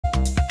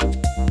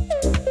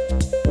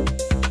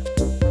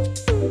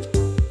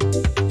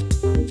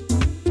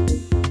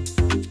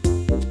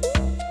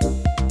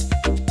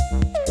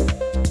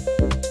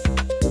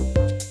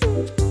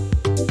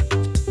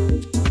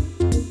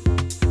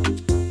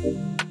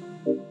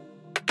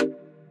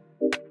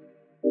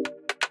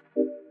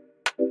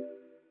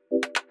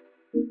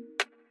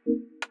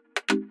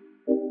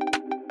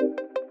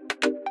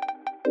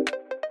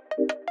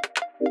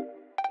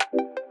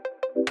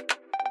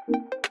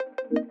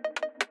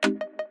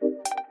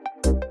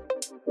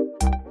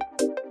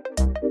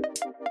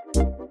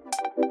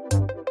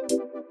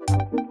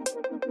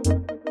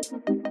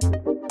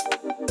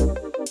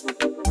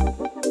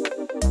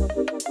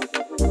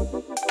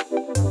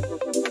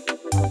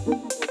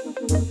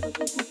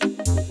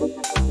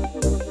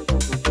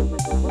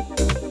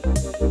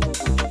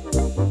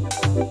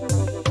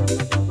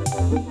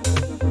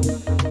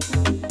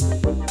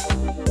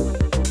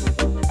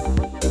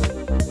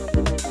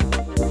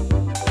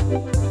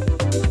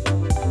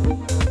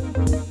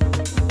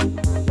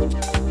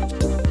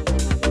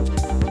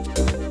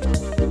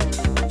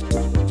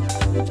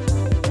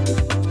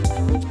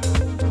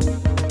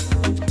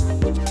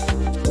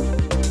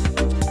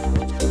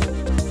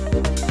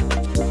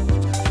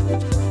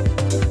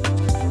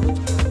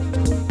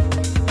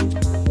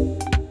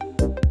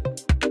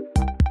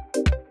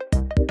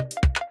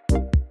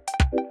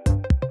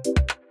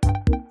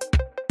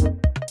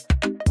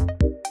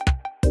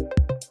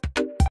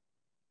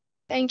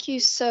Thank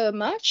you so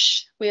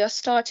much. We are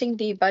starting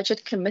the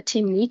Budget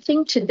Committee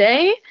meeting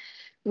today.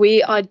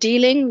 We are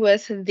dealing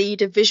with the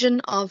Division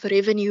of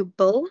Revenue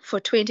Bill for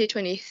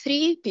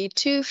 2023,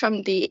 B2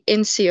 from the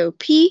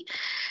NCOP.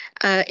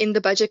 In the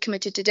Budget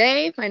Committee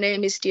today, my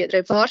name is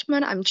Deirdre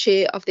Bartman. I'm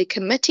Chair of the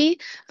committee.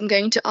 I'm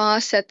going to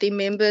ask that the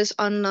members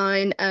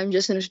online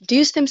just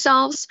introduce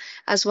themselves,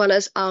 as well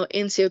as our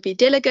NCOP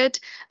delegate.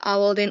 I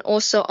will then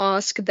also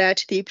ask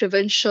that the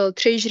Provincial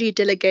Treasury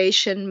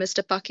Delegation,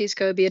 Mr. Pakis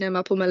Kobina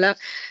Mapumala,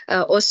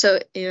 also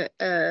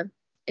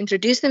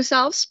introduce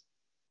themselves.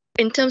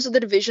 In terms of the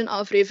Division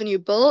of Revenue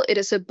Bill, it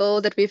is a bill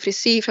that we've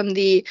received from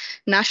the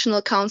National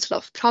Council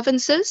of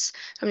Provinces,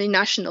 from the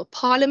National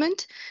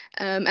Parliament,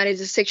 and it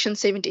is a Section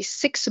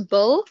 76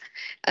 bill.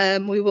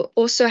 We will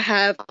also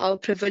have our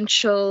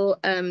provincial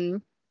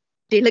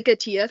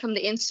delegate here from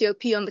the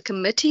NCOP on the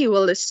committee who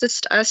will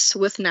assist us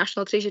with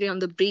National Treasury on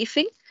the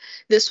briefing.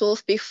 This will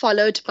be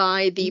followed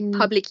by the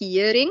public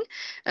hearing.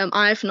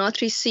 I have not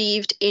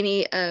received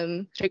any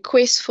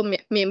requests for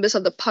members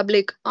of the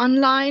public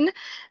online,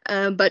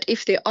 but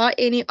if there are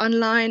any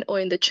online or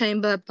in the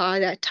chamber by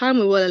that time,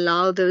 we will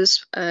allow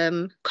those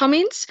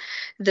comments.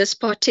 This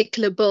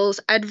particular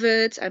bill's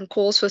adverts and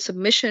calls for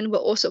submission were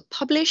also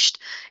published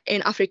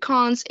in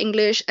Afrikaans,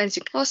 English, and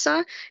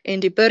Xhosa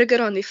in the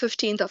Burger on the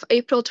 15th of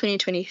April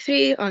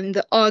 2023, on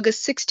the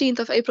August 16th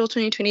of April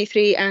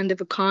 2023, and the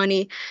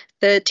Vukani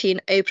 13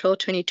 April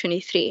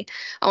 2023.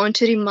 I want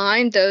to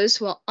remind those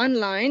who are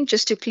online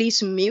just to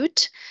please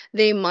mute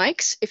their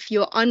mics if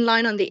you're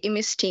online on the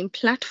MS Team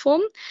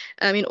platform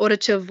in order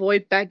to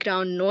avoid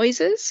background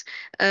noises.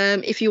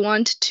 If you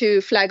want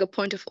to flag a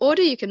point of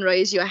order, you can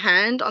raise your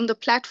hand on the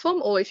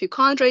platform, or if you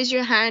can't raise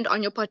your hand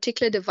on your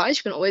particular device,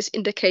 you can always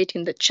indicate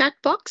in the chat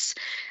box.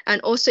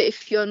 And also,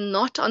 if you're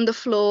not on the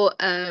floor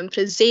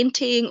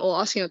presenting or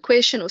asking a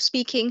question or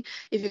speaking,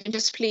 if you can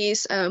just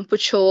please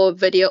put your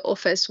video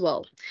off as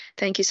well.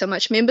 Thank you so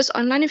much. Members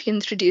online, if you can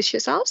introduce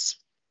yourselves.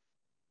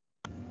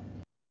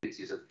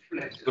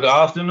 Good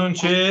afternoon,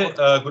 Chair.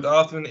 Good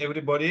afternoon,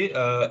 everybody.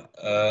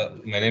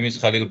 My name is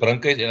Khalil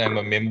Brankes, and I'm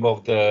a member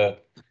of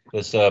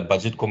this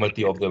Budget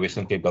Committee of the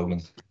Western Cape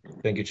Government.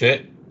 Thank you,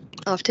 Chair.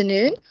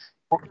 Afternoon.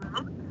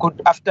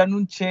 Good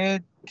afternoon, Chair,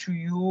 to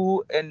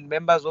you and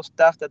members of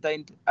staff that are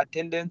in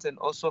attendance, and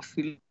also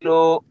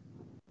fellow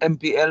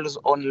MPLs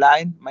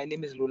online. My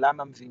name is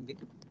Lulama Mvimbi.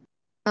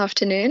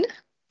 Afternoon.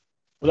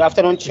 Good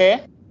afternoon,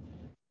 Chair.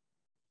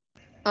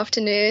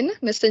 Afternoon,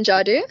 Mr.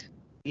 Njadu.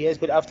 Yes,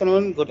 good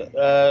afternoon.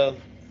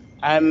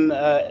 I'm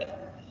a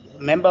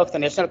member of the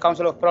National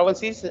Council of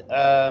Provinces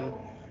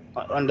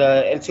on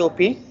the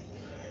NCOP.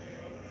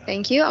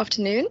 Thank you.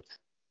 Afternoon.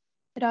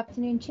 Good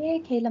afternoon,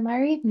 Chair. Kayla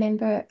Murray,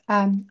 member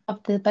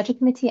of the Budget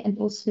Committee and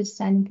also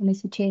Standing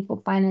Committee Chair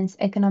for Finance,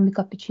 Economic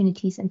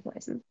Opportunities and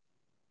Tourism.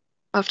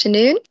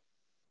 Afternoon.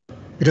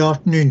 Good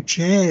afternoon,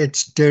 Chair.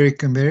 It's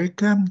Derek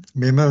America,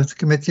 member of the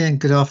committee, and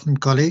good afternoon,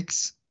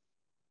 colleagues.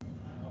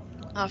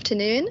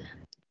 Afternoon.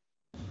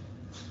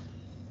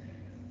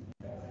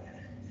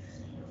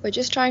 We're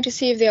just trying to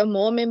see if there are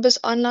more members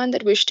online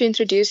that wish to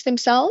introduce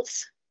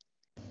themselves.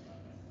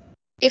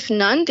 If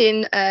none,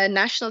 then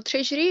National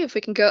Treasury, if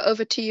we can go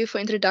over to you for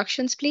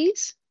introductions,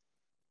 please.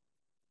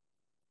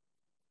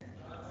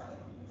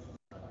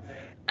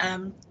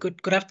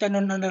 Good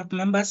afternoon, honorable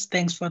members.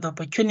 Thanks for the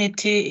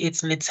opportunity.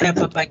 It's Letsa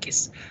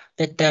Papakis,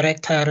 the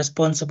director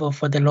responsible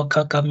for the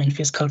local government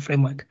fiscal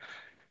framework.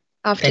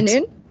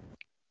 Afternoon. Thanks.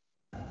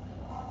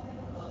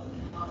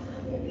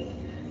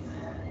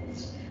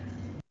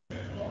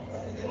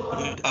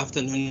 Good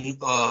afternoon,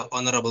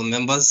 honorable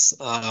members.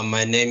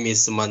 My name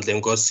is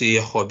Mandlenkosi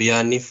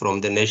Hobiani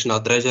from the National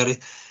Treasury,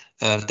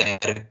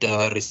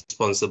 director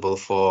responsible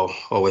for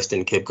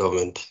Western Cape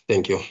Government.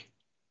 Thank you.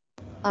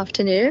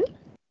 Afternoon.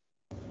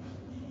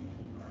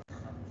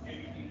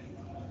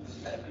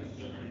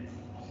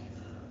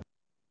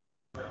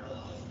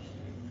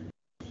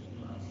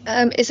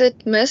 Is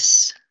it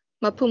Miss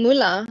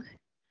Mapumula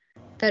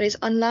that is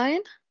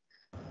online?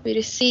 We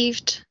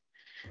received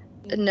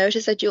a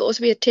notice that you'll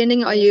also be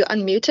attending. Are you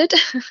unmuted?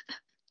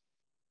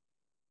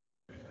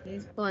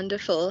 Yes.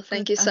 Wonderful.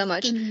 Thank you so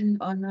much. Good afternoon,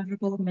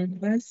 honorable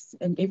members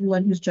and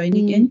everyone who's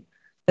joining in.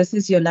 This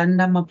is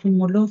Yolanda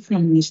Mapumulo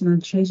from National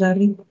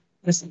Treasury,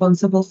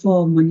 responsible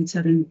for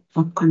monitoring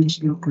of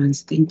conditional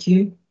grants. Thank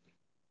you.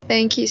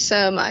 Thank you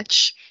so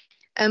much.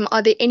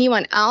 Are there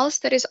anyone else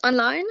that is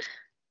online?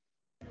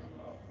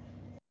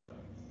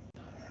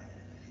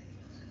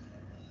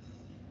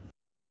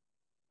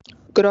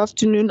 Good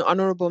afternoon,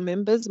 honorable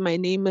members. My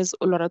name is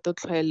Olarato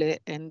Tlhaele,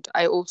 and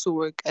I also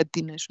work at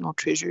the National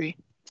Treasury.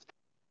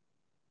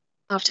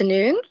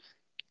 Afternoon.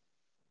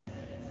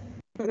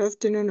 Good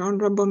afternoon,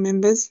 honorable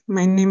members.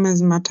 My name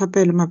is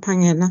Matapelo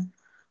Mapangela,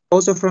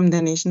 also from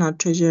the National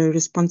Treasury,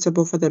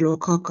 responsible for the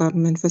local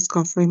government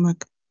fiscal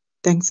framework.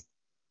 Thanks.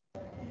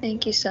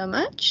 Thank you so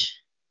much.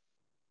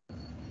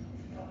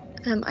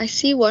 I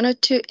see one or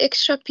two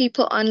extra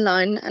people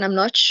online, and I'm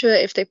not sure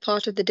if they're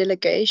part of the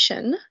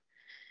delegation.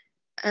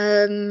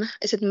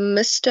 Is it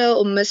Mr.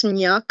 or Ms.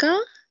 Nyaka?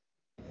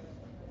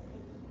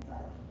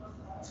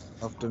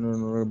 Afternoon,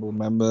 honorable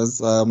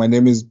members. My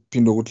name is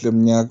Pindo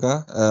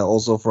Mnyaka,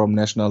 also from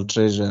National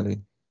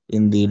Treasury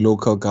in the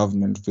local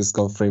government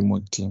fiscal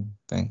framework team.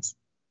 Thanks.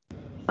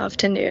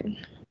 Afternoon.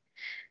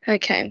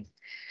 Okay.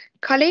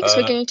 Colleagues,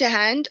 we're going to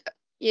hand.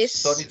 Yes,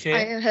 sorry, Chair.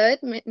 I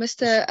heard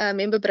Mr.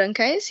 Member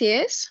Brankhuis,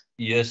 yes?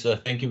 Yes,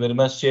 thank you very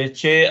much, Chair.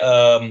 Chair,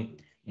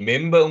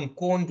 Member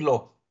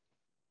Nkondlo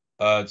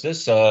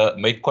just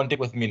made contact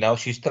with me now.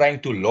 She's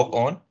trying to log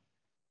on.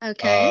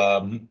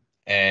 Okay.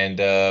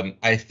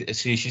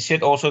 She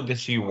said also that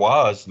she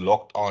was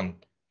logged on.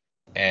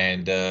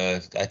 And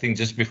I think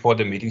just before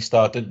the meeting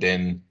started,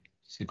 then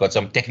she got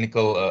some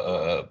technical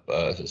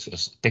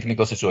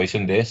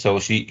situation there. So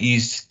she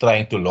is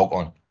trying to log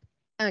on.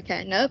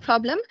 Okay, no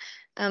problem.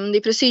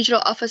 The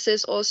procedural officer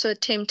is also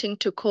attempting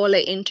to call her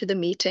into the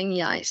meeting.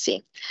 Yeah, I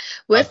see.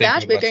 With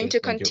that, we're going to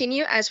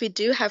continue as we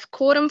do have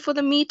quorum for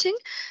the meeting.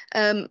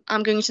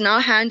 I'm going to now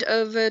hand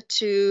over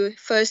to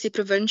first the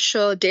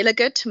provincial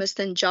delegate,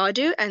 Mr.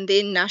 Njadu, and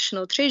then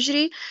National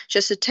Treasury,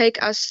 just to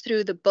take us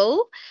through the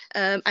bill,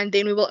 and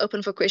then we will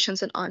open for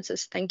questions and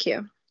answers. Thank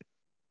you.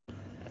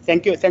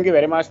 Thank you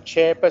very much,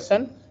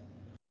 Chairperson.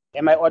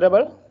 Am I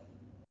audible?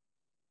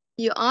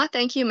 You are.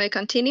 Thank you. You may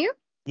continue.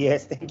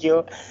 Yes, thank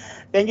you.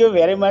 Thank you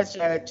very much,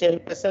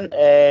 Chairperson.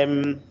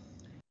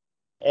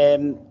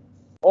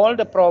 All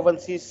the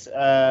provinces,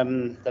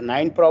 the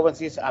 9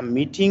 provinces are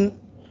meeting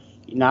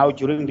now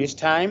during this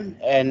time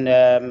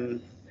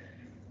and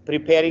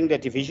preparing the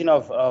division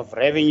of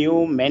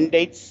revenue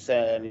mandates,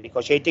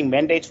 negotiating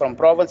mandates from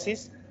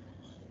provinces.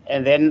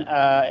 And then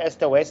as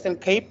the Western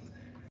Cape,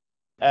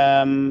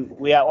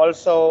 we are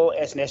also,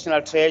 as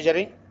National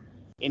Treasury,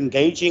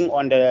 engaging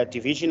on the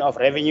division of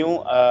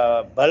revenue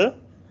bill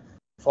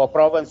for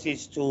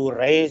provinces to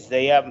raise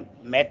their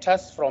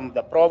matters from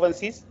the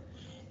provinces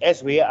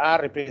as we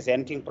are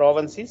representing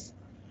provinces.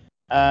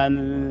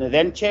 And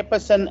then,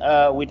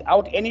 Chairperson,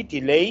 without any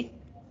delay,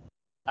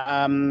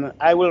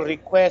 I will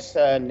request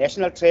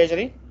National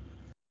Treasury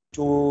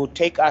to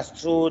take us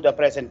through the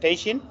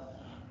presentation,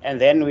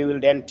 and then we will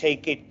then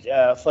take it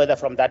further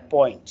from that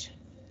point.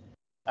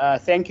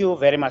 Thank you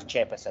very much,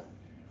 Chairperson.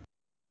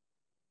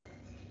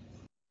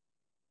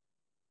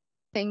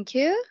 Thank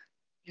you.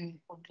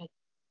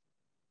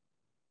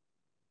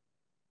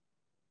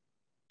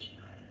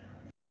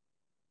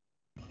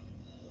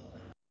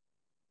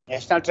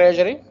 National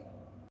Treasury.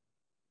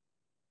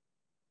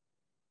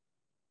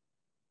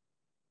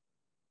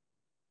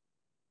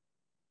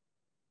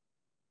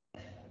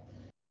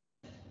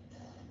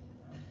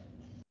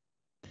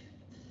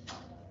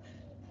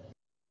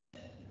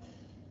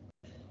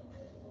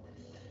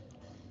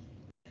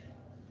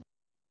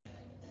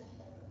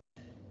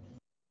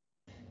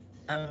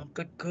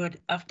 Good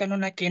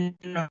afternoon again,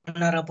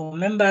 honorable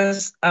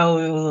members. I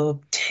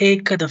will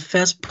take the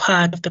first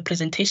part of the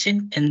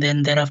presentation, and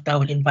then thereafter I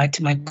will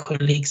invite my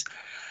colleagues,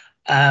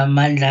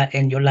 Mandla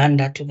and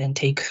Yolanda, to then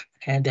take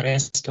the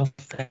rest of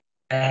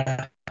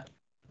the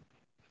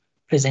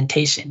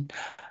presentation.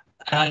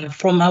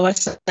 From our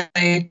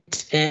side,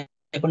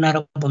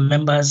 honorable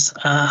members,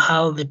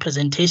 how the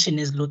presentation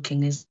is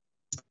looking is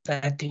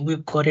that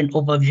we've got an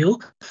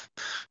overview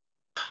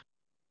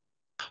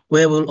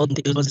where we'll also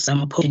deal with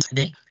some points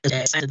today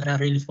that are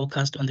really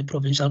focused on the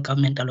provincial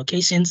government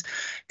allocations.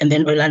 And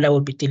then Yolanda will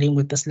be dealing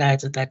with the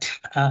slides that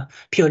are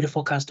purely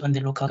focused on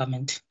the local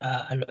government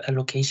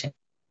allocation.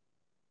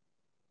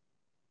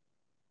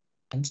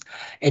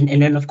 And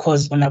then, of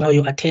course, I want to draw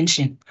your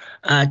attention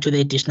to the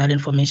additional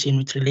information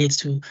which relates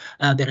to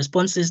the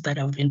responses that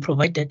have been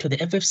provided to the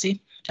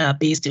FFC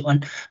based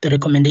on the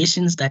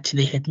recommendations that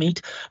they had made,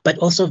 but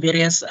also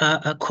various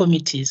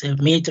committees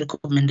have made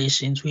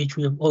recommendations which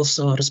we have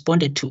also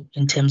responded to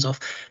in terms of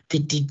the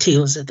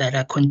details that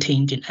are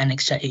contained in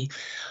Annex A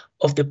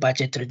of the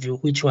budget review,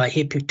 which we are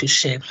happy to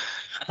share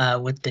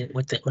with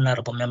the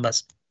honorable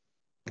members.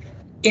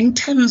 In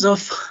terms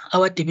of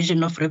our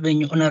division of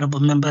revenue, honorable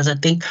members, I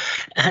think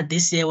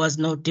this year was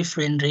no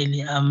different,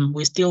 really.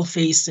 We still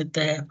face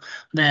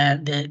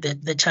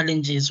the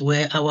challenges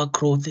where our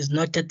growth is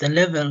not at the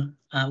level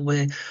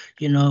where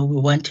we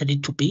wanted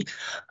it to be.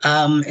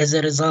 As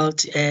a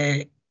result,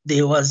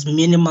 there was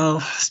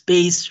minimal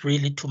space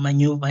really to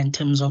maneuver in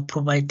terms of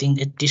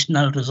providing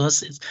additional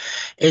resources.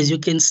 As you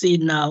can see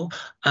now,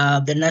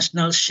 the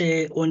national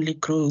share only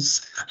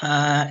grows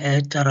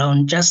at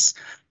around just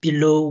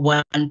below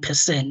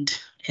 1%.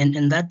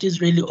 And that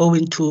is really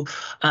owing to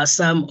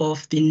some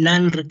of the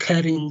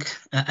non-recurring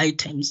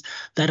items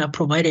that are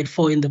provided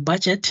for in the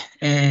budget.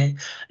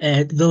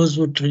 Those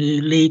would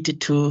relate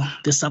to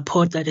the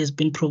support that has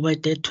been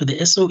provided to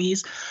the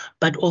SOEs,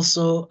 but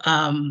also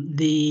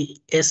the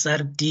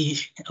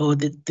SRD or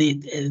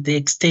the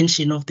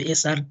extension of the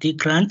SRD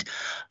grant,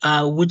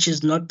 which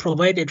is not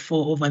provided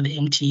for over the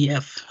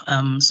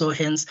MTEF. So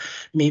hence,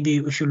 maybe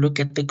if you look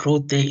at the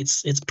growth there,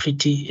 it's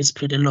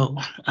pretty low.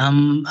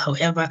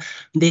 However,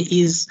 there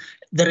is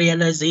the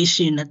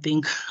realization, I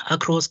think,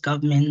 across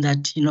government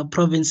that, you know,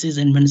 provinces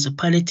and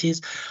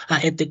municipalities are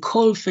at the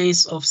coal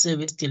face of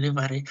service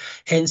delivery.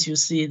 Hence, you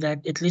see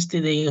that at least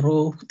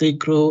they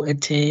grow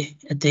at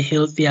a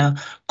healthier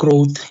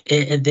growth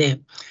there.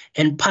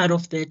 And part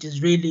of that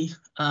is really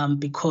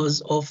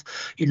because of,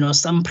 you know,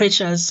 some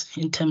pressures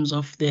in terms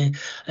of the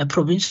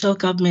provincial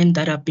government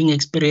that are being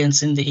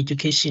experienced in the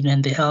education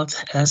and the health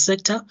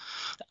sector.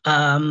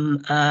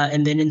 And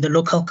then in the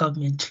local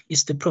government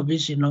is the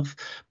provision of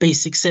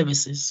basic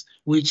services,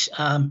 which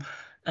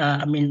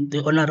I mean,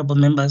 the honorable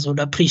members would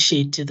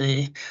appreciate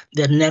the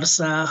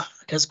NERSA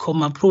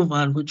ESCOM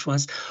approval, which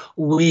was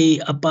way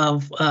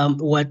above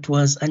what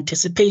was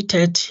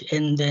anticipated,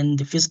 and then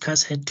the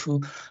fiscus had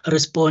to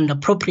respond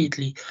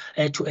appropriately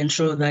to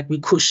ensure that we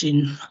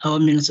cushion our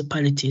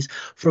municipalities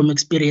from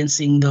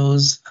experiencing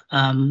those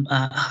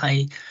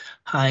high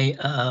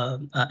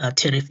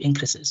tariff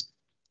increases.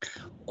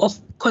 Of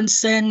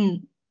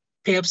concern,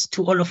 perhaps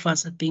to all of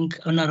us, I think,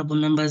 honorable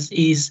members,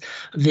 is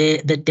the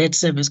debt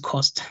service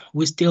cost.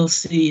 We still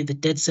see the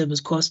debt service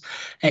cost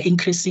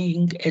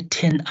increasing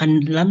at an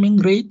alarming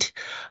rate.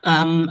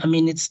 I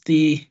mean, it's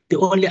the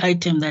only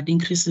item that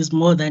increases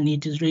more than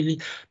it is really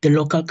the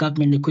local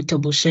government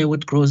equitable share,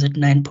 which grows at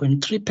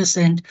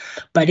 9.3%.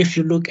 But if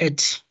you look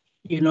at,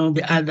 you know,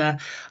 the other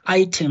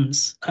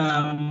items,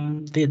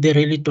 they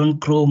really don't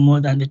grow more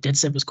than the debt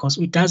service cost.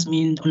 It does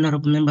mean,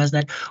 honorable members,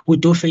 that we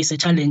do face a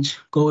challenge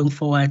going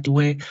forward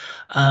where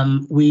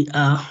we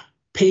are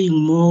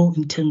paying more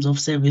in terms of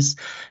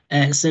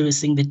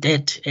servicing the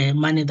debt,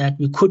 money that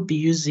we could be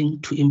using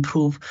to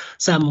improve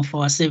some of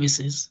our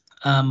services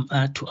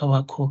to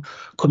our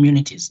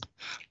communities.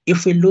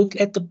 If we look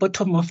at the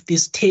bottom of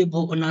this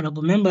table,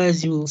 honorable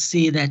members, you will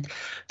see that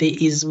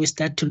we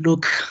start to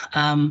look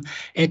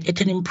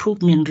at an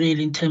improvement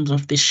really in terms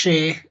of the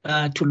share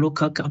to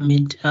local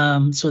government.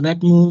 So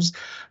that moves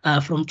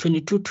from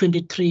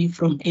 22-23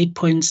 from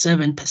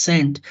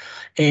 8.7%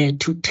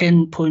 to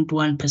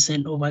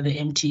 10.1% over the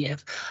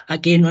MTF.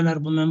 Again,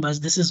 honorable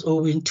members, this is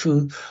owing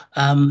to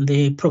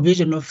the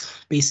provision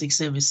of basic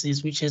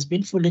services, which has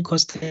been fully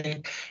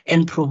costed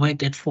and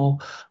provided for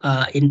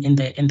in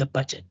the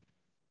budget.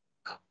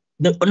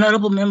 The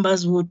honorable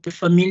members would be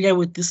familiar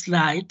with this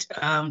slide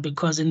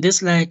because in this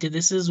slide,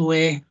 this is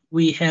where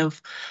we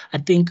have, I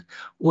think,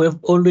 we've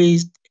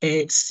always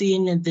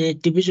seen the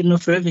division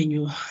of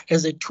revenue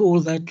as a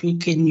tool that we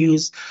can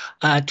use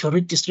to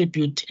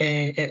redistribute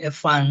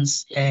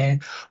funds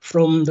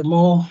from the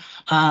more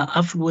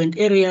affluent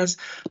areas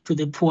to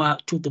the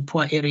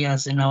poor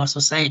areas in our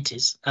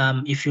societies.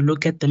 If you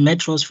look at the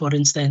metros, for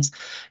instance,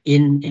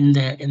 in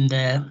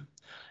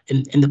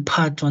the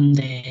part on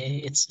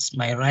it's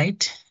my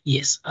right,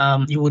 yes,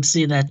 you would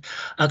see that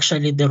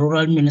actually the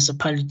rural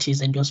municipalities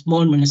and your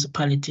small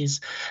municipalities,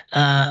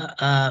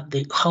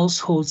 the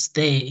households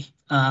there,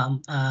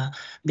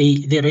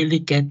 they really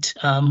get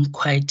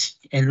quite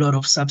a lot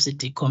of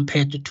subsidy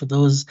compared to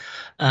those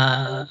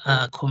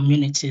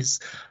communities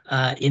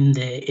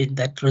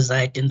that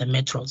reside in the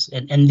metros.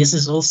 And this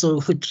is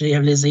also with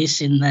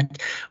realization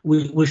that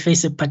we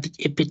face a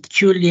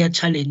peculiar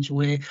challenge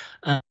where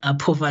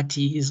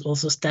poverty is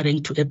also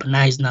starting to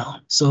urbanize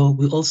now. So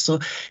we also,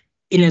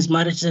 in as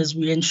much as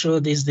we ensure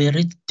there's the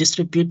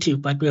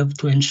redistributive, but we have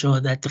to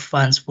ensure that the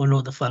funds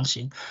follow the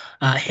function.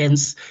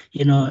 Hence,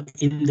 you know,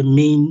 in the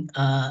main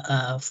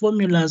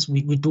formulas,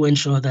 we do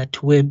ensure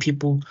that where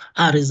people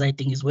are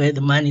residing is where the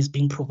money is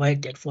being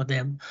provided for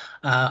them.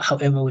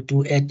 However, we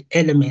do add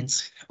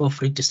elements of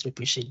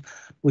redistribution,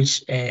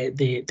 which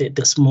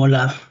the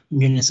smaller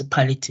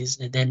municipalities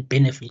then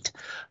benefit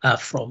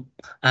from.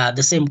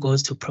 The same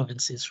goes to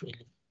provinces,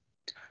 really.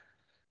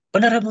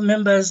 Honorable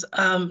members,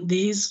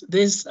 these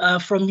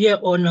from here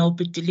on, I'll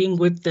be dealing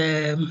with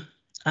the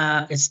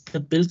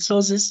bill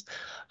clauses.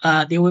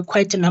 There were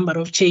quite a number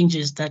of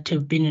changes that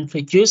have been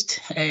introduced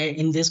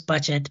in this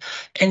budget,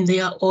 and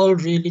they are all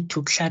really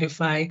to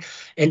clarify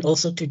and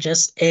also to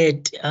just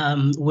add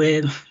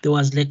where there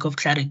was lack of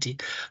clarity.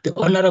 The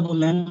honorable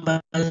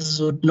members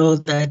would know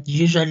that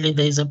usually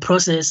there is a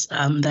process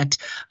that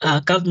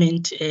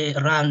government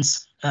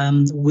runs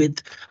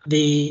with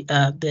the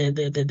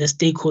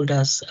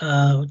stakeholders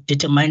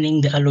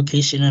determining the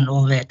allocation and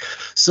all that.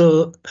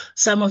 So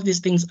some of these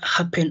things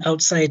happen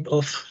outside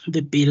of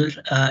the bill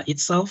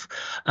itself.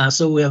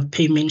 So we have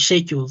payment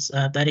schedules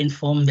that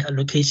inform the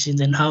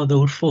allocations and how they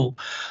will fall.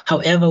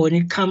 However, when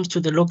it comes to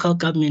the local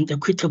government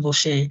equitable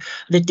share,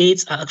 the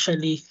dates are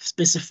actually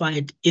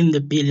specified in the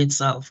bill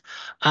itself.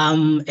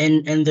 And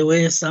there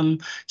were some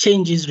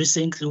changes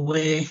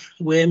recently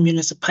where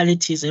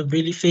municipalities have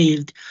really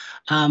failed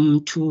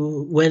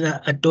to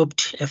whether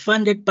adopt a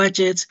funded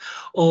budget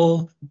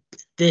or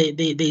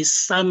there's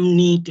some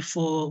need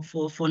for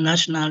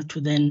national to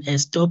then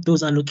stop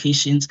those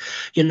allocations.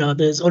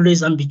 There's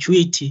always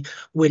ambiguity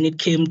when it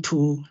came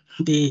to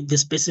the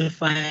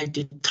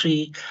specified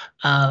three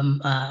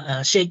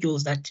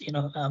schedules that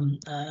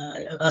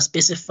are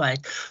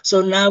specified.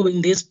 So now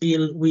in this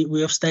bill,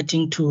 we are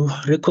starting to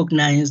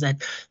recognize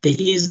that there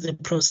is the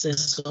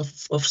process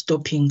of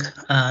stopping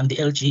the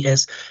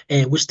LGS,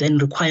 which then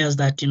requires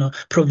that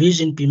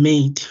provision be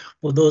made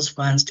for those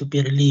funds to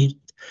be relieved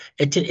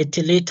at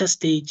a later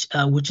stage,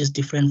 which is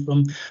different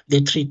from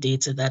the 3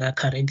 dates that are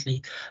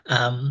currently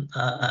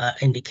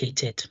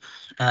indicated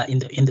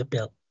in the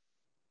bill.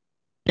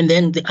 And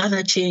then the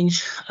other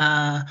change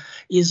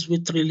is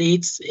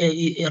relates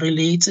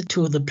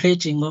to the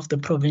pledging of the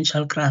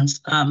provincial grants.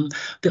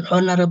 The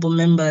honourable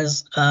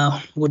members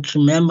would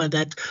remember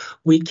that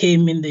we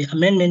came in the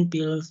amendment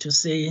bill to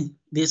say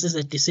this is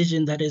a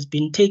decision that has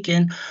been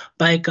taken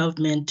by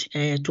government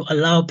to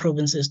allow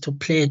provinces to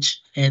pledge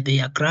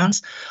their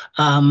grants.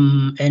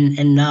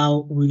 And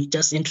now we're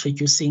just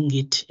introducing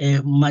it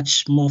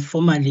much more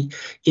formally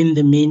in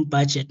the main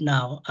budget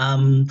now.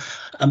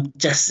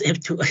 Just have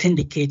to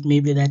indicate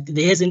maybe that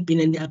there hasn't been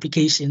any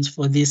applications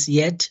for this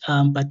yet,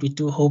 but we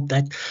do hope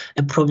that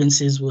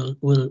provinces will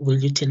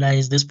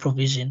utilize this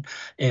provision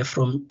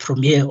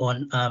from here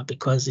on,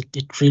 because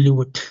it really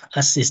would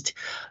assist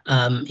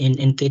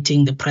in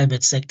getting the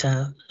private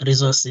sector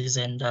resources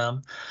and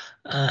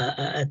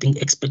I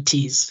think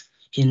expertise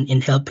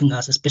in helping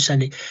us,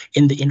 especially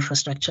in the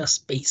infrastructure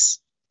space.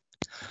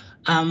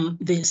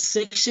 The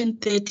Section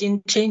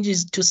 13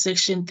 changes to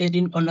Section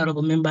 13,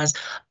 honourable members.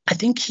 I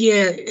think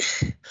here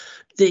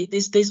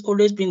there's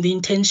always been the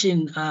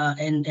intention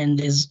and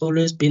there's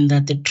always been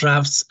that the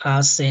drafts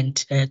are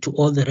sent to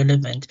all the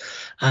relevant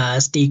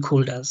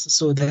stakeholders.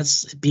 So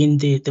that's been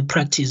the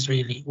practice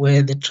really,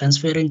 where the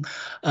transferring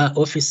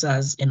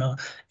officers,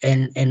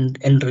 and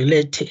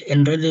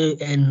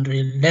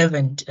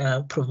relevant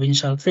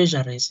provincial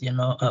treasuries,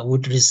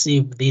 would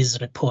receive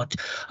these reports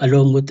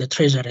along with the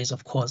treasuries,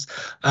 of course.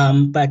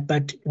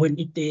 But when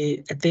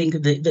I think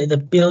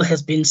the bill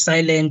has been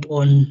silent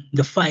on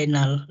the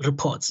final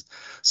reports.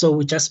 So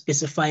we're just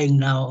specifying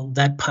now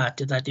that part,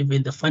 that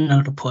even the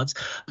final reports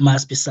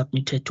must be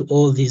submitted to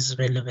all these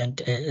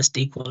relevant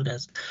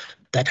stakeholders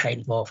that are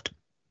involved.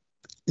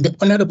 The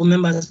honourable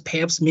members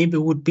perhaps maybe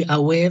would be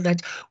aware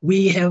that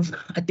we have,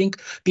 I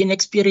think, been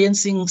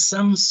experiencing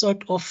some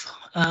sort of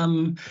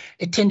a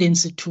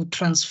tendency to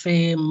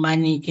transfer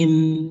money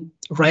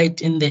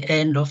right in the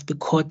end of the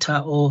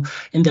quarter or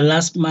in the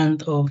last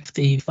month of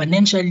the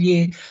financial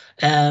year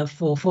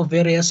for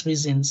various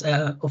reasons.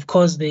 Of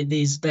course,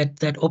 there's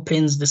that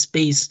opens the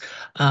space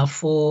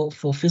for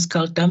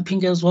fiscal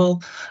dumping as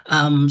well.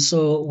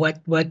 So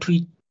what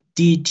we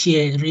did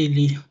here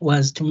really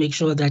was to make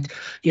sure that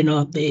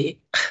the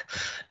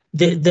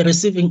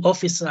receiving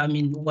officer, I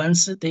mean,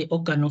 once the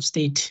organ of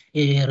state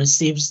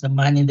receives the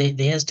money,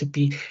 there has to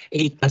be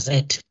a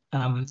gazette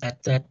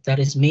that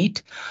is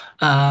made,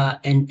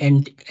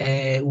 and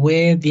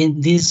where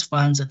these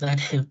funds that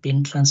have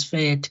been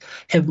transferred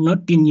have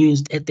not been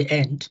used at the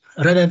end,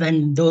 rather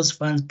than those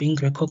funds being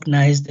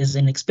recognized as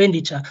an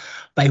expenditure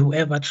by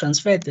whoever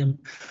transferred them.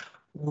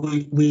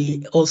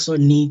 We also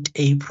need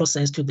a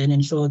process to then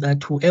ensure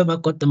that whoever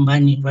got the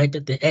money right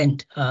at the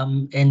end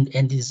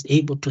and is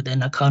able to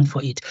then account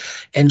for it.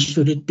 And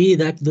should it be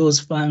that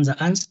those funds are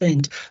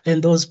unspent,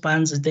 then those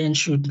funds then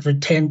should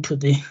return to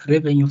the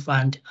revenue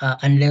fund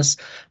unless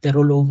the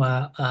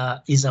rollover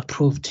is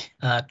approved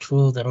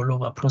through the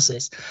rollover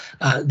process.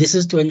 This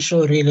is to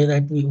ensure really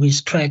that we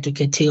try to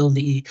curtail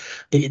the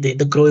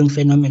growing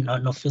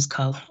phenomenon of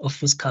fiscal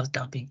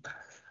dumping.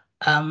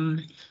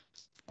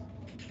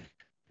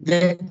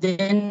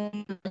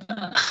 Then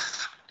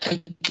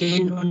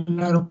again,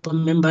 honourable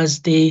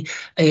members,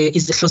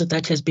 is the clause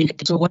that has been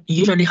acted. So what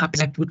usually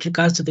happens with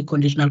regards to the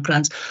conditional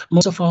grants,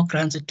 most of our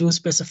grants do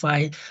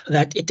specify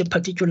that at a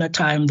particular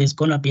time there's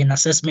going to be an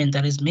assessment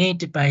that is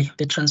made by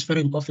the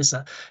transferring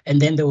officer,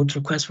 and then they would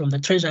request from the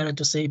treasurer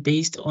to say,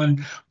 based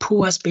on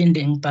poor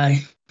spending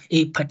by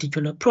a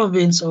particular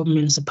province or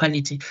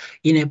municipality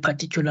in a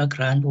particular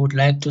grant, would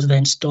like to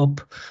then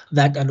stop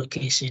that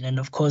allocation. And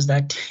of course,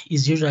 that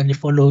is usually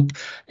followed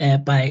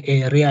by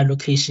a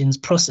reallocations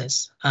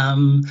process.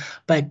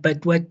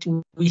 But what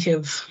we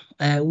have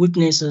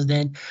witnessed is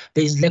that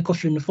there is lack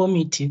of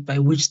uniformity by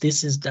which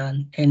this is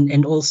done.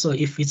 And also,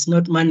 if it's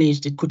not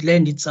managed, it could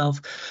land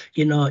itself,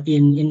 in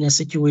a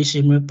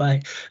situation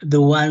whereby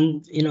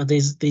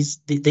there's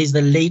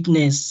the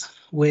lateness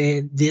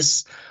where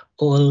this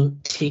all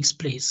takes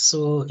place.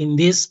 So in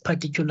this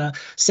particular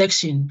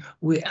section,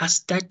 we are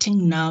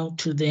starting now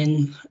to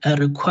then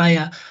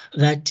require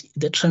that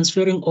the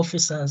transferring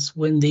officers,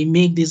 when they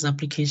make this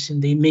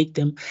application, they make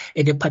them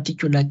at a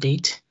particular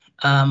date.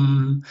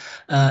 and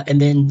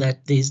then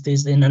that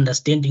there's an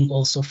understanding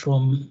also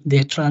from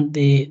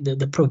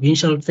the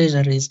provincial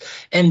treasuries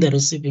and the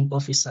receiving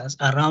officers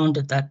around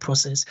that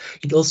process.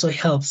 It also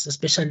helps,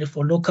 especially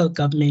for local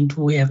government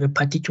who have a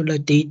particular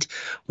date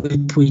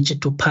with which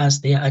to pass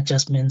their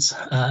adjustments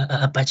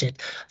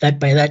budget, that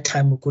by that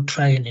time we could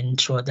try and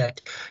ensure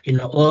that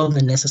all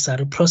the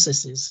necessary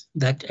processes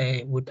that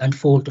would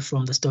unfold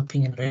from the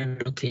stopping and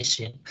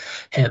relocation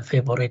have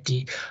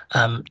already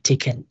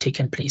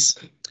taken place.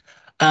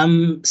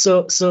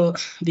 So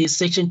the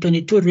section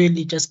 22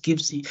 really just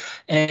gives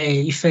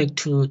effect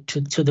to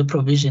the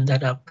provision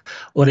that I've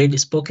already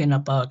spoken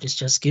about. It's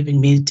just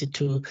giving meat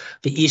to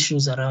the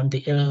issues around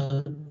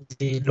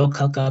the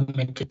local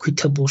government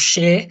equitable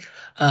share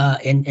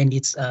and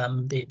it's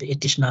the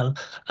additional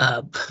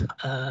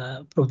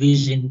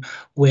provision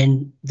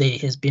when there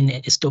has been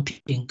a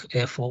stopping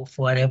for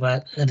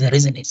whatever the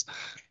reason is.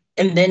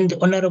 And then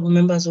the honorable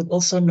members would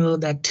also know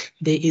that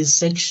there is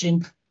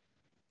section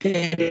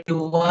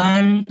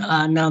 31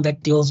 now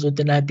that deals with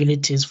the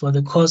liabilities for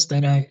the costs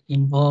that are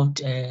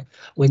involved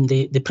when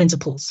the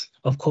principles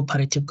of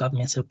cooperative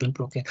governments have been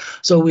broken.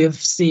 So we have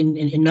seen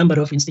a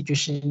number of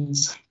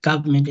institutions,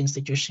 government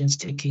institutions,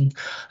 taking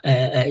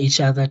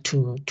each other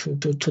to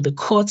the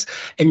courts,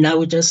 and now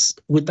we just,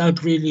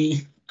 without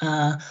really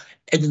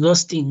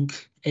exhausting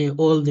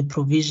all the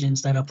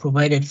provisions that are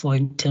provided for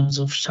in terms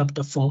of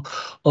Chapter 4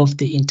 of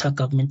the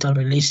Intergovernmental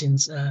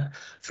Relations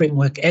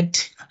Framework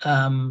Act.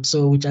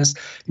 So we just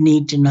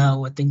need to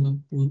now, I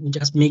think we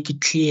just make it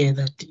clear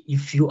that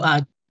if you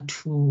are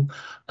to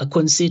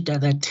consider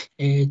that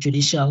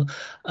judicial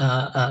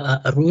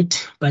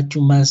route, but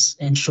you must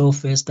ensure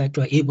first that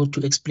you are able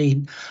to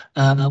explain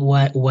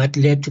what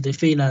led to the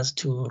failures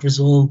to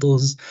resolve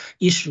those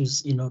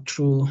issues,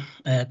 through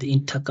the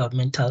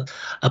intergovernmental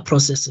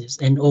processes,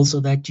 and also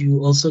that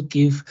you also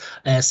give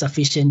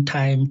sufficient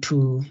time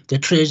to the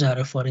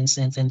treasurer, for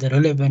instance, and the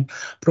relevant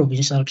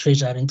provincial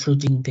treasurer,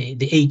 including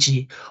the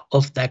AG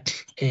of that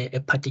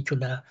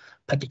particular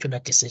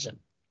decision.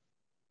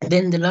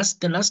 Then the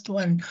last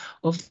one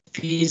of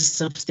these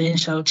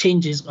substantial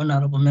changes,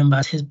 honorable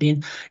members, has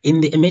been in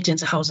the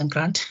emergency housing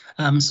grant.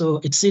 So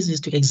it ceases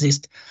to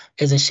exist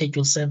as a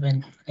Schedule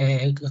 7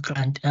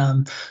 grant.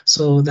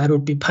 So that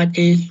would be Part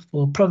A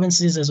for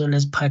provinces as well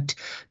as Part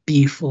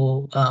B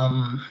for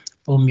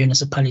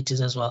municipalities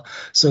as well.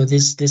 So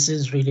this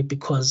is really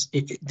because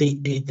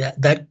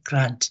that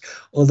grant,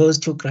 or those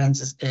two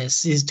grants,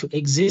 cease to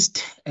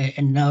exist,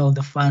 and now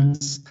the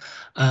funds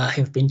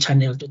have been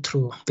channeled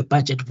through the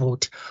budget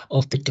vote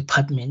of the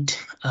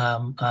Department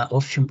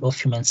of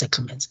Human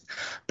Settlements.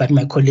 But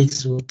my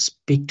colleagues would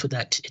speak to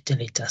that at a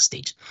later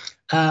stage.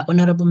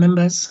 Honorable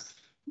members,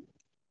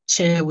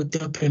 Chair, with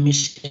your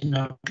permission,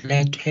 I would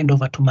like to hand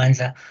over to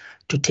Mandla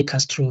to take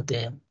us through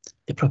the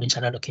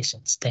provincial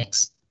allocations.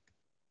 Thanks.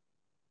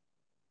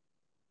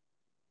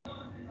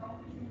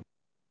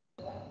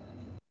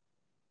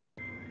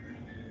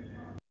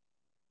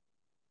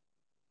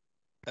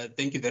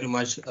 Thank you very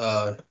much,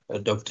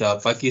 Dr.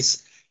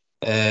 Fakis.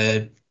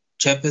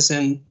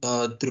 Chairperson,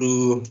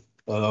 through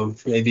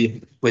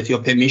maybe with your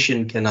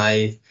permission, can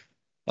I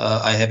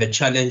have a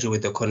challenge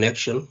with the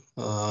connection.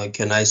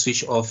 Can I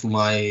switch off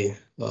my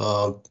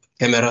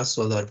camera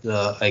so that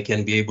I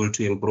can be able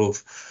to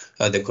improve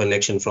the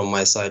connection from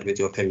my side with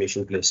your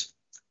permission, please?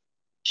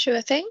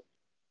 Sure thing.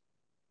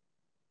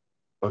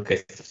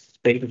 Okay,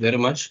 thank you very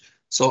much.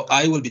 So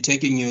I will be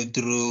taking you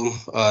through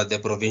the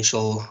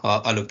provincial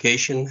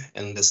allocation,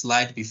 and the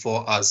slide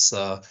before us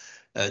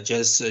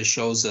just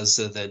shows us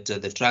that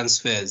the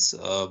transfers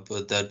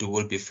that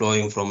will be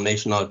flowing from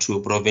national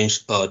to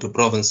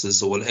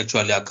provinces will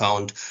actually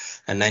account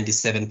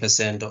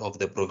 97% of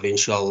the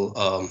provincial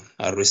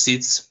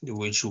receipts,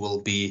 which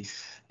will be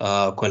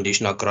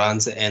conditional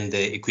grants and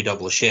the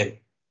equitable share.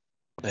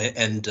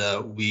 And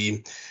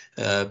we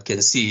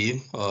can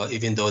see,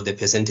 even though the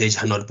percentage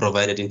are not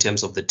provided in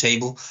terms of the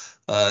table,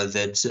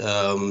 that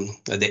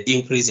the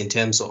increase in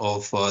terms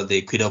of the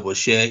equitable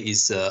share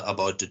is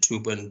about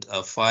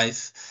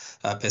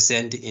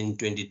 2.5% in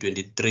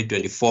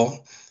 2023-24,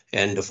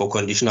 and for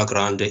conditional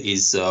grant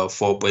is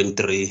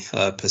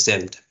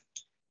 4.3%.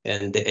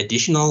 And the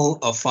additional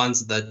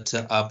funds that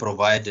are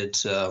provided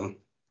on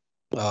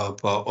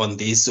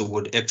this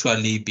would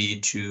actually be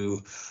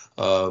to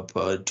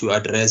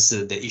address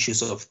the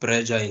issues of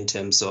pressure in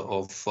terms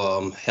of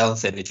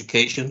health and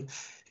education,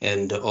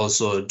 and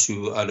also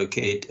to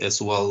allocate as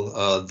well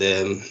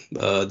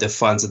the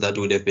funds that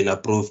would have been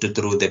approved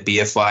through the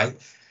BFI,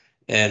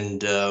 and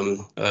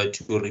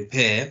to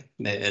repair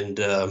and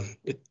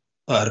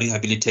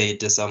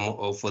rehabilitate some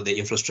of the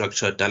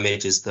infrastructure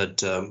damages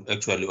that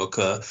actually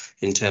occur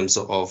in terms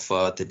of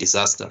the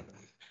disaster.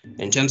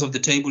 In terms of the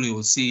table, you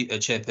will see a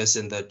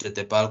chairperson that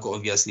the bulk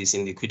obviously is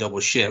in the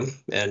equitable share,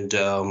 and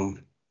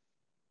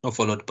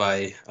followed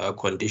by a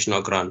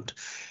conditional grant.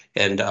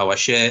 And our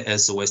share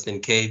as Western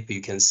Cape, you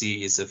can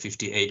see, is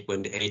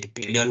 58.8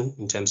 billion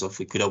in terms of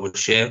equitable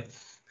share,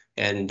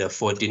 and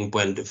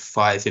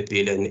 14.5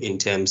 billion in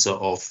terms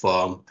of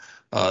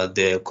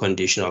the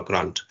conditional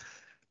grant.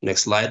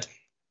 Next slide.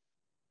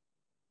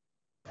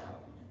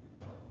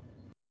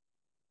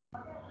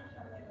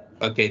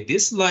 Okay,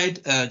 this slide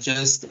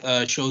just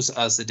shows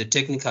us the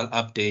technical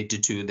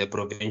update to the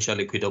provincial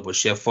equitable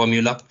share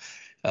formula,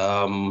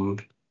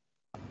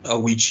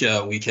 which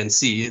we can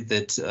see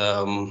that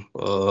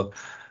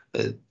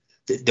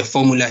the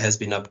formula has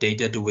been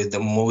updated with the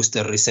most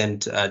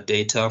recent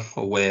data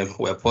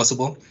where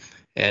possible,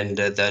 and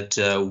that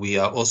we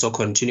are also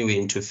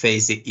continuing to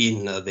phase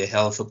in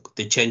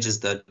the changes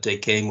that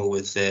came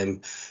with a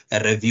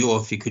review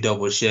of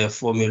equitable share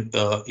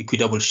formula,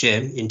 equitable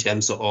share in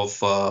terms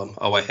of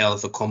our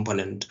health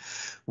component.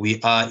 We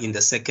are in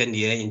the second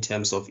year in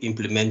terms of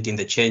implementing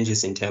the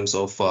changes in terms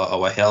of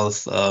our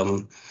health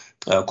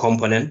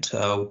component,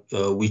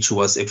 which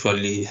was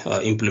actually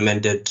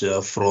implemented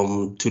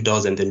from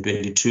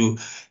 2022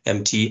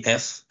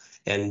 MTF,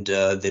 and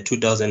the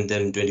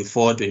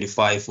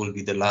 2024-25 will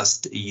be the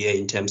last year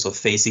in terms of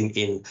phasing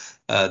in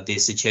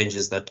these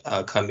changes that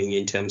are coming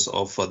in terms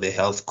of the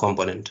health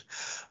component.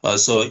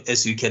 So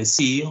as you can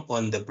see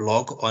on the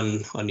block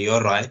on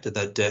your right,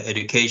 that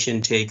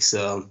education takes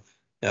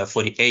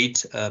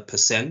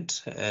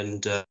 48%,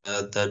 and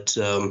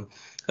that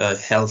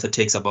health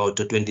takes about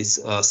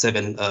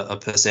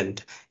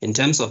 27%. In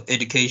terms of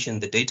education,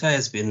 the data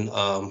has been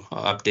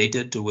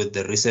updated with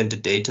the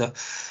recent data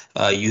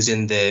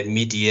using the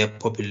mid-year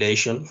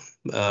population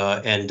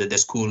and the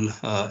school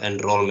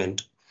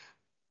enrollment.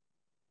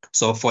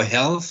 So for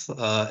health,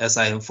 as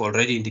I have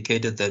already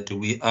indicated, that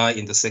we are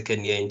in the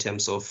second year in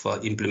terms of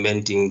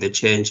implementing the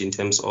change in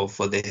terms of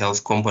the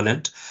health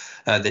component.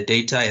 The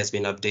data has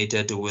been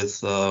updated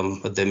with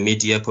the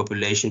mid-year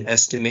population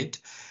estimate,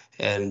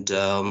 and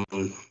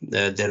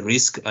the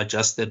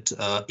risk-adjusted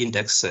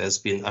index has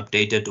been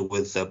updated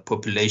with the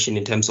population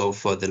in terms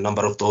of the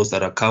number of those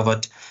that are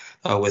covered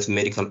with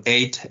medical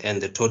aid,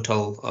 and the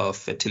total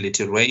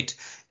fertility rate,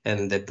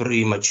 and the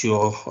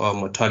premature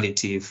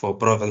mortality for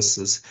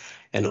provinces.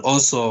 And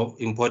also,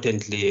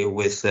 importantly,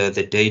 with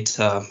the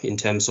data in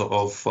terms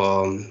of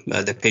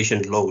the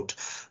patient load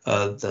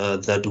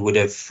that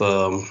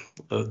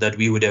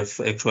we would have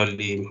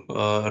actually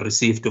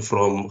received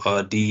from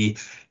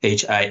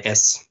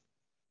DHIS.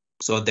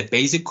 So the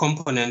basic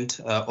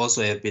component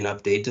also have been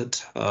updated,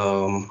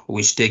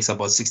 which takes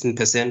about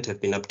 16%,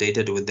 have been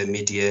updated with the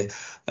mid-year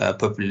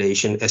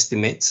population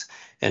estimates,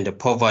 and the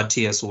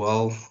poverty as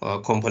well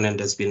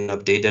component has been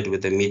updated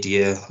with the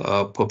mid-year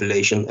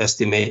population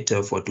estimate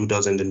for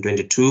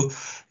 2022,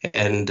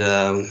 and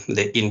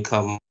the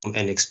income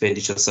and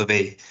expenditure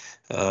survey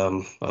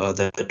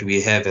that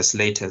we have as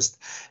latest.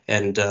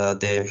 And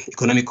the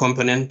economic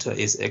component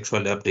is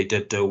actually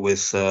updated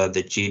with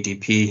the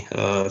GDP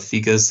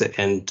figures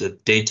and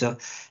data,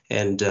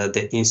 and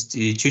the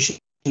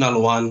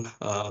institutional one,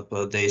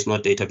 there is no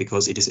data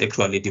because it is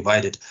actually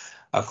divided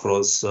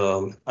across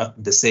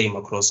the same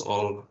across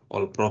all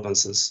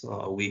provinces.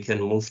 We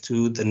can move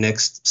to the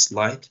next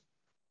slide.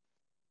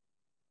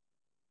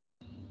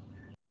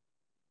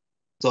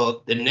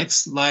 So the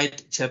next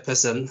slide,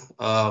 Chairperson,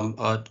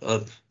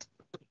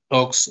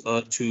 talks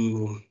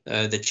to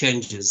the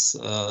changes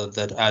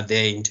that are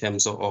there in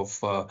terms of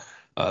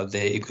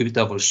the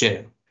equitable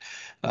share.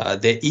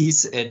 There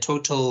is a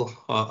total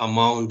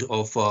amount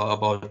of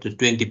about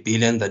 20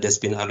 billion that has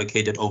been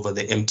allocated over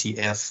the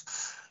MTF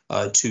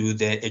to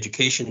the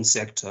education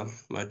sector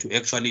to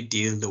actually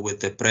deal with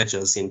the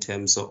pressures in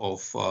terms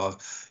of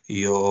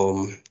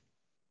your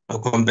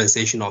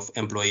compensation of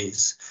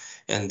employees.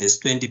 And this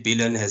 20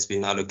 billion has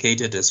been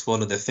allocated as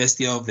follows. The first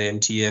year of the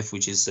MTF,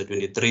 which is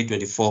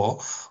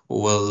 23-24,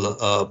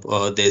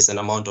 will there's an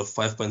amount of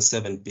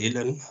 5.7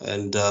 billion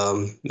and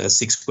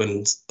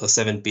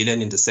 6.7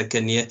 billion in the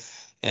second year,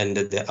 and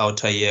the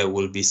outer year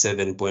will be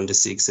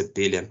 7.6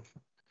 billion.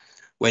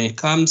 When it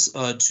comes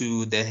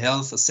to the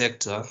health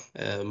sector,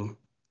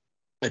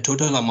 a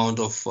total amount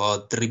of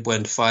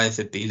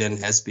 3.5 billion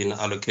has been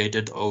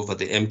allocated over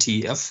the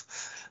MTF.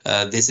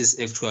 This is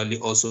actually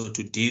also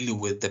to deal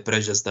with the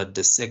pressures that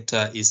the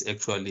sector is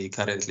actually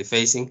currently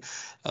facing,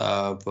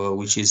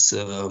 which is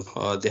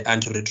the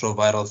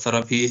antiretroviral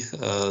therapy,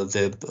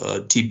 the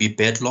TB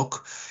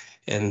bedlock,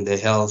 and the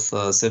health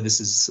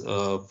services,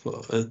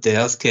 the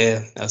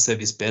healthcare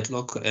service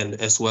bedlock, and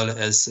as well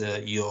as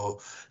your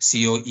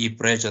COE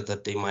pressure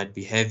that they might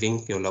be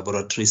having, your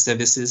laboratory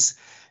services,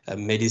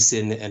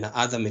 medicine, and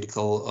other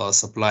medical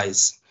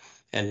supplies.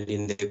 And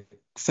in the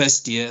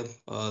first year,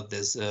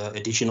 there's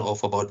addition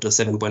of about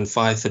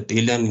 7.5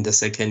 billion. In the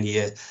second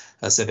year,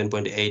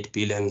 7.8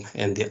 billion,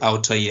 and the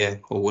outer year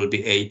will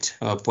be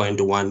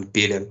 8.1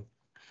 billion.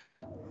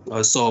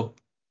 So,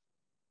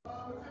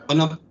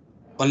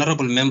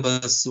 honorable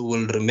members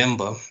will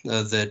remember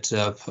that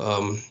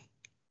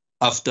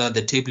after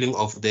the tabling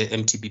of the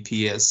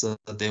MTBPS,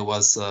 there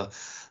was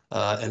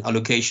an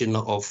allocation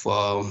of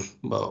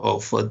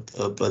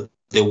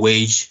the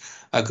wage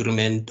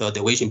agreement,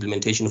 the wage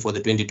implementation for the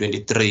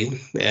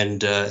 2023,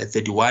 and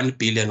 31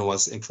 billion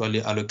was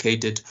actually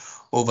allocated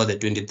over the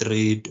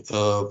 23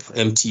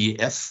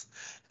 MTF.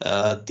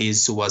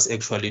 This was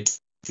actually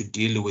to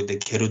deal with the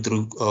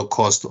carry-through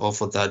cost of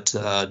that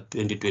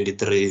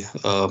 2023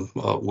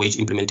 wage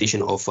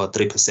implementation of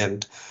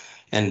 3%.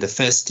 And the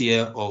first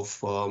year of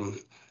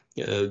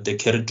the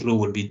carry-through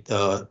will be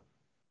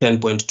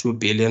 10.2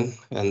 billion,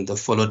 and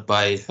followed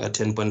by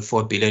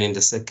 10.4 billion in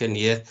the second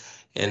year,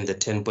 and the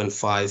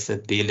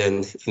 10.5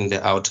 billion in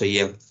the outer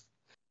year.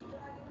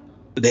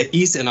 There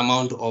is an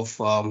amount of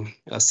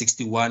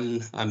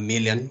 631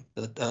 million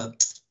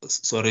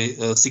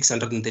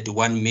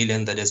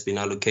that has been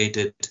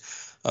allocated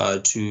to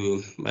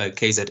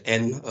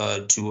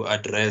KZN to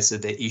address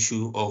the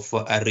issue of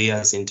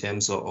arrears in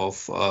terms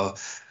of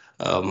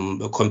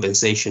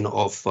compensation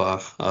of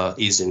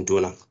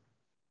Izinduna.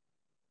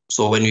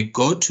 So when we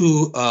go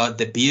to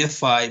the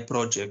BFI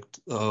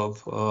project,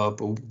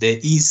 there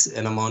is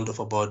an amount of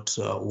about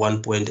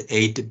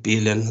 1.8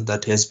 billion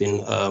that has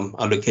been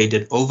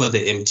allocated over the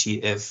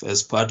MTF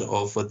as part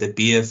of the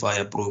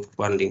BFI approved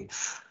funding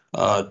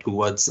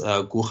towards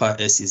Guha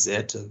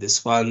SEZ. This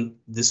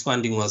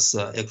funding was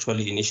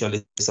actually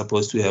initially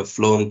supposed to have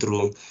flown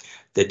through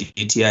the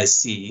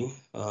DTIC,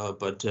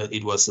 but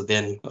it was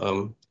then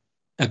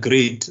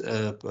agreed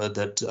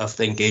that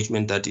after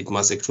engagement that it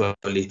must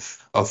actually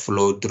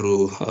flow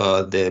through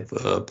the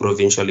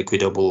provincial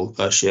equitable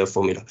share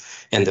formula,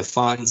 and the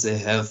funds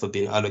have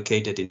been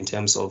allocated in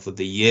terms of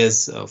the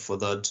years for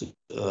that.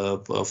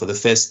 For the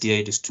first year,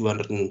 it is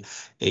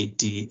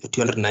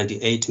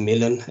 298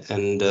 million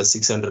and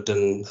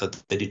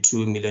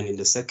 632 million in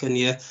the second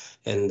year,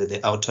 and the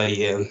outer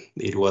year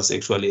it was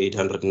actually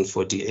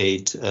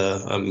 848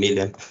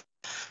 million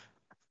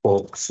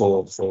for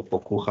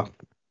Kuha.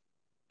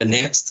 The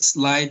next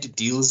slide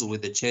deals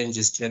with the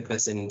changes,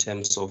 Chairperson, in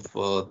terms of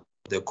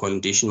the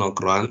conditional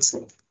grants.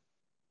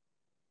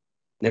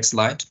 Next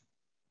slide.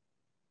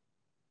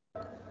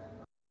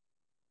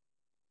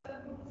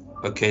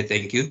 Okay,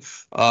 thank you.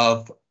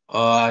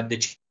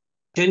 The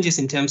changes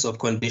in terms of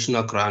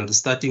conditional grant,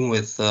 starting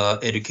with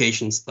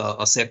education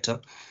sector,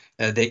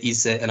 there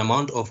is an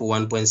amount of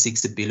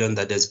 1.6 billion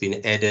that has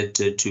been added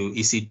to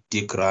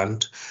ECD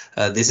grant.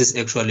 This is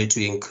actually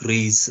to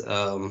increase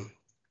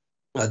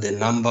the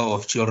number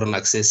of children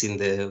accessing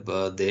the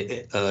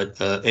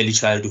early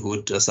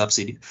childhood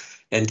subsidy,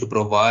 and to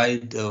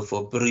provide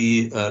for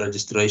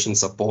pre-registration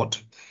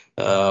support,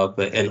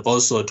 and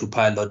also to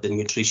pilot the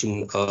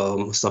nutrition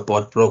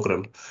support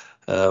program.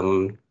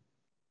 And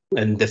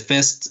the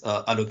first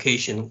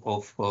allocation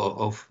of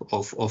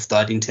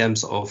that in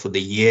terms of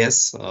the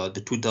years,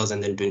 the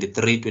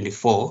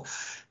 2023-24,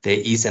 there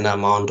is an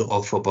amount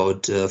of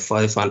about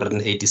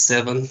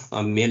 587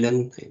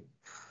 million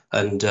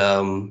and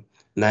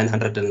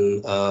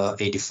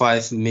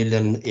 985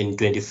 million in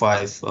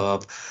 25.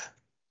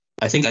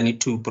 I think I need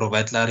to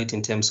provide clarity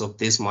in terms of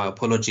this. My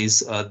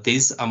apologies.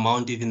 This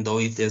amount, even though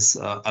it has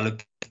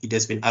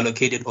been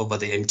allocated over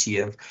the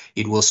MTF,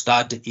 it will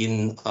start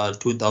in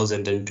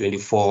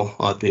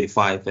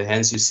 2024-25.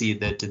 Hence, you see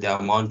that the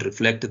amount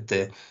reflected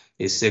there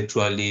is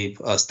actually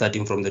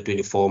starting from the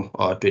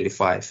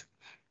 24-25.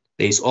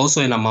 There is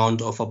also an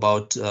amount of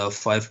about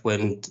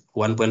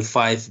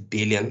 1.5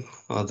 billion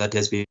that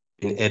has been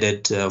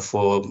added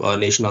for our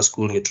National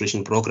School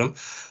Nutrition Program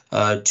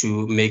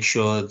to make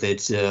sure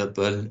that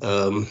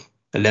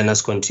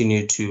learners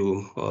continue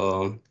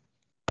to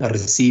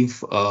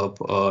receive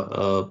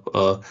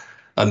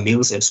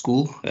meals at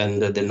school.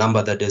 And the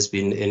number that has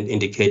been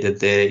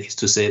indicated there is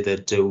to say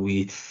that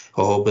we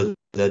hope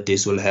that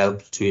this will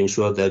help to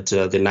ensure that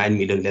the 9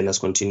 million learners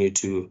continue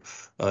to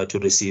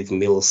receive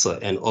meals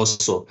and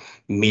also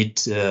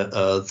meet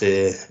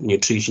the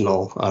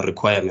nutritional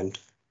requirement.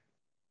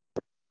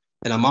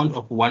 An amount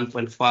of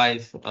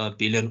 1.5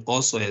 billion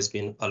also has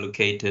been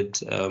allocated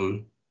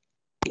through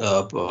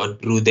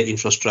the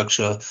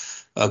infrastructure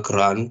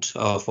grant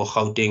for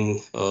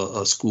Gauteng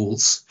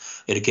schools,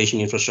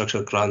 education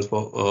infrastructure grant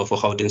for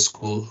Gauteng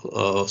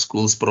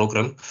schools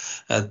program.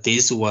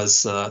 This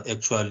was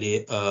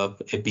actually a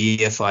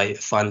BFI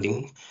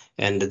funding,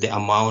 and the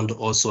amount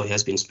also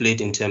has been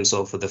split in terms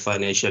of the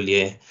financial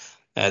year.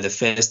 The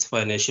first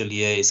financial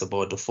year is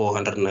about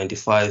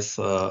 495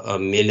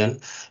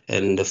 million,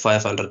 and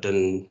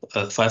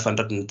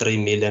 503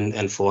 million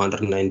and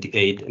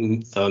 498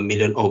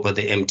 million over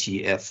the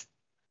MTF.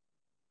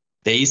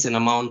 There is an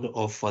amount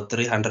of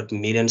 300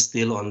 million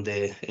still on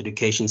the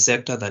education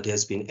sector that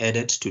has been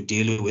added to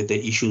deal with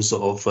the issues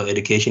of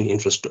education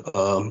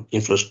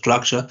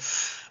infrastructure,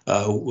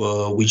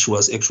 which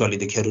was actually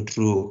the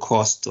carry-through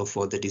cost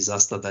for the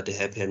disaster that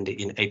happened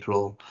in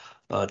April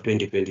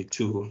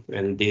 2022,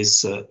 and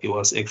this it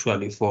was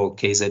actually for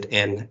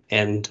KZN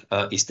and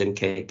Eastern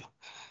Cape.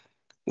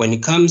 When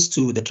it comes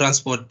to the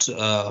transport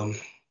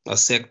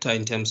sector,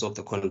 in terms of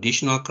the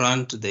conditional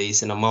grant, there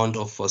is an amount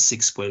of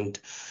 6.3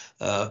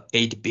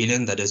 8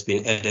 billion that has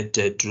been added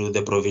through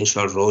the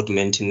provincial road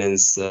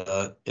maintenance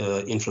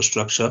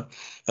infrastructure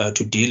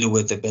to deal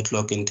with the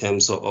backlog in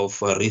terms of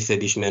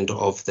refurbishment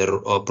of the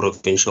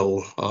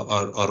provincial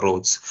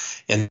roads.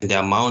 And the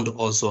amount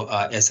also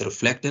as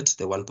reflected,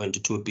 the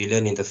 1.2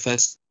 billion in the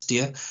first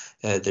year,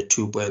 the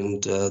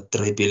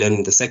 2.3 billion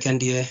in the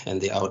second year, and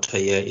the outer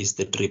year is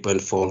the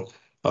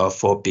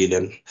 3.4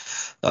 billion.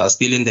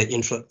 Still in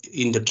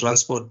the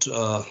transport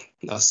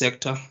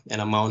sector, an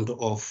amount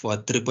of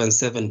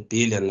 3.7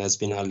 billion has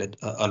been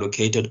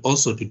allocated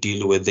also to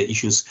deal with the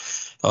issues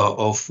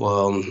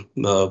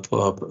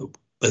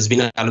has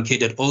been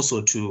allocated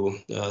also to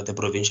the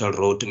provincial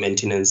road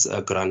maintenance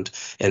grant,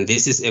 and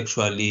this is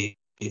actually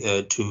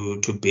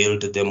to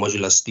build the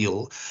modular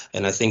steel.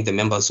 And I think the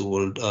members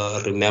will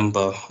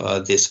remember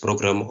this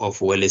program of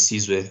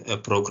Welesizwe, a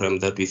program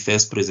that we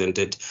first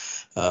presented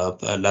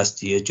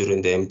last year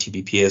during the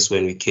MTBPS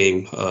when we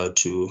came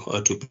to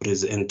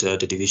present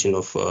the Division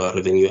of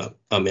Revenue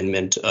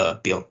Amendment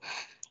Bill.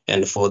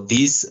 And for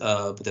this,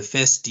 the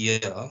first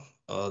year,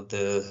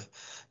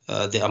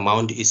 the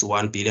amount is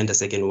 1 billion. The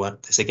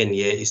second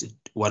year is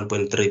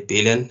 1.3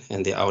 billion,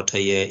 and the outer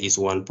year is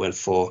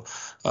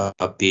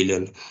 1.4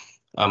 billion.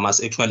 I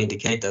must actually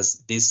indicate that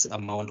this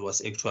amount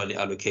was actually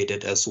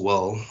allocated as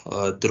well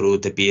through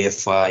the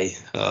BFI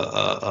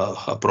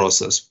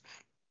process.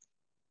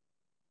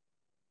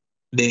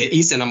 There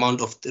is an amount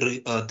of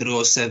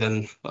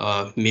 307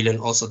 million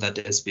also that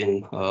has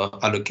been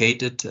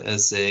allocated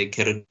as a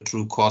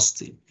carry-through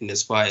cost in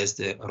as far as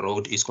the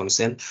road is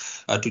concerned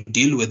to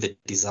deal with the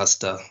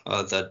disaster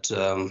that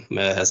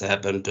has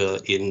happened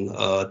in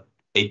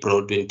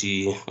April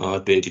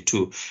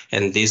 2022.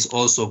 And this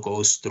also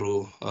goes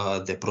through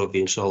the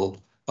provincial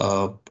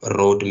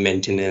road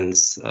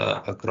maintenance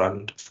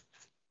grant.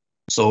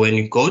 So when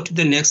you go to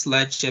the next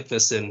slide,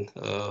 Chairperson,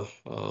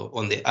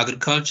 on the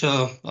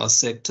agriculture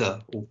sector,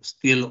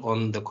 still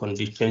on the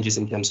changes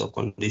in terms of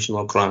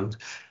conditional grant,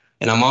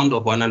 an amount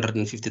of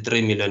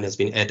 153 million has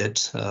been added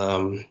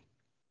to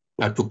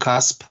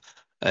CASP,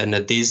 and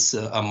this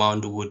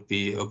amount would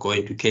be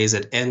going to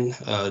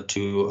KZN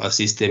to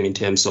assist them in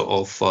terms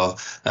of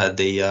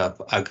the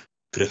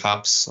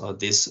agri-hubs.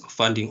 This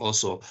funding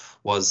also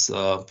was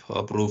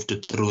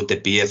approved through the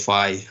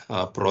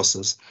BFI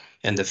process.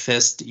 And the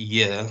first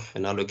year,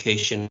 an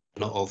allocation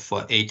of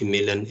 8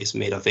 million is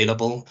made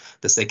available.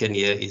 The second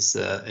year is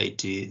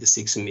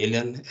 86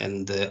 million,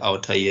 and the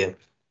outer year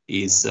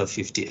is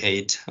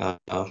 58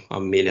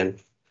 million.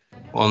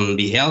 On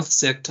the health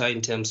sector,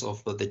 in terms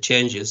of the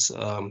changes,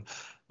 the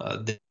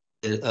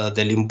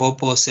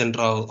Limpopo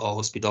Central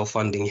Hospital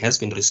funding has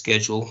been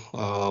rescheduled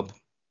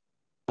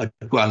to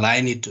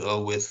align it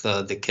with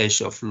the cash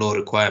flow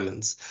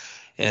requirements.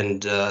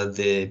 And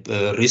the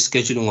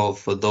rescheduling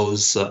of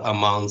those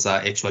amounts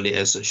are actually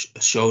as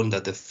shown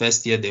that the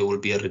first year there will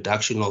be a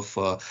reduction of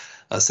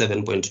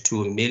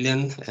 7.2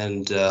 million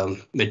and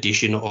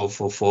addition of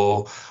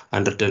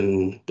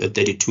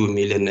 432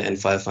 million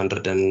and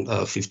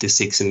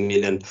 556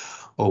 million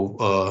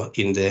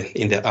in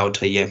the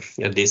outer year.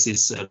 This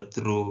is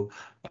through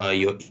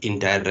your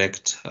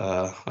indirect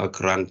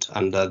grant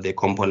under the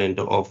component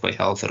of a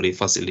health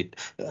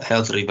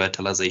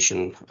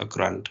revitalization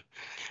grant.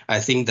 I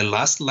think the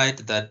last slide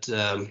that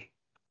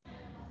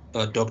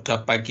Dr.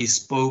 Paki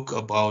spoke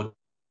about,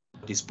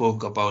 he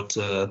spoke about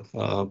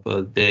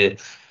the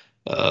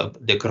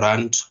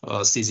grant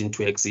ceasing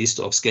to exist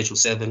of Schedule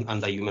 7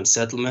 under human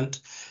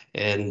settlement.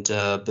 And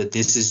but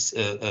this is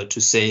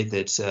to say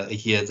that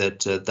here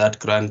that that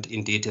grant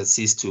indeed has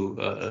ceased to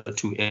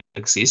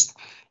exist,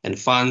 and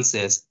funds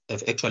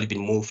have actually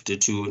been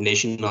moved to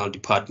National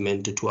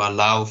Department to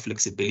allow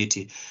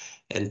flexibility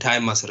and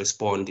time must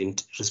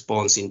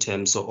response in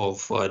terms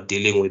of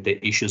dealing with the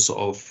issues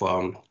of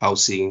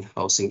housing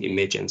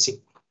emergency.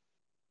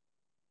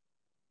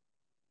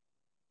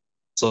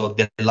 So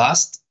the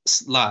last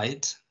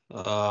slide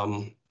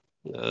from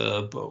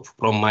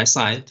my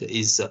side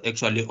is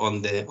actually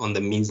on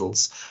the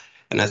measles,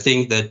 and I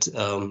think that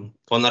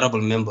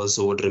honourable members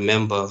would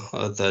remember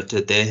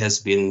that there has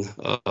been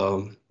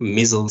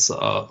measles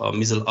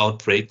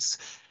outbreaks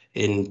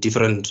in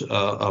different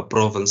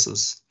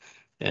provinces.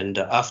 And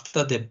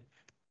after the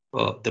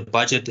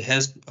budget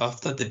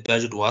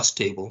was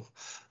stable,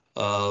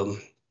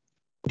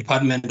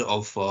 Department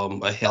of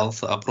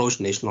Health approached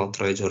National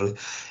Treasury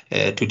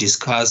to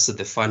discuss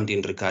the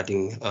funding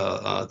regarding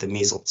the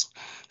measles,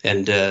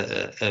 and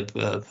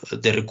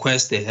the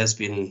request there has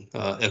been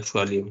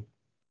actually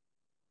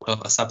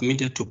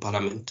submitted to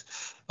Parliament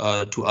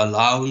to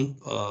allow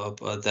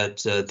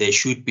that there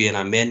should be an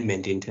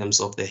amendment in terms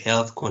of the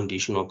health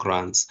conditional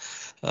grants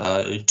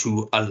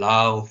to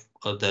allow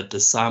that the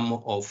sum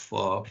of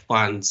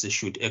funds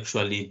should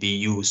actually be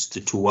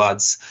used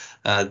towards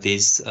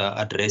this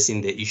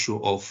addressing the issue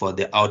of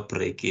the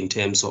outbreak in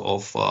terms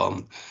of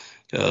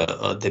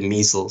the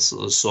measles.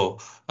 So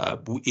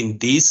in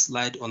this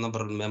slide,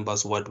 honourable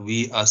members, what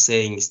we are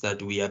saying is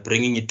that we are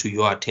bringing it to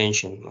your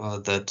attention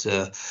that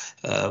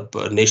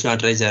National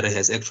Treasury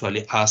has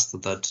actually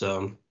asked that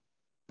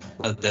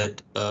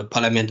that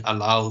Parliament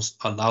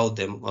allow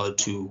them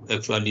to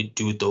actually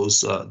do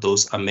those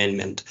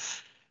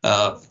amendments.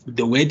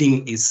 The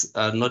wording is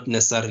not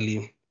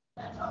necessarily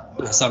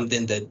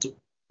something that.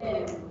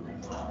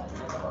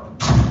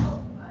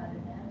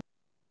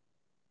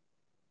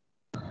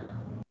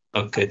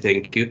 Okay,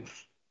 thank you.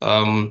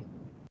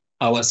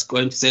 I was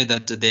going to say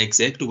that the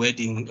exact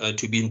wording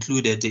to be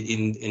included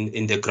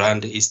in the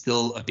grant is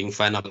still being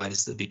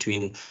finalized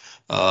between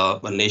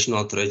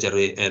National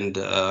Treasury and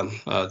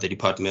the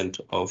Department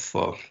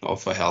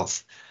of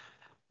Health.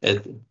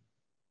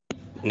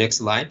 Next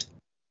slide.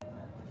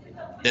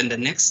 Then the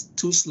next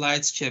two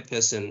slides,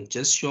 Chairperson,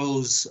 just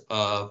shows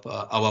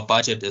our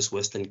budget as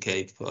Western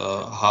Cape,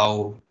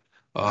 how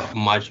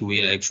much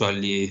we are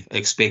actually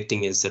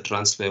expecting is the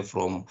transfer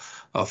from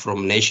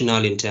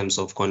national in terms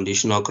of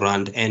conditional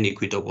grant and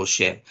equitable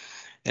share.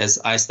 As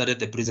I started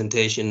the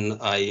presentation,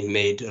 I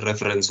made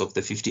reference of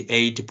the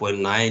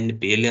 58.9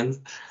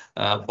 billion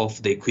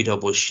of the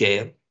equitable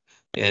share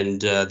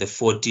and the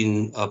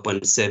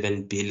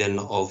 14.7 billion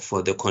of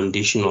the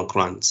conditional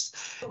grants.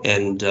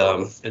 And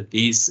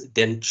these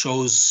then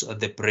shows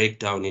the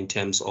breakdown in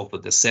terms of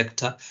the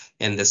sector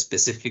and the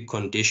specific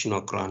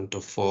conditional grant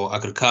for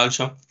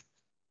agriculture.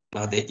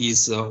 There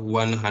is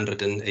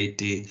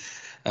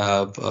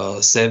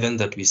 187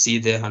 that we see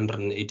there,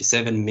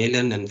 187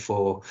 million, and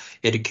for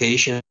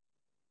education,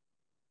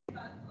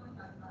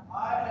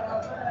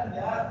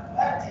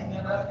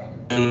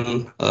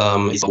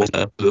 is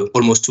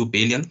almost 2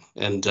 billion,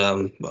 and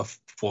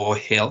for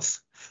health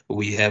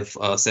we have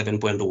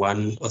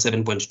 7.1 or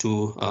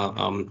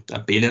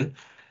 7.2 billion,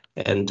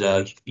 and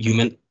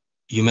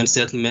human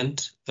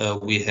settlement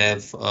we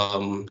have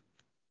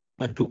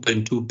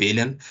 2.2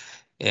 billion,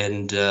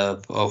 and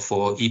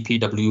for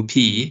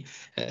EPWP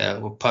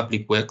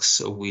public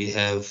works we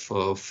have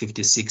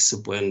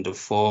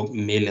 56.4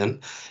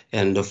 million,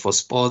 and for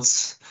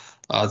sports,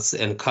 arts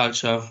and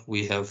culture,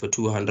 we have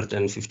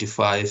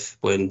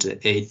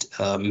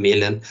 255.8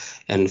 million,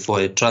 and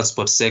for the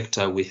transport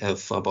sector, we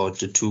have about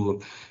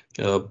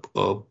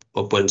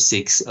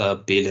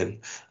 2.6 billion.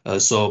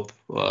 So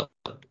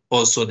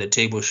also the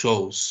table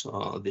shows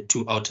the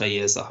 2 outer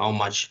years, how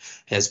much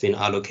has been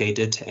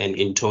allocated, and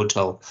in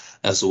total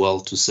as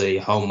well, to say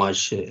how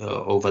much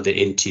over the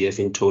NTF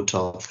in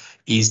total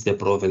is the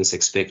province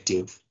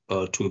expecting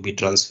to be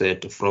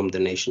transferred from the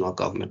national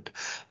government.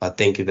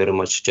 Thank you very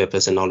much,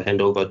 Chairperson. I'll hand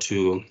over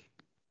to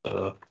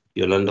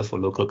Yolanda for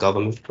local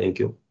government. Thank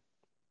you.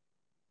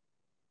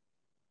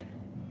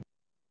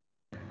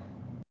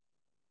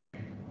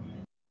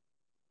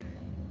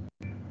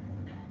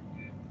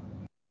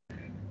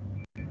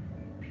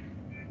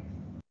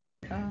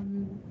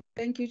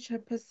 Thank you,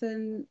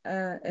 Chairperson,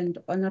 and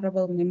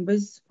honorable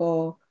members,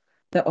 for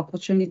the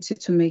opportunity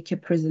to make a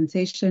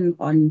presentation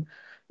on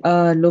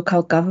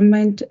local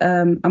government.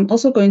 I'm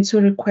also going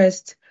to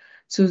request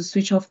to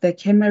switch off the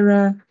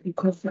camera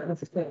because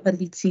of the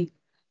quality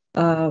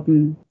of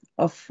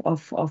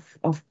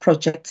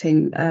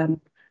projecting.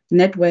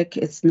 Network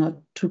is not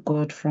too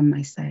good from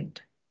my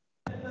side.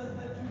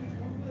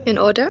 In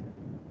order.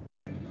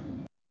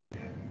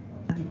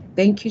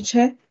 Thank you,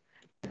 Chair.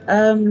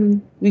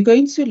 We're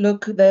going to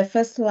look, the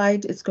first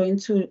slide is going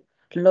to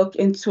look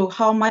into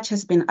how much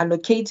has been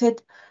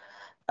allocated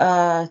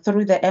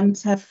through the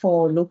MTEF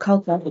for local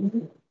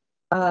government.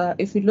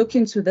 If we look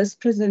into this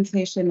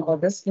presentation or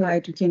this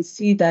slide, you can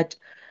see that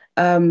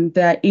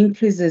there are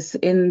increases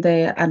in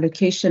the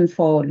allocation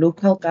for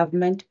local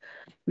government.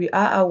 We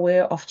are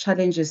aware of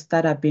challenges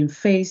that have been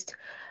faced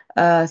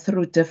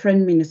through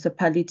different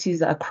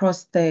municipalities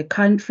across the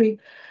country.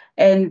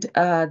 And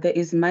there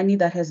is money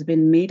that has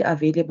been made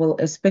available,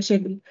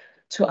 especially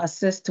to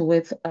assist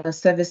with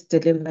service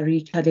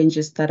delivery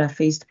challenges that are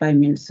faced by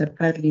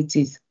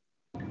municipalities.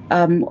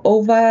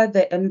 Over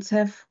the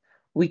MTEF,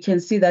 we can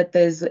see that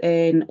there's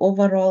an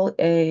overall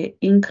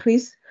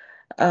increase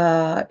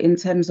in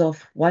terms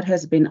of what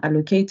has been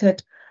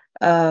allocated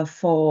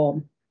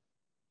for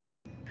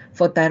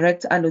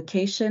direct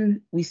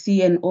allocation. We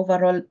see an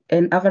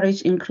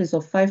average increase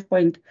of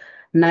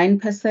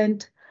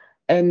 5.9%.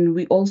 And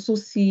we also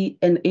see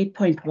an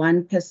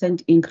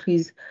 8.1%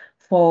 increase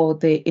for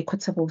the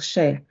equitable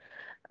share.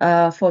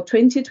 For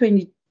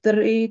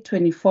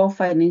 2023-24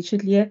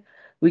 financial year,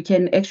 we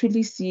can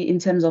actually see in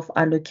terms of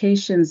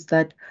allocations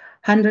that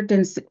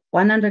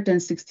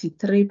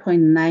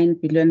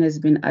 163.9 billion has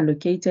been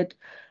allocated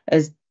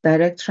as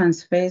direct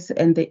transfers,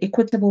 and the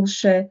equitable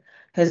share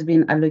has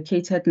been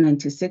allocated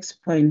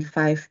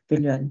 96.5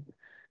 billion.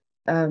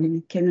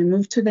 Can we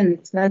move to the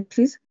next slide,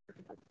 please?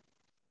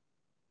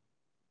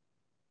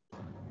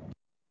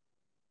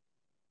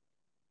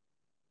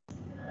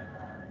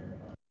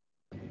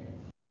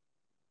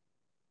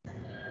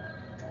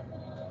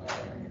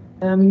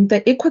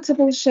 The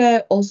equitable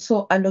share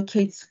also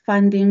allocates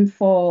funding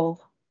for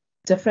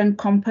different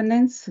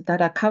components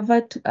that are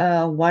covered.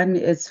 One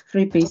is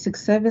free basic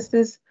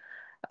services,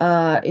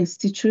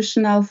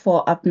 institutional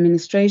for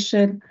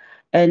administration,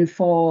 and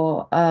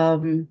for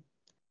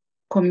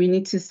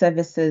community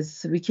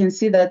services, we can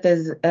see that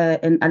there's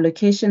an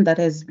allocation that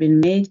has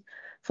been made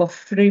for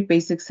free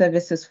basic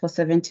services for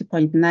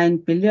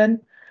 70.9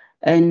 billion.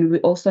 And we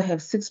also have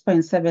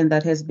 6.7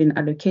 that has been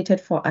allocated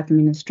for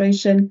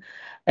administration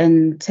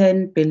and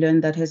 10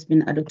 billion that has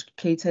been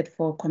allocated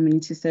for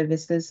community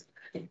services.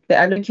 The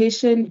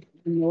allocation,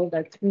 we know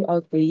that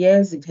throughout the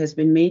years, it has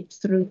been made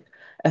through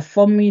a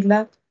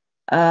formula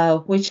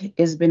which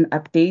has been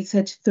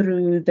updated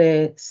through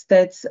the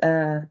stats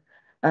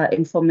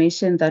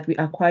information that we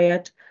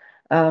acquired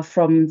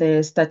from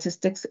the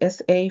Statistics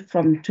SA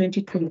from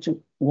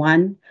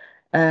 2021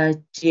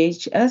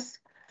 GHS.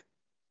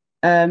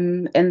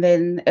 And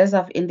then, as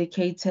I've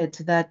indicated,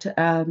 that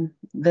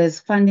there's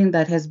funding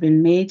that has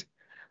been made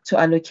to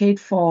allocate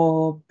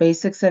for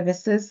basic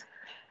services,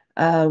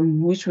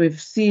 which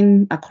we've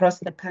seen across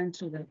the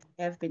country that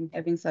have been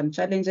having some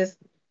challenges.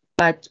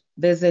 But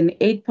there's an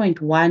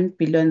 8.1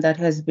 billion that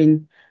has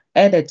been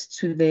added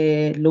to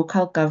the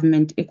local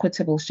government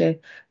equitable share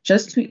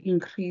just to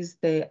increase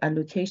the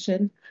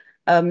allocation.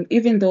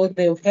 Even though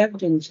there have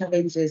been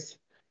challenges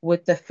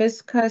with the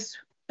fiscus,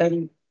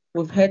 and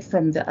we've heard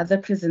from the other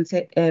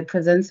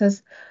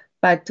presenters,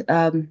 but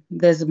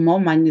there's more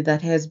money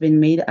that has been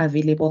made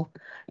available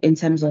in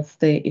terms of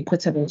the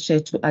equitable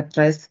share to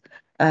address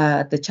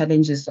the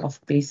challenges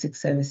of basic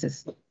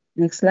services.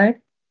 Next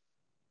slide.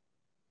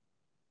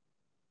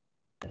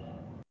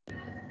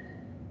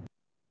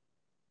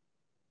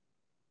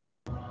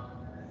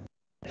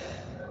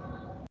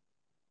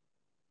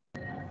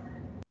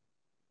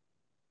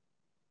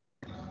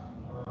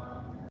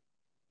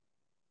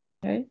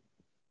 Okay.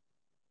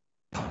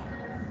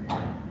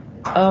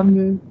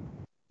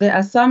 There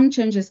are some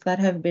changes that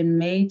have been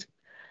made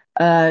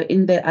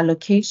in the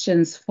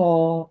allocations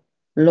for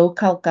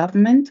local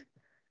government.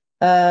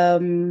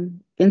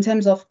 In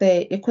terms of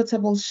the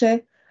equitable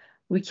share,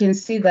 we can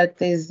see that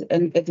there's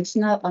an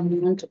additional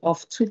amount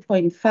of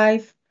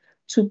 2.5,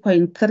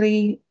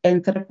 2.3,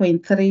 and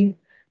 3.3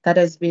 that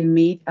has been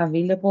made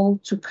available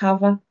to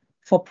cover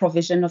for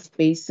provision of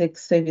basic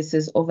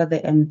services over the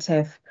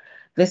MTEF.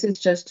 This is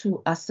just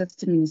to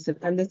assist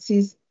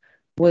municipalities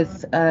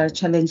with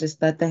challenges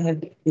that they have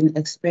been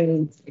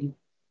experiencing.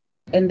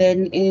 And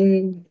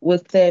then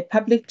with the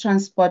public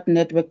transport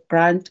network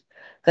grant,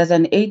 there's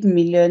an 8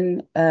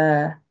 million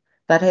that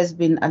has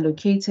been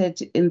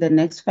allocated in the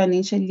next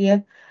financial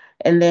year.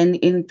 And then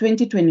in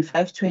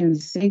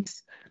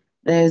 2025-26,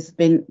 there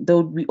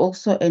will be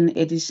also an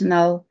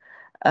additional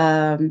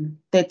 13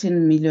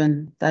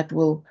 million that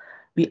will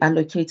be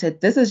allocated.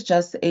 This is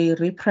just a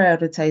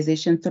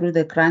reprioritization through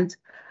the grant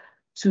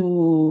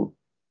to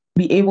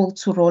be able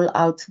to roll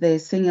out the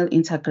single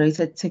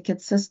integrated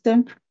ticket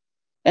system.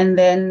 And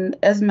then,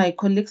 as my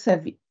colleagues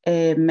have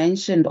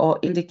mentioned or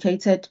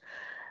indicated,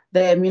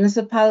 the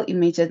municipal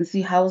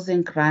emergency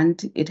housing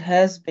grant, it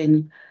has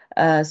been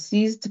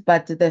seized,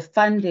 but the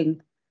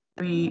funding,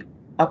 we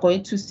are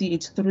going to see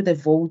it through the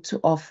vote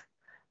of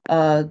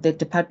the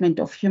Department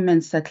of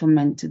Human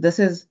Settlement. This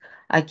is,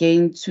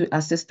 again, to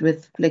assist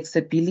with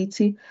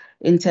flexibility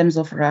in terms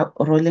of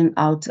rolling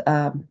out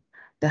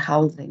the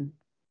housing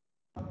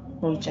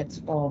projects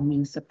for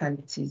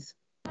municipalities.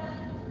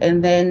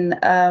 And then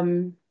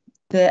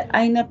the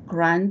INEP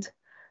grant,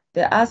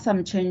 there are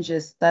some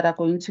changes that are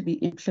going to be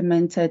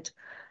implemented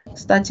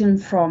starting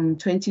from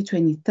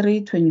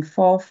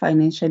 2023-24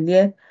 financial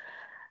year.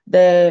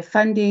 The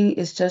funding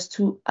is just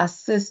to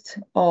assist,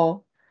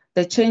 or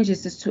the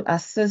changes is to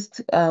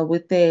assist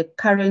with the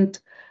current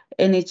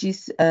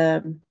is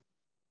to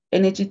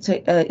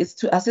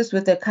assist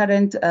with the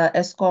current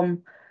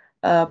ESCOM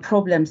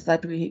problems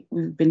that we've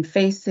been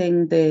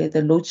facing,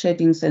 the load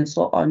sheddings and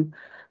so on.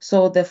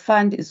 So the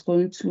fund is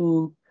going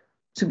to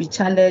be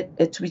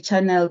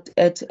channeled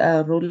at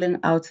rolling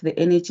out the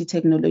energy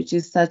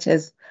technologies such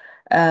as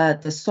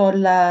the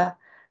solar,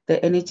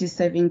 the energy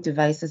saving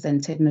devices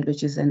and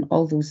technologies and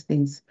all those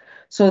things.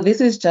 So this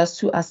is just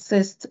to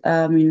assist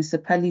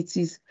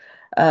municipalities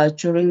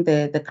during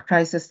the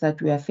crisis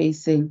that we are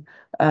facing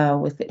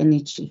with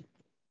energy.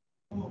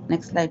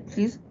 Next slide,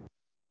 please.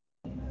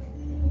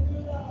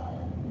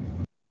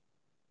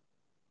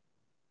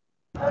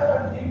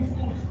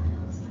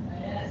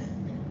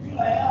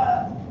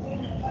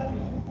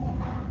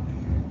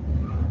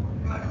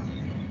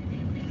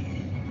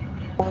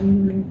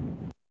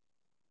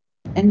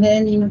 And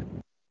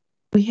then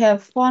we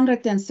have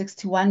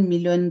 461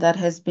 million that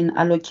has been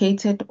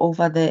allocated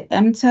over the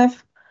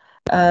MTEF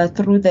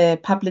through the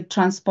Public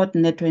Transport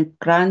Network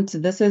Grant.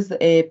 This is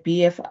a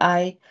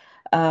BFI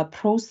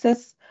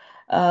process.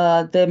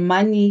 The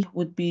money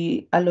would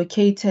be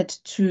allocated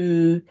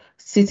to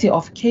City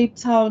of Cape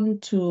Town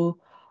to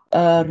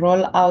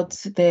roll out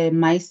the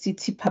My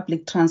City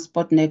Public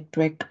Transport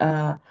Network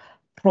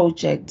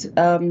project.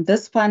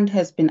 This fund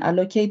has been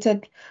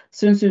allocated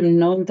since we've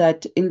known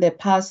that in the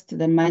past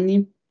the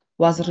money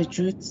was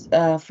reduced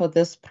for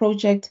this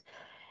project,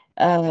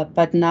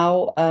 but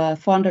now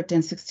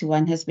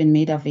 461 has been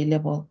made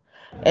available.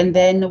 And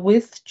then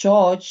with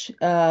George,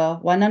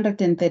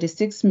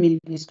 136 million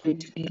is going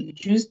to be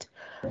used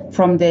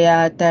from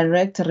their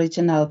direct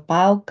regional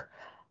bulk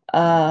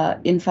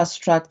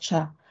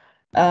infrastructure.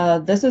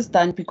 This is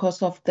done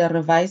because of the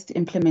revised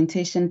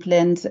implementation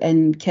plans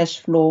and cash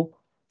flow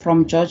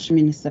from George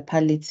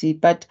municipality.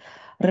 But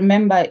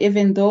remember,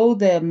 even though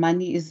the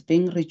money is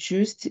being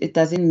reduced, it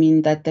doesn't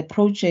mean that the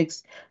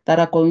projects that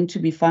are going to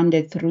be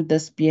funded through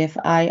this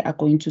BFI are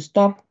going to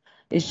stop.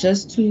 It's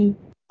just to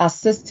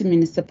assist the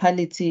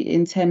municipality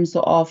in terms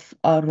of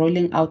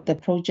rolling out the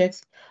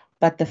projects,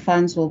 but the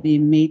funds will be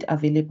made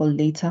available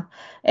later.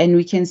 And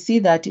we can see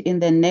that in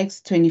the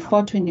next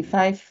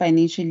 24-25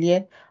 financial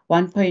year,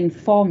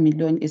 1.4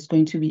 million is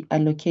going to be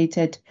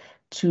allocated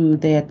to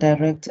their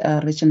direct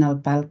regional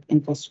bulk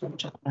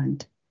infrastructure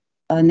fund.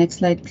 Next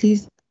slide,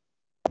 please.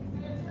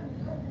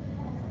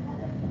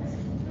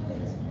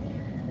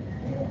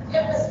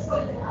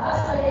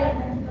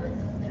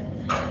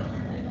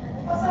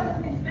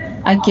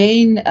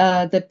 Again,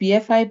 the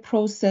BFI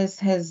process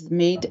has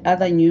made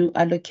other new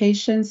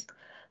allocations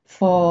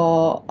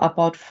for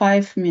about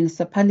 5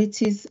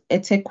 municipalities: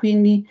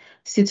 eThekwini,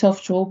 City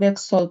of Joburg,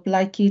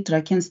 Solplaatje,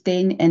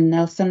 Drakenstein, and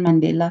Nelson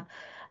Mandela.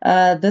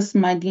 This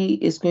money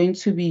is going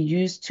to be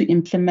used to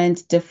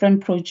implement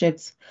different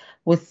projects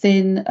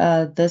within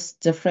this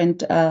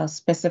different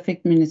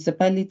specific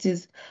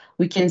municipalities.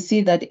 We can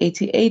see that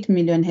 88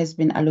 million has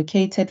been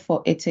allocated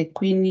for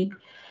eThekwini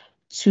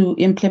to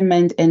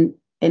implement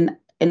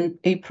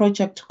a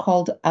project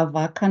called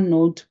Avaka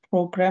Node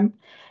Program.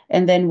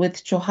 And then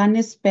with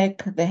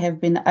Johannesburg, they have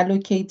been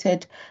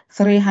allocated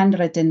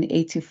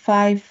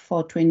 385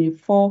 for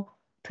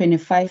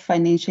 24-25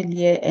 financial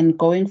year. And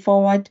going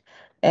forward,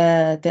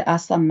 there are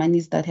some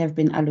monies that have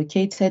been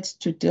allocated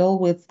to deal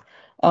with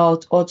or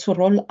to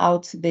roll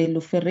out the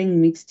Lufering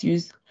Mixed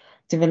Use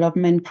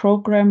Development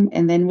Program.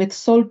 And then with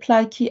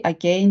Solplaatje,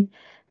 again,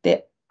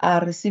 they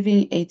are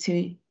receiving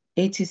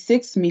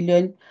 86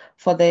 million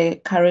for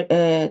the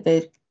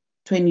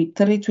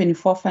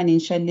 23-24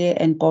 financial year,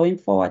 and going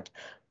forward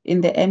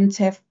in the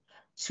MTEF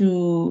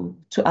to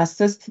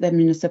assist the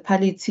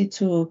municipality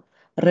to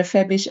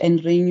refurbish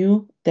and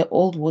renew the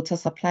old water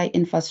supply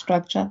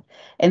infrastructure.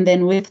 And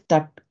then with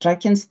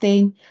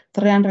Drakenstein,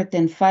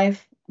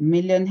 305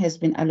 million has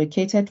been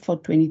allocated for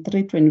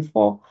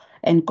 23-24,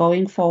 and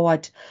going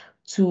forward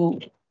to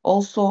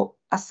also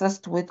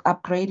assist with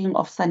upgrading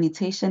of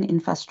sanitation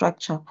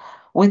infrastructure.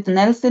 With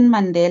Nelson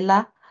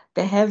Mandela,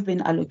 they have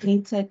been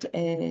allocated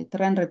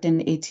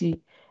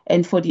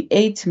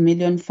 348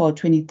 million for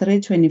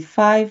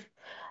 23-25.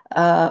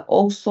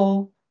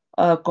 Also,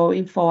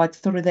 going forward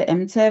through the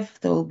MTEF,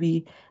 they will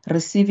be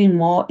receiving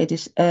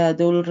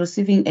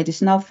receiving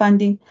additional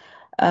funding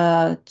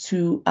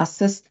to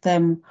assist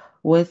them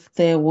with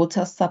the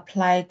water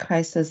supply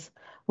crisis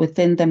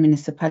within the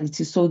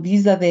municipality. So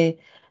these are the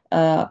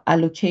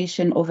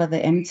allocation over the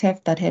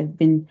MTEF that have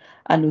been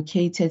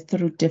allocated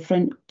through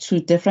different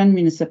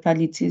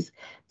municipalities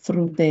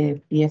through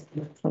the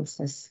BFI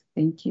process.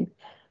 Thank you.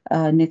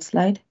 Next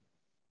slide.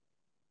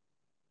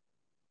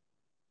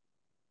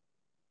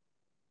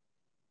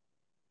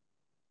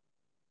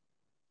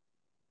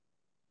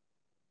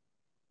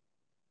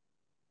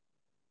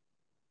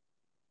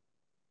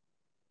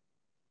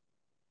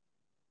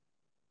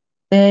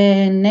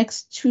 The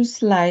next two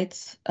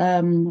slides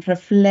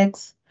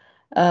reflects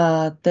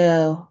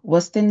the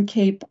Western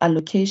Cape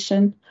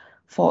allocation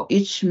for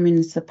each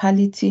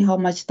municipality, how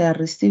much they're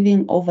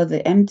receiving over the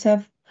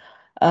MTEF.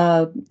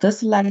 This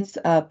slide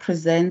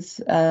presents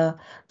the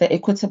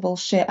equitable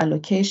share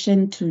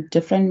allocation to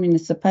different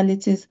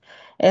municipalities.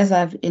 As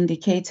I've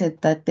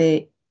indicated, that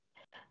the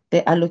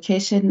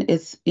allocation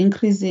is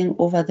increasing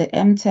over the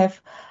MTEF,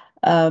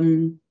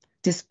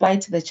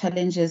 despite the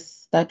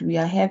challenges that we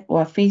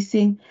are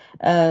facing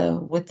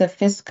with the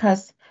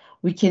fiscus.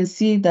 We can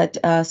see that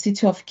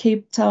City of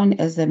Cape Town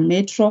as a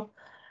metro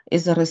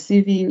is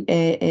receiving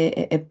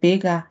a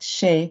bigger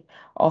share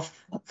of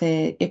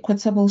the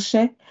equitable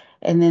share,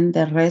 and then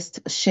the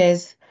rest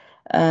shares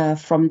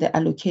from the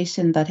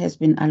allocation that has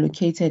been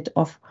allocated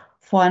of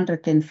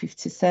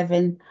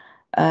 457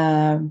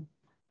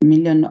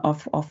 million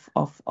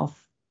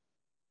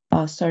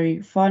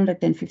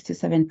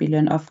 457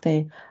 billion of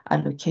the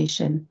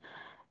allocation.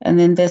 And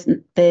then there's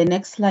the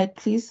next slide,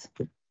 please.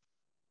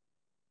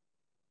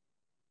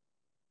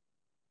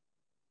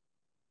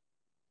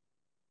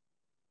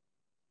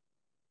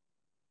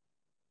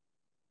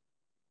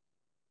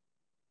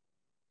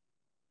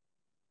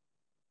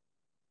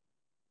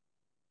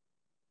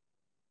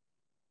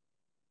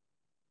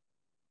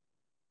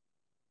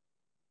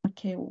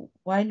 Okay,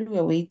 while we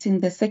are waiting,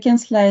 the second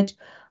slide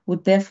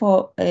would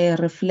therefore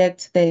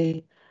reflect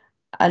the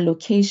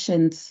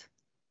allocations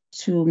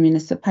to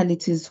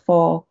municipalities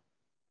for,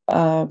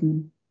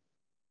 can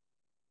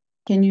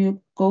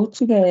you go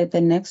to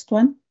the next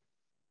one?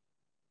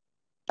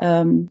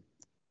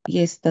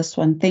 Yes, this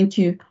one, thank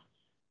you.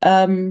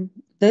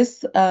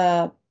 This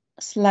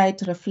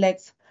slide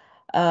reflects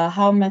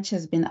how much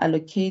has been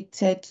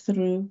allocated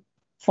through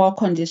 4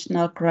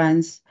 conditional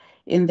grants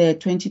in the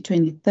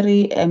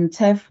 2023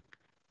 MTEF.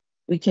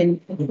 We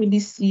can really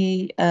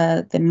see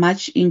the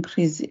much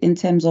increase in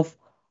terms of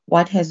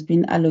what has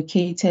been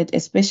allocated,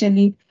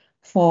 especially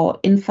for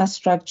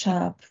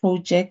infrastructure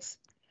projects.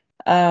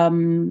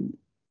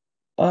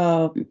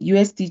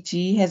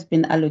 USDG has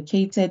been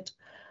allocated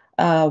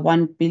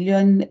 1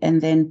 billion, and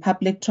then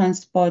public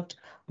transport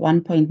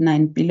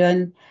 1.9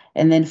 billion,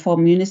 and then for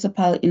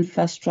municipal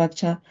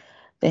infrastructure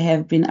they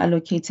have been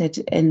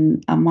allocated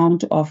an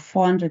amount of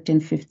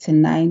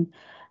 459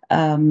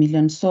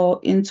 million. So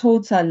in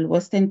total,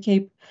 Western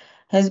Cape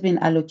has been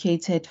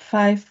allocated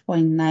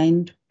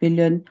 5.9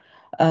 billion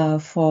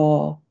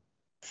for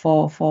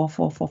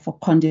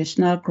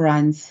conditional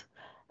grants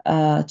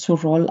to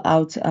roll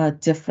out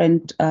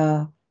different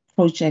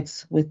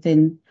projects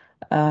within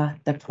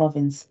the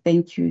province.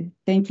 Thank you.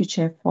 Thank you,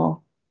 Chair,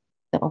 for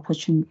the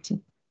opportunity.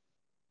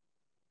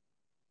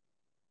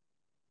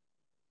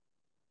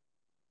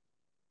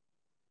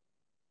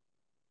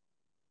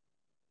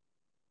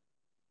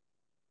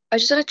 I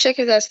just want to check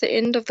if that's the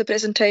end of the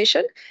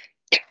presentation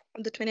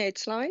on the 28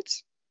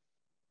 slides.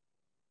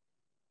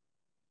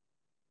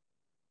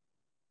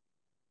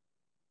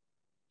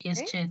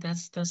 Yes, Okay. Chair,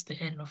 that's the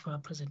end of our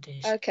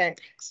presentation. Okay.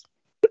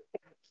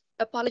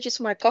 Apologies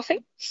for my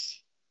coughing.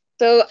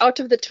 So out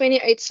of the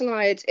 28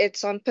 slides,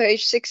 it's on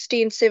page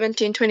 16,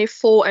 17,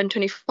 24, and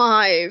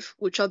 25,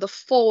 which are the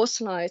 4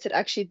 slides that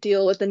actually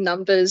deal with the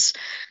numbers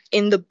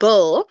in the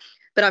bill.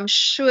 But I'm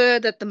sure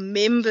that the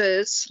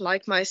members,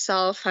 like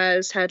myself,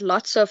 has had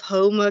lots of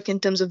homework in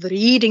terms of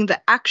reading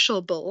the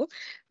actual bill,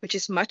 which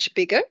is much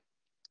bigger.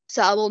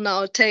 So I will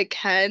now take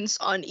hands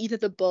on either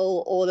the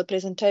bill or the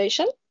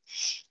presentation.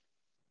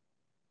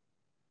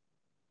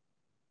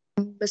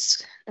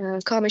 Ms.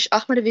 Kamish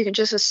Ahmed, if you can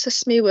just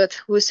assist me with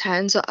whose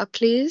hands are up,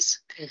 please.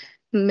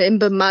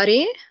 Member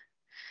Murray.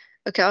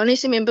 Okay, I only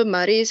see Member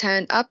Murray's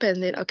hand up,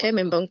 and then, okay,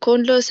 Member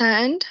Nkondlo's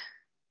hand.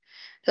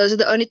 Those are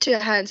the only 2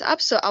 hands up,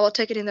 so I will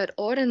take it in that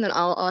order, and then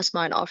I'll ask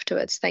mine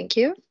afterwards. Thank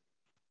you.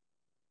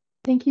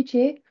 Thank you,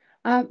 Chair.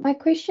 My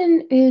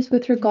question is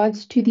with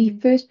regards to the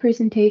first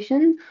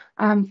presentation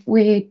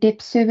where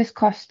debt service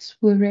costs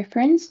were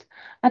referenced.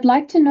 I'd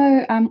like to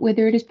know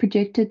whether it is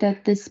projected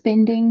that the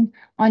spending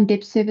on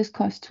debt service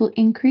costs will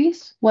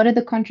increase, what are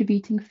the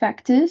contributing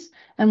factors,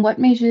 and what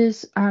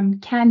measures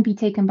can be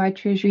taken by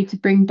Treasury to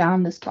bring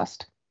down this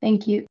cost.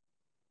 Thank you.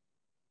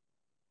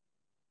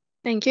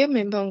 Thank you,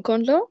 Member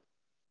Nkondlo.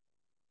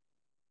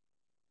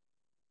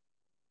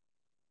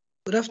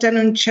 Good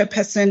afternoon,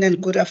 Chairperson,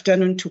 and good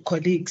afternoon to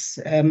colleagues.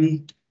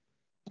 I've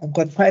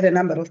got quite a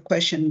number of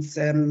questions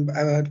I'm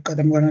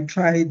going to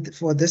try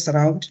for this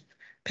round.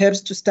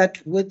 Perhaps to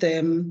start with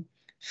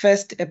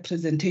first a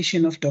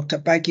presentation of Dr.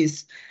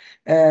 Bakis,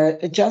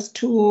 just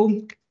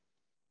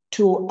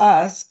to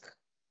ask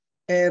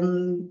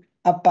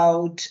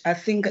about, I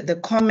think, the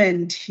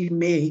comment he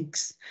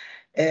makes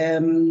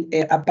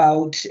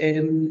about,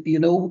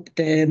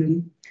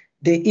 the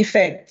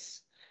effects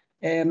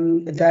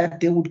that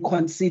they would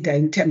consider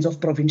in terms of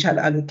provincial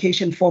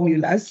allocation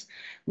formulas,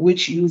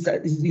 which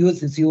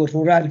uses your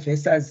rural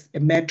versus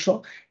a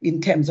metro in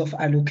terms of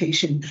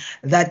allocation.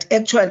 That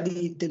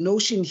actually the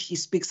notion he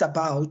speaks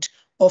about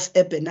of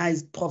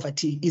urbanized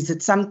poverty, is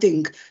it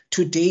something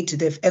to date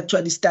they've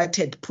actually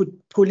started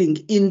pulling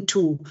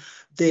into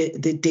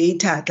the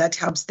data that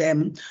helps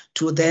them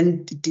to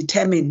then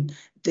determine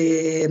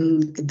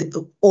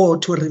or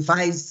to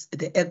revise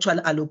the actual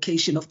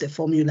allocation of the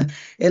formula?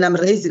 And I'm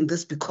raising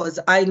this because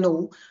I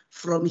know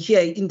from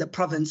here in the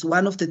province,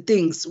 one of the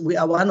things, we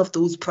are one of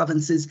those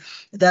provinces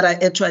that are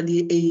actually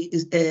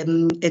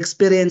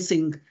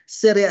experiencing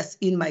serious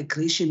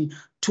in-migration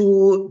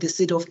to the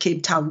city of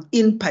Cape Town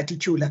in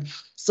particular.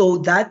 So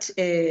that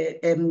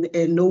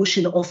a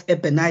notion of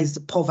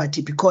urbanized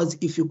poverty, because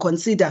if you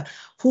consider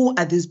who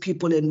are these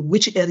people and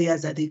which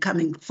areas are they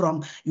coming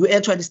from, you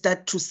actually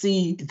start to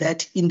see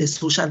that in the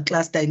social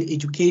cluster, in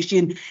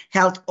education,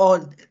 health, all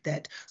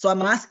that. So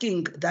I'm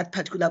asking that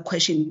particular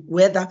question,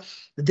 whether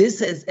this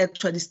has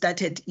actually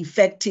started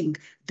affecting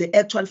the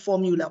actual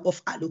formula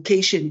of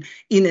allocation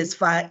in as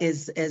far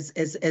as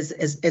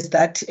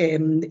that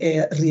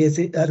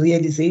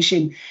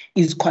realization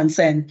is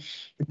concerned.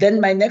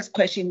 Then my next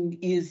question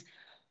is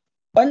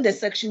on the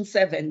Section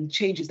 7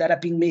 changes that are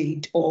being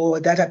made or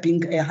that are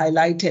being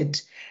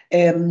highlighted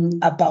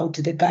about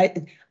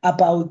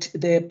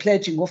the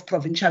pledging of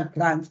provincial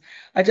grants.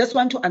 I just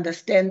want to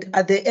understand,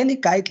 are there any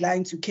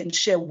guidelines you can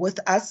share with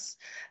us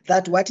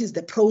that what is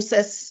the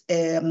process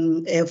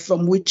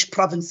from which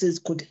provinces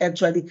could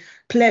actually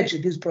pledge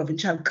these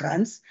provincial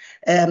grants,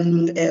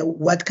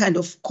 what kind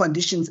of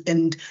conditions,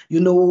 and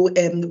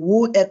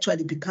who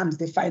actually becomes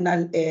the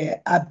final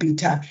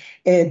arbiter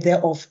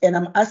thereof? And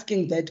I'm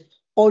asking that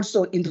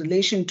also in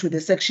relation to the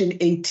Section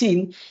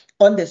 18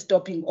 on the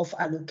stopping of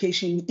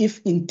allocation, if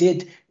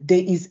indeed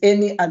there is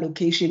any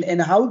allocation, and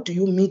how do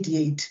you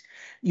mediate,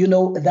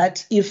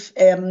 that if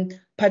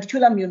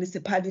particular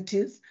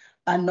municipalities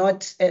are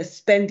not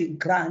spending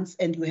grants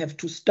and you have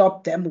to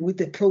stop them with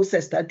the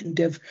process that you'd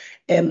have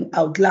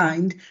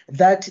outlined,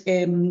 that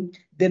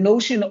the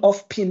notion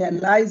of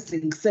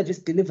penalizing service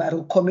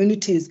delivery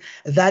communities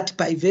that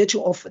by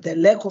virtue of the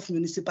lack of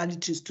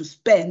municipalities to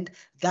spend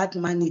that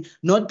money,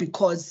 not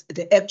because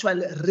the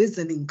actual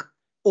reasoning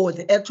or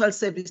the actual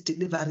service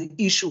delivery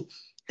issue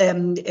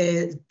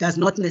does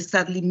not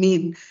necessarily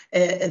mean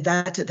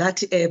that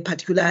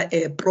particular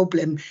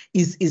problem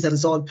is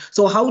resolved.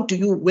 So how do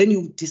you, when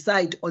you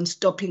decide on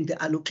stopping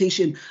the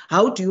allocation,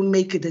 how do you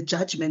make the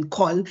judgment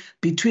call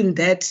between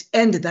that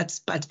and that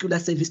particular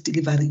service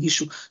delivery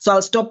issue? So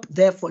I'll stop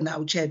there for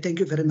now, Chair. Thank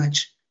you very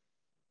much.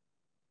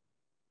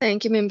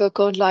 Thank you, Member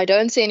Kondla. I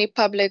don't see any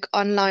public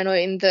online or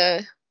in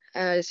the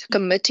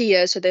committee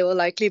here, so there will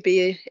likely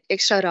be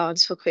extra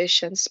rounds for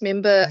questions.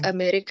 Member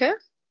America.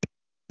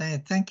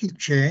 Thank you,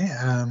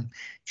 Chair.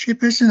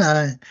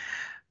 Chairperson,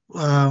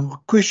 a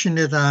question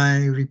that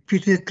I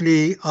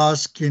repeatedly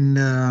ask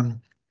in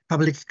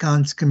Public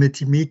Accounts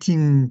Committee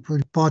meeting for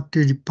Part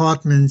 2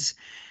 departments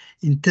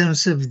in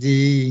terms of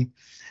the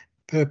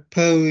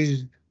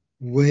proposed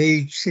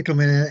wage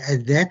settlement.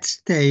 At that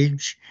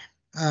stage,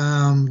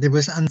 there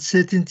was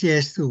uncertainty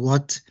as to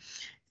what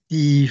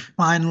the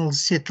final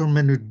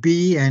settlement would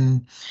be,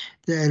 and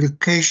the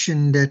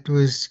allocation that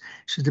was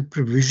sort of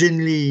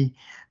provisionally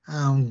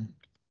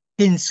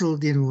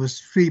penciled in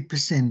was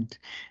 3%.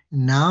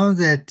 Now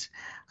that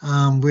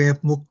we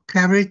have more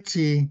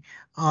clarity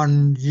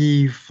on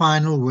the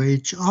final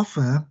wage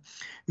offer,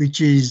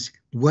 which is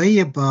way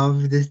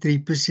above the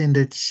 3%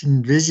 that's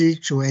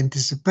envisaged or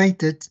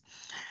anticipated,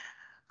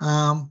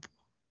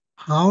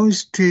 how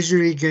is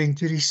Treasury going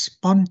to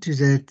respond to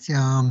that?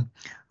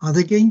 Are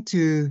they going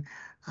to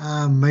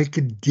make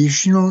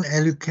additional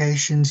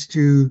allocations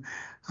to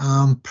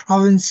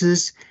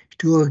provinces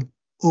to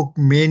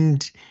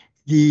augment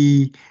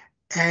the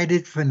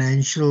added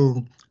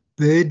financial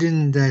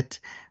burden that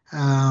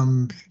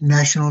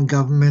national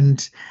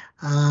government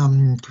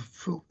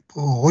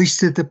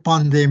hoisted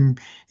upon them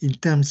in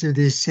terms of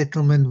their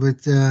settlement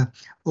with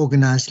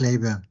organized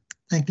labor?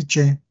 Thank you,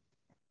 Chair.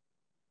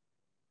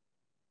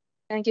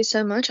 Thank you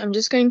so much. I'm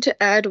just going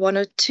to add one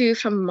or two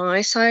from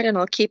my side, and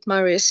I'll keep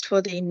my rest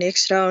for the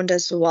next round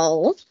as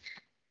well.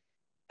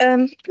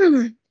 On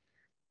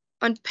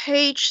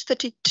page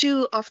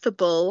 32 of the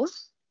bill,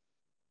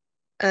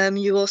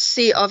 you will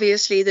see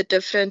obviously the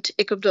different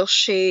equitable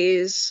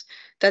shares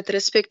that the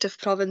respective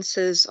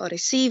provinces are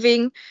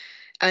receiving.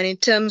 And in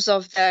terms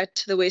of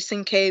that, the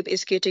Western Cape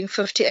is getting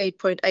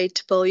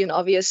 58.8 billion,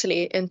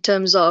 obviously, in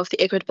terms of the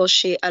equitable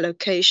share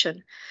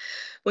allocation.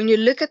 When you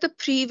look at the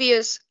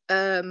previous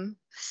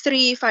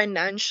 3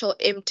 financial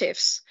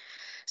MTEFs,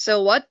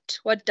 so what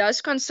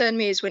does concern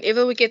me is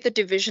whenever we get the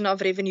division of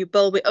revenue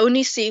bill, we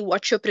only see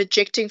what you're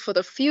projecting for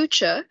the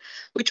future,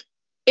 which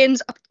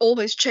ends up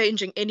always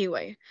changing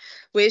anyway.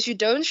 Whereas you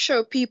don't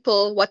show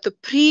people what the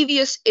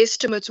previous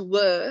estimates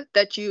were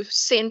that you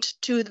sent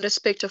to the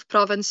respective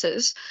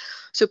provinces.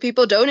 So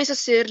people don't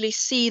necessarily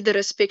see the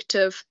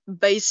respective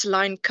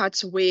baseline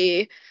cuts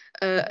where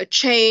a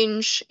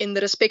change in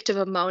the respective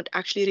amount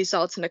actually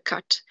results in a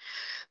cut.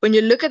 When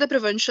you look at the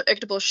provincial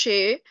equitable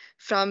share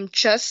from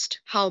just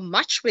how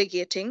much we're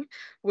getting,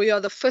 we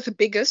are the 5th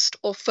biggest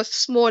or 5th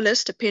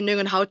smallest, depending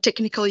on how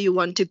technical you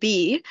want to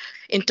be,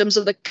 in terms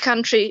of the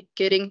country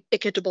getting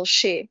equitable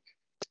share.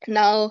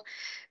 Now,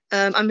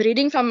 I'm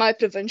reading from my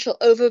provincial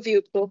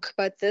overview book,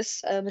 but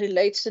this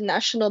relates to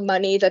national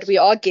money that we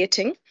are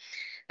getting,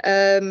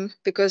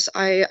 because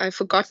I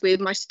forgot where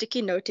my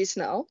sticky note is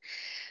now.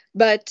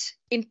 But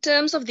in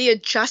terms of the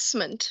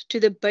adjustment to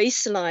the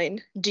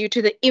baseline due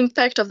to the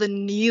impact of the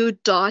new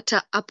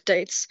data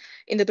updates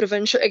in the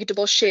provincial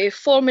equitable share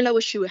formula,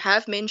 which you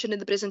have mentioned in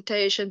the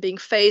presentation being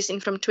phased in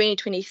from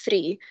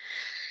 2023,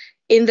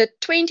 in the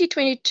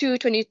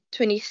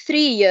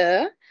 2022-2023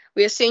 year,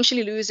 we're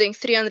essentially losing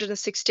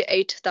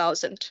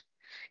 368,000.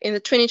 In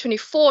the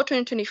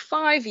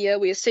 2024-2025 year,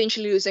 we're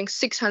essentially losing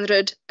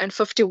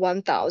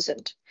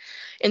 651,000.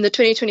 In the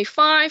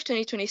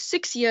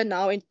 2025-2026 year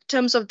now, in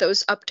terms of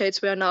those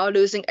updates, we are now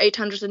losing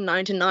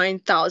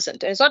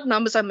 899,000. And it's not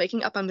numbers I'm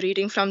making up, I'm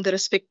reading from the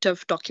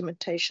respective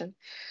documentation.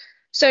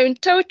 So in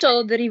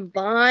total, the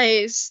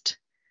revised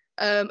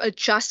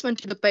adjustment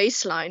to the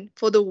baseline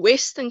for the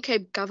Western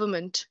Cape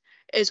government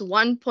is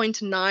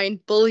 1.9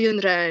 billion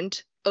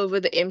rand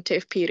over the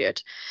MTEF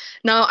period.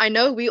 Now, I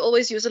know we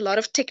always use a lot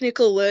of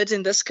technical words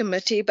in this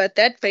committee, but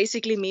that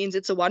basically means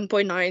it's a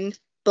 1.9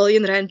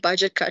 billion rand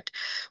budget cut,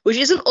 which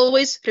isn't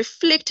always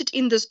reflected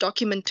in this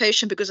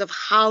documentation because of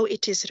how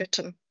it is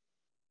written.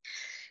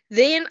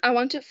 Then I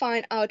want to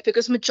find out,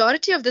 because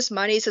majority of this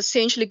money is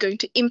essentially going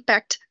to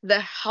impact the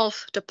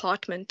health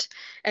department,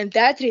 and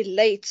that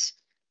relates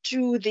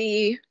to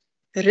the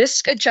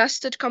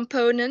risk-adjusted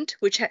component,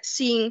 which has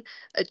seen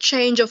a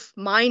change of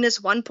minus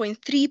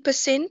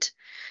 1.3%.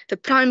 The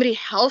primary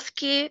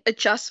healthcare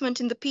adjustment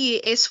in the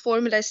PES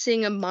formula is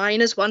seeing a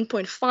minus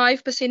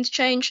 1.5%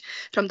 change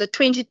from the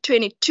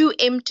 2022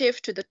 MTEF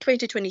to the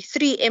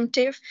 2023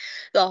 MTEF.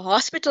 The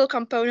hospital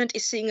component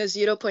is seeing a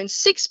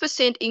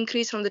 0.6%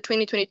 increase from the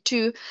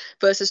 2022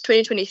 versus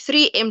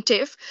 2023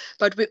 MTEF.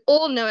 But we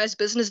all know, as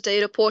Business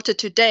Day reported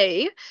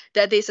today,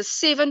 that there's a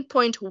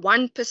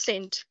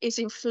 7.1% is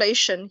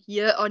inflation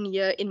year on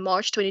year in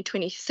March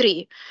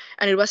 2023.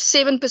 And it was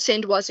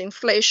 7% was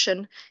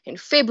inflation in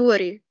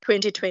February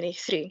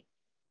 2023.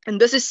 And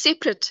this is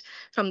separate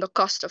from the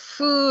cost of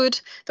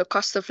food, the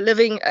cost of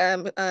living,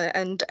 and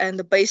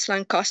the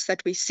baseline costs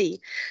that we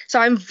see. So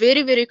I'm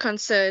very, very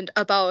concerned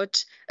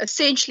about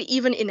essentially,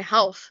 even in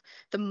health,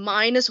 the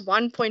minus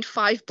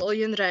 1.5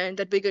 billion rand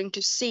that we're going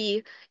to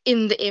see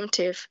in the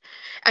MTEF.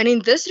 And in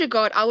this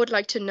regard, I would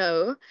like to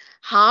know,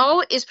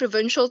 how is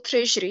Provincial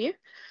Treasury,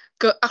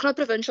 not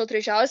Provincial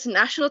Treasury, how is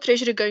National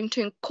Treasury going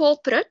to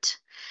incorporate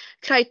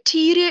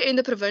criteria in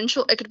the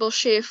Provincial Equitable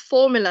Share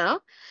formula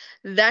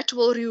that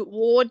will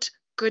reward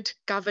good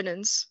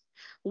governance?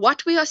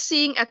 What we are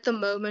seeing at the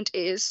moment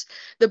is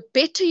the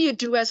better you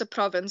do as a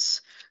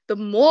province, the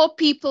more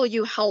people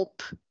you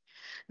help,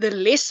 the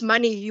less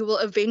money you will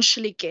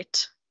eventually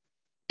get.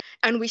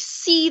 And we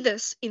see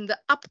this in the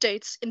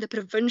updates in the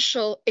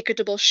Provincial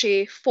Equitable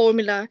Share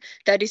formula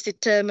that is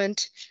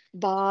determined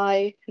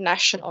by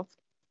National.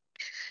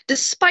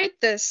 Despite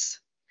this,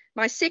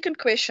 my second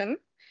question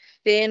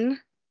then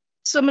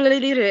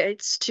similarly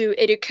relates to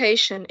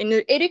education.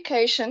 In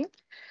education,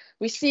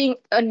 we're seeing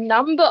a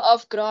number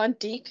of grant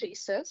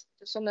decreases.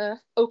 Just want to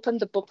open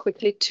the book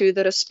quickly to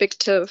the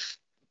respective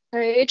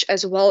page,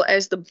 as well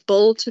as the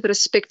bill to the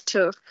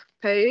respective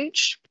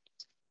page.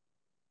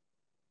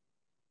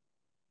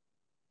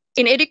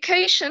 In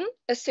education,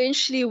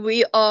 essentially,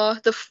 we are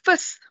the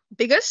 5th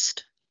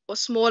biggest or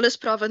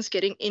smallest province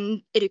getting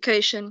in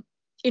education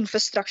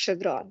infrastructure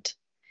grant.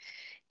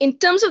 In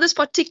terms of this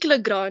particular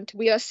grant,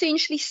 we are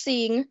essentially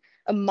seeing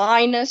a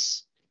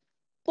minus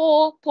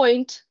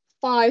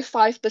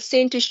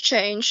 4.55%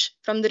 change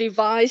from the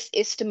revised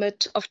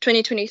estimate of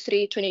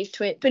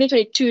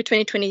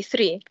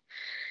 2022-2023.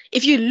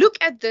 If you look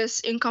at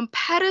this in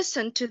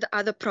comparison to the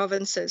other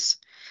provinces,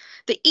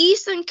 the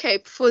Eastern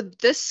Cape for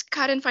this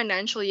current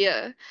financial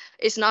year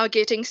is now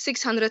getting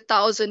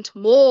 600,000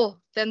 more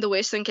than the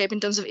Western Cape in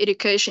terms of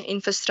education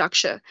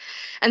infrastructure.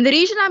 And the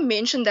reason I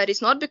mentioned that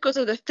is not because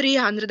of the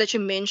 300 that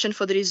you mentioned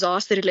for the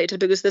disaster related,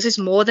 because this is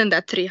more than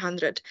that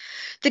 300.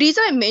 The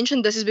reason I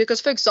mentioned this is because,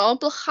 for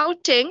example,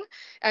 Gauteng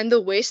and the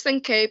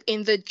Western Cape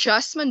in the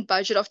adjustment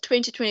budget of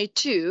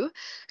 2022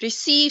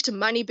 received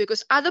money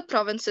because other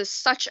provinces,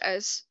 such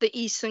as the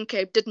Eastern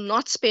Cape, did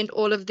not spend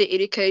all of the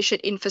education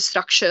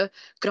infrastructure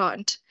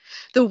grant.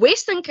 The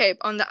Western Cape,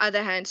 on the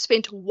other hand,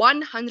 spent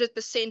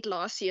 100%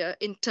 last year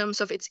in terms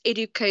of its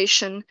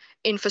education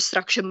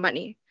infrastructure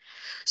money.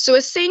 So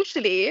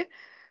essentially,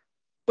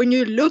 when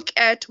you look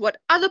at what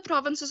other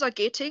provinces are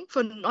getting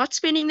for not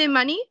spending their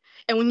money,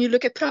 and when you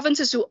look at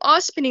provinces who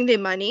are spending their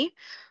money,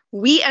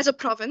 we as a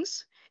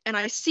province, and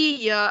I see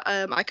here,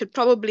 I could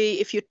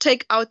probably, if you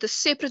take out the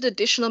separate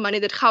additional money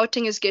that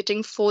Gauteng is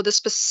getting for the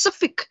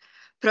specific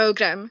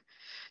program,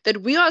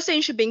 that we are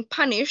essentially being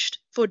punished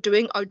for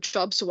doing our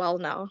jobs well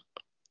now.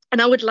 And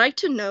I would like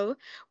to know,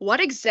 what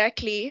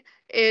exactly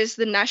is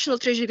the National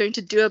Treasury going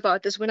to do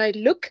about this? When I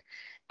look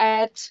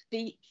at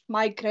the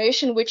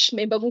migration, which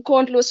Member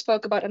Mkondlo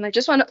spoke about, and I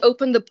just want to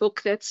open the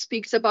book that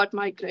speaks about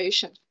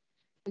migration.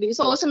 And these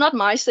are also not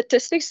my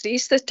statistics.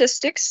 These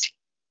statistics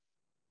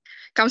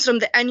comes from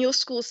the annual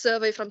school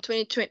survey from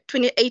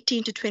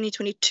 2018 to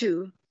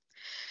 2022.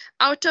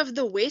 Out of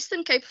the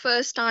Western Cape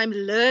first-time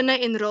learner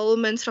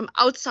enrollments from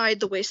outside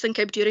the Western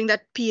Cape during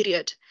that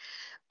period,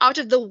 out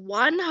of the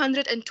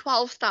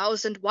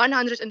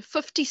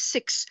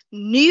 112,156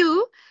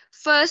 new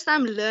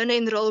first-time learner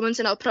enrollments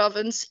in our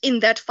province in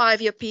that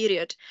 5-year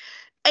period,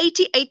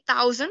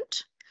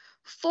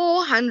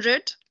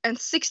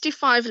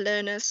 88,465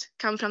 learners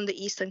come from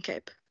the Eastern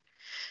Cape.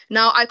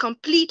 Now, I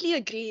completely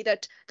agree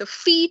that the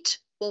feet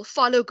will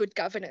follow good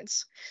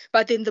governance,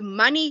 but then the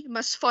money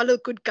must follow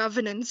good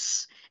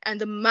governance,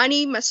 and the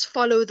money must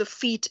follow the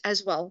feet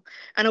as well.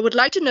 And I would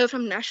like to know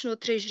from National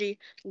Treasury,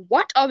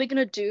 what are we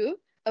going to do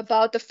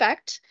about the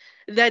fact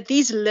that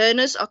these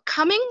learners are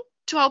coming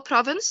to our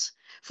province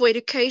for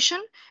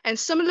education? And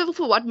similar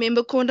for what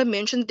Member Konda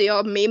mentioned, there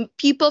are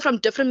people from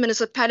different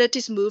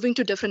municipalities moving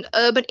to different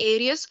urban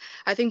areas.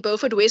 I think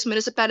Beaufort West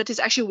municipality is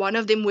actually one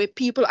of them, where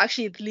people are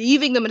actually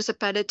leaving the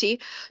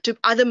municipality to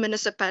other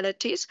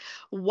municipalities.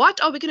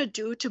 What are we going to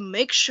do to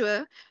make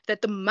sure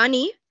that the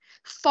money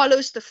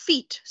follows the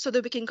feet so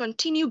that we can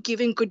continue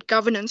giving good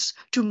governance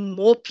to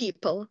more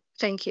people?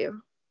 Thank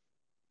you.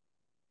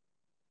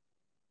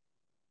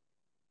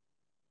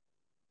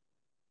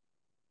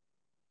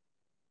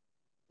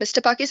 Mr.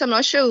 Pakis, I'm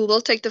not sure who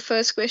will take the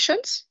first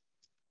questions.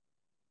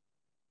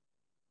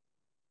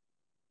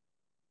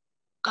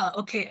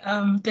 Okay.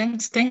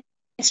 Thanks very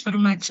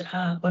much,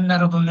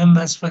 honorable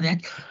members, for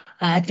that.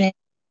 I think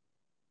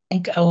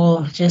I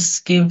will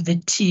just give the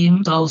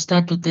team. I'll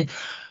start with the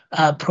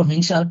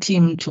provincial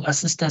team to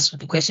assist us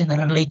with the question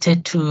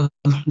related to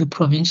the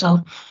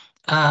provincial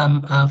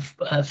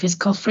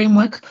fiscal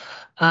framework.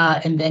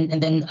 And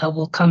then I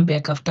will come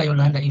back after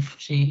Yolanda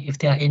if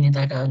there are any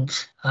that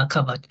aren't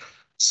covered.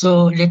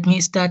 So let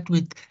me start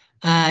with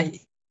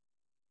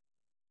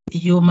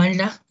you,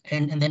 Manda,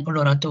 and then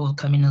Olorato will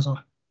come in as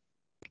well.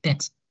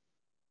 Thanks.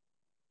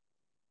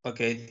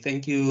 Okay,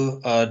 thank you,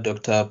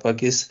 Dr.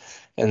 Pakis,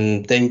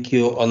 and thank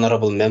you,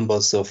 honorable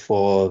members,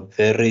 for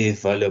very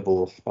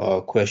valuable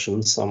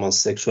questions. I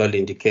must actually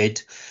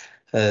indicate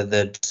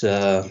that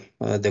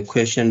the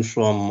question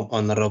from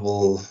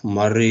Honorable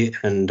Murray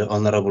and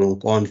Honorable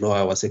Nkondlo,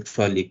 I was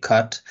actually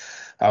cut.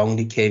 I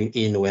only came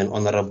in when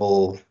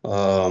Honorable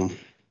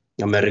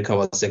America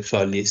was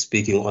actually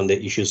speaking on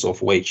the issues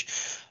of wage.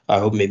 I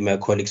hope maybe my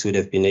colleagues would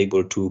have been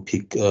able to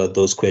pick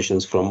those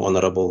questions from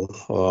Honorable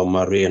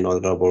Murray and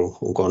Honorable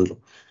Nkondlo.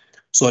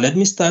 So let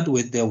me start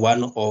with the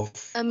one of...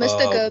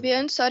 Mr.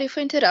 Gobian, sorry for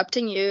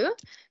interrupting you.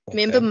 Okay.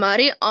 Member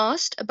Murray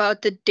asked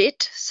about the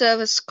debt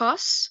service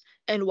costs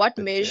and what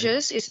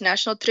measures is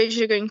National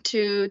Treasury going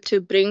to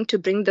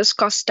bring this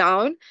cost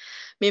down.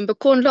 Member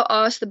Kondlo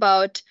asked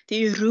about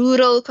the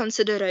rural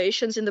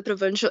considerations in the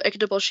provincial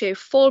equitable share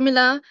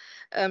formula.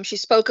 She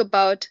spoke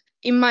about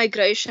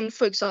immigration,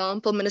 for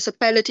example,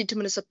 municipality to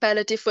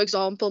municipality, for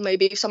example,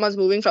 maybe if someone's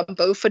moving from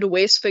Beaufort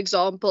West, for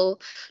example,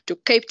 to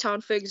Cape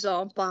Town, for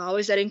example, how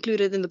is that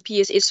included in the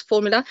PSS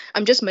formula?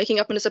 I'm just making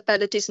up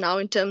municipalities now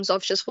in terms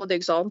of just for the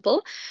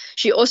example.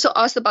 She also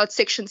asked about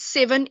Section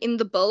 7 in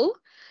the bill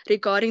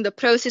regarding the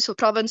process for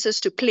provinces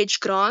to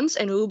pledge grants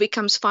and who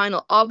becomes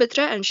final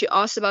arbiter. And she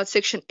asked about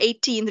Section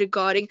 18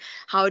 regarding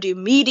how do you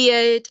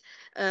mediate,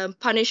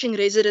 punishing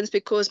residents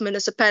because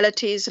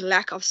municipalities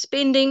lack of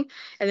spending.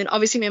 And then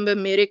obviously Member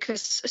America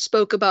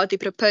spoke about the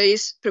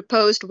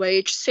proposed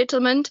wage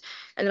settlement.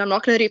 And then I'm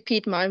not going to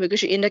repeat mine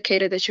because you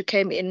indicated that you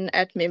came in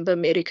at Member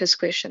America's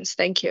questions.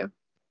 Thank you.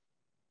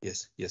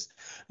 Yes.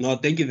 No,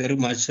 thank you very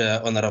much,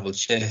 Honorable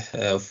Chair,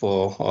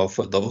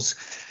 for those.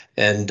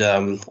 And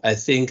I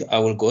think I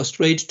will go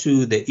straight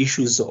to the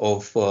issues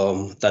of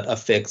that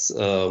affects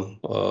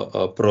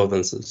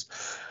provinces.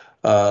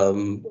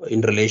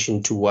 In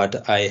relation to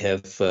what I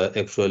have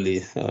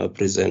actually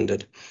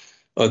presented.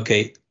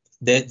 Okay,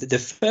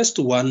 the first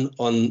one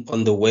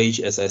on the wage,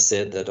 as I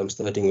said, that I'm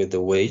starting with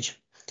the wage,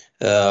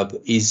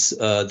 is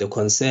the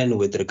concern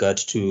with regard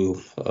to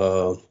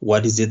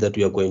what is it that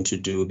we are going to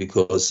do,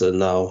 because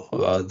now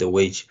the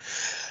wage.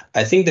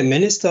 I think the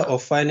Minister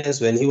of Finance,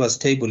 when he was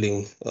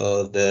tabling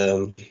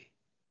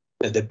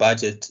the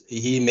budget,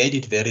 he made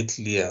it very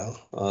clear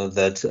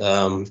that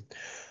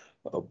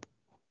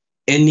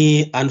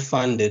any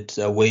unfunded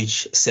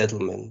wage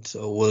settlement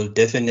will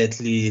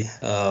definitely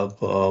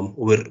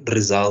will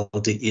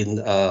result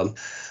in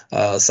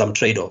some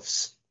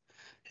trade-offs.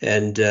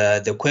 And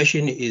the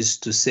question is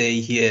to say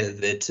here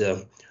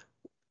that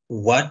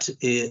what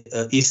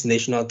is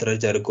National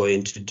Treasury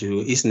going to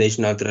do? Is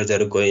National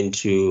Treasury going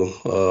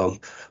to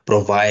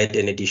provide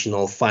an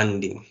additional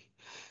funding?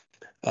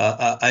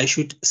 I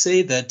should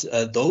say that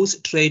those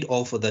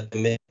trade-offs that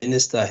the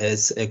Minister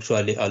has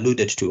actually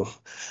alluded to,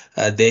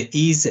 there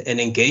is an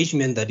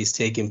engagement that is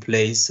taking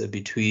place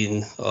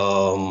between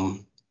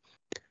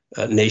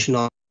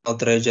National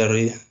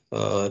Treasury,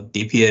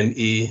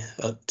 DPME,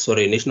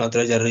 National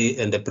Treasury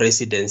and the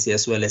Presidency,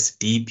 as well as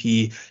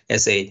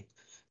DPSA,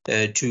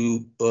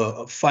 to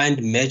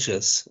find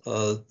measures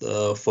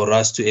for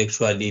us to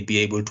actually be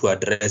able to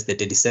address the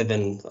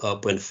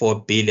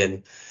 37.4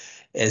 billion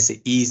as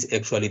is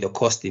actually the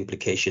cost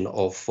implication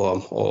of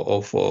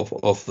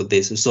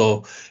this.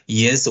 So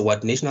yes,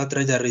 what National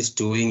Treasury is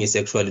doing is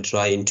actually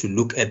trying to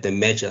look at the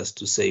measures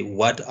to say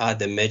what are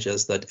the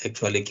measures that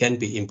actually can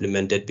be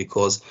implemented,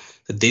 because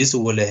this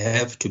will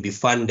have to be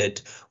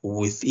funded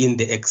within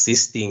the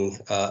existing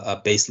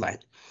baseline.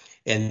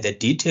 And the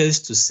details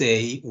to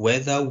say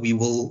whether we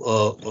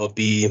will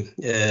be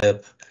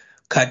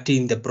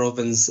cutting the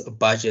province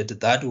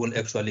budget, that will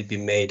actually be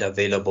made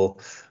available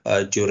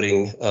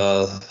during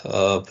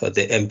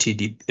the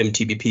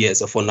MTBP.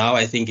 So for now,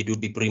 I think it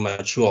would be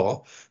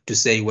premature to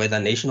say whether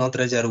National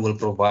Treasury will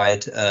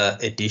provide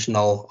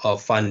additional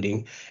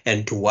funding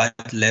and to what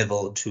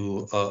level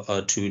to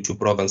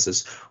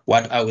provinces.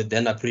 What I would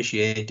then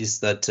appreciate is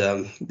that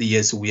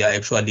yes, we are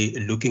actually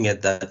looking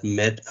at that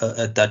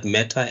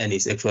matter, and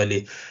it's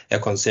actually a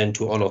concern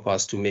to all of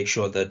us to make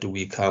sure that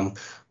we come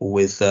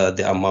with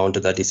the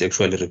amount that is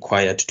actually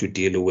required to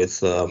deal with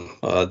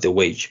the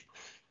wage.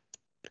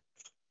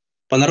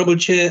 Honorable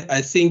Chair,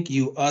 I think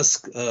you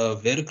ask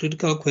very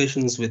critical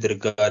questions with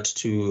regard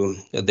to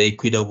the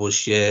equitable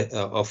share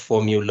of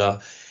formula.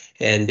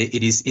 And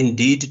it is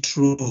indeed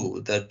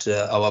true that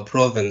our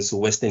province,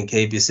 Western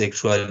Cape, is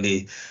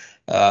actually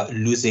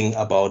losing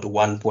about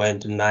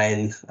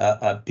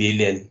 1.9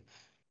 billion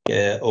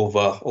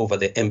over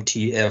the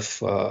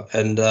MTF.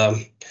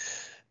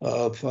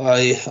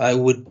 I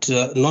would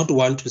not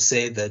want to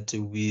say that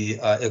we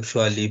are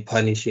actually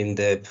punishing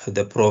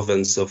the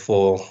province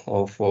for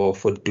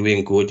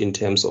doing good in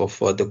terms of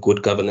the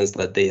good governance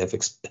that they have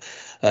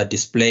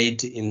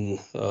displayed in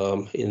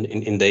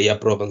their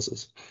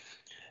provinces.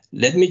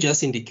 Let me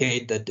just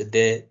indicate that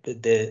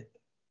the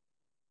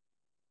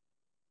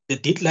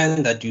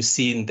decline that you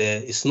see in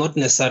there is not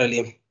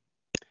necessarily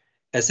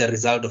as a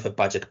result of a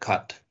budget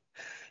cut.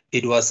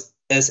 It was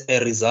as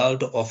a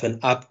result of an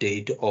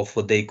update of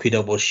the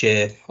equitable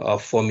share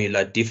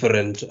formula,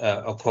 different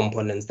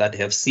components that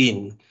have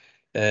seen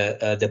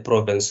the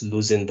province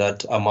losing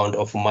that amount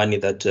of money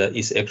that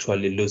is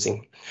actually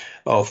losing.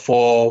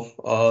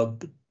 For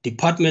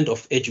Department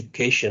of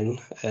Education,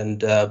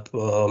 and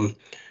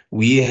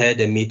we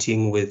had a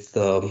meeting with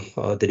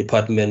the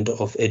Department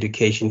of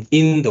Education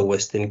in the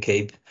Western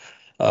Cape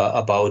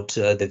about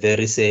the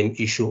very same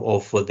issue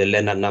of the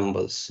learner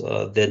numbers.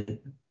 The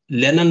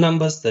learner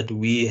numbers that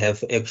we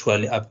have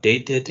actually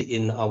updated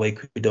in our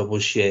equitable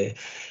share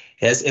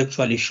has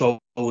actually shown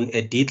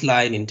a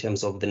decline in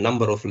terms of the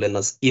number of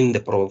learners in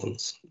the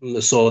province.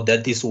 So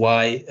that is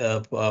why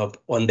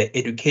on the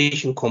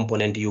education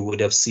component, you would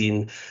have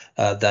seen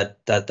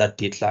that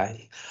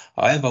decline.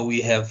 However,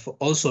 we have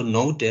also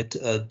noted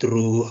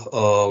through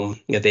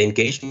the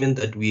engagement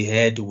that we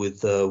had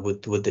with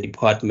the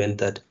department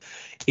that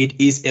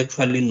it is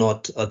actually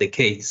not the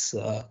case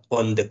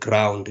on the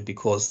ground,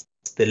 because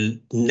the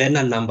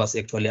learner numbers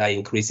actually are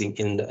increasing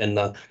in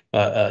the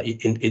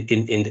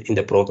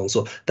province.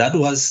 So that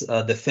was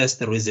the first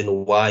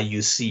reason why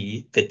you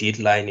see the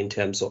decline in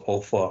terms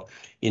of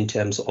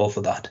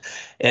that.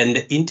 And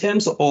in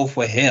terms of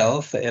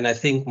health, and I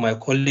think my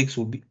colleagues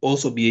will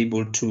also be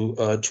able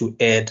to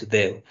add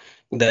there,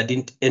 that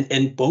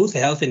in both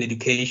health and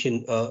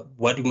education,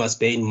 what you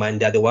must bear in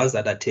mind, they're the ones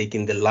that are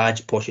taking the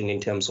large portion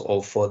in terms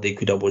of the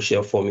equitable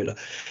share formula.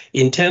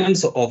 In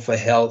terms of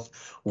health,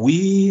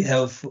 we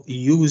have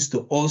used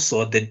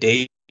also the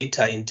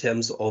data in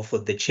terms of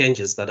the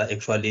changes that are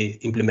actually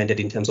implemented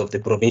in terms of the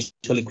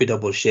provincial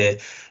equitable share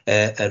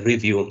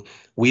review.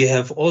 We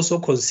have also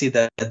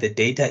considered the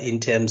data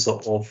in terms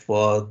of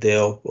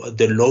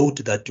the load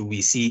that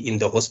we see in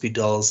the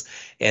hospitals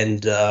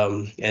and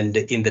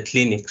in the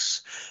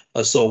clinics.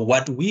 So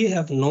what we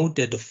have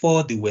noted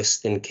for the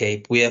Western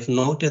Cape, we have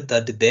noted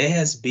that there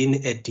has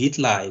been a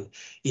decline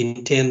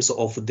in terms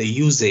of the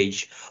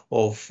usage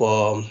of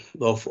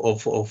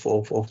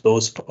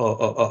those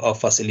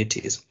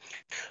facilities.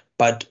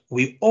 But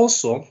we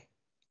also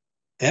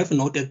have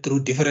noted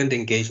through different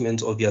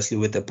engagements, obviously,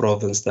 with the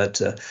province, that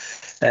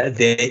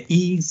there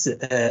is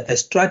a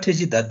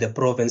strategy that the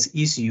province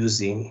is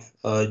using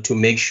to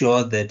make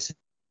sure that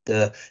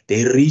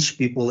they reach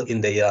people in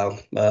their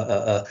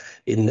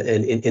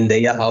in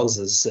their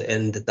houses,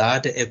 and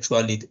that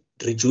actually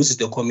reduces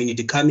the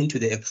community coming to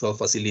the actual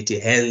facility.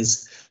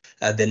 Hence,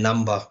 the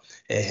number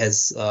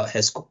has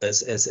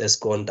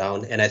gone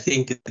down. And I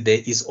think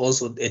there is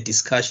also a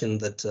discussion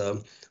that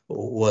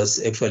was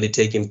actually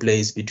taking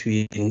place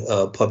between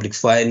public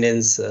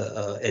finance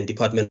and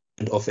Department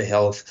of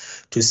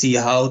Health to see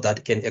how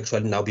that can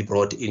actually now be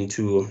brought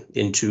into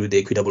the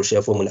equitable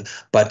share formula.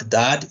 But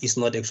that is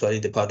not actually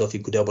the part of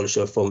equitable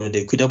share formula.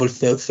 The equitable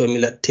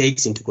formula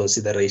takes into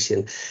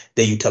consideration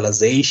the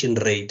utilization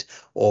rate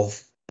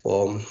of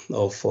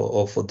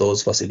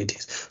those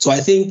facilities. So I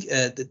think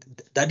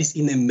that is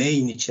in the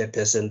main,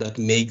 Chairperson, that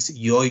makes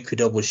your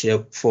equitable share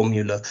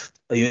formula,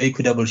 your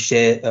equitable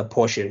share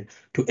portion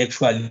to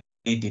actually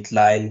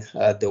decline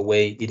the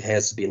way it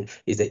has been,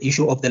 is the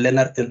issue of the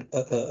learner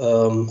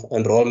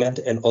enrollment,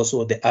 and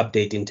also the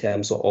update in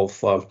terms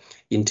of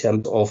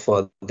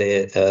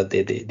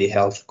the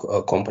health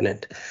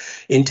component.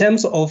 In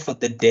terms of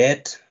the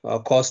debt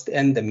cost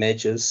and the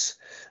measures,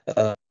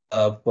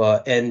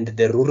 and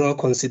the rural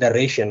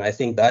consideration, I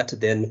think that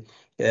then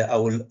I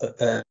will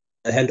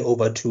hand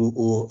over to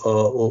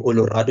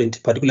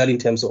Olorado, particularly in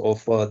terms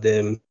of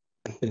the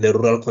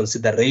rural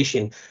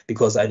consideration,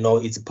 because I know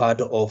it's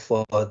part of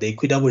the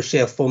equitable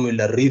share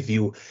formula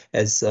review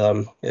as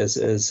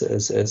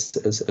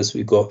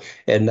we go.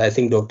 And I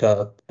think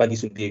Dr.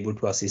 Padis will be able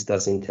to assist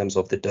us in terms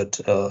of the debt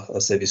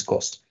service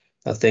cost.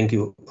 Thank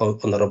you,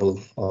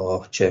 Honorable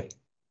Chair.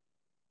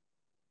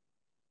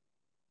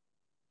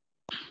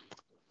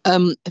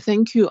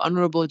 Thank you,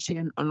 Honorable Chair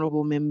and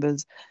Honorable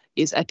Members.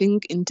 Yes, I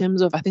think in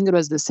terms of, I think it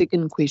was the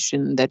second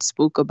question that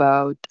spoke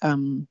about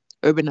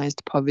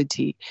urbanized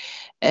poverty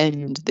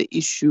and the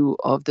issue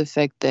of the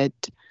fact that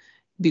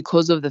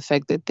because of the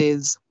fact that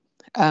there's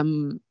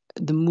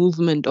the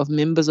movement of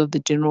members of the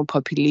general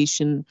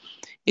population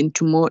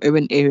into more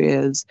urban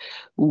areas,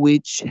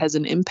 which has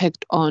an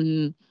impact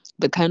on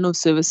the kind of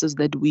services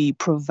that we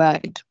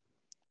provide.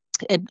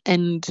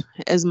 And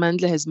as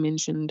Mandla has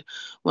mentioned,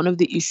 one of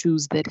the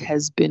issues that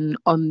has been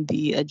on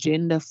the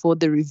agenda for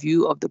the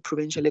review of the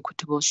provincial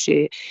equitable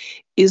share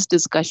is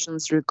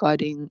discussions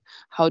regarding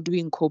how do we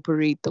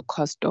incorporate the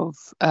cost of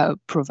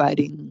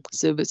providing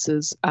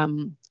services,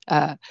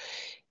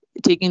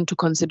 take into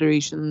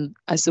consideration,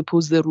 I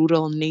suppose, the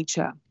rural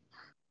nature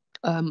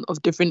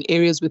of different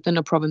areas within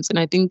a province. And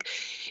I think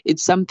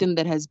it's something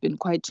that has been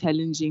quite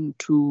challenging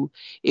to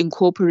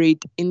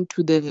incorporate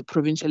into the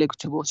provincial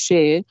equitable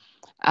share.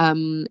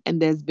 And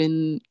there's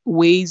been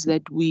ways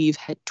that we've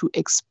had to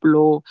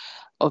explore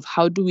of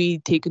how do we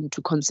take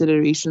into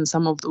consideration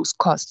some of those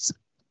costs.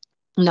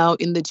 Now,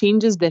 in the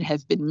changes that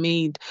have been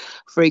made,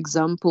 for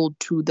example,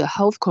 to the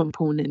health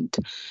component,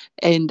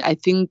 and I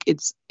think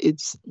it's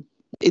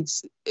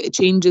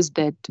changes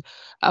that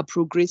are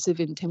progressive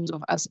in terms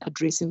of us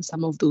addressing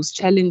some of those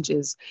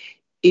challenges,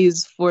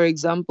 is, for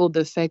example,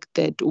 the fact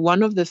that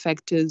one of the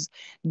factors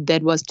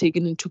that was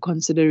taken into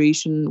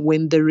consideration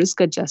when the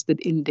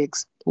risk-adjusted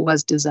index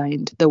was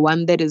designed, the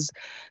one that is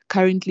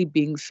currently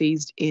being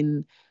phased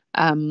in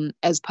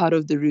as part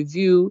of the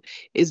review,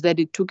 is that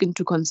it took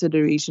into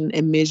consideration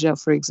a measure,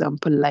 for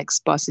example, like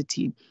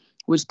sparsity,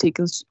 which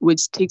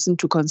takes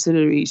into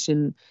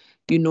consideration,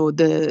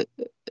 the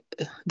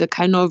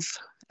kind of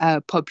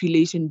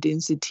population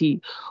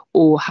density,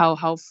 or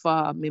how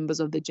far members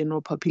of the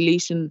general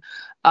population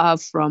are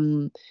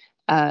from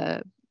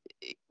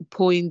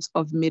points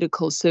of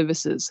medical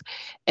services.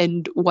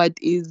 And what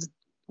is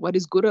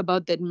good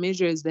about that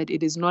measure is that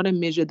it is not a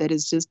measure that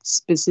is just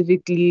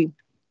specifically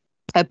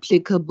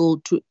applicable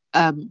to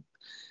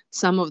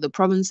some of the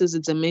provinces.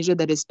 It's a measure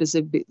that is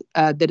specific,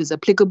 that is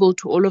applicable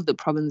to all of the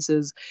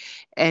provinces.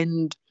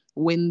 And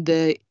when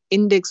the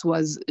index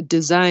was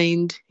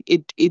designed,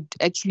 it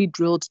actually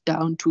drilled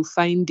down to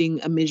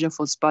finding a measure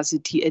for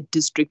sparsity at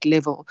district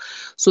level,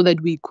 so that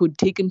we could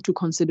take into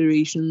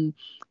consideration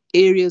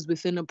areas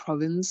within a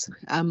province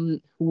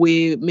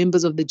where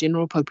members of the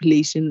general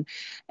population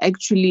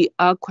actually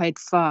are quite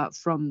far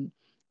from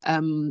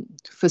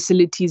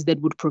facilities that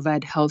would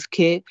provide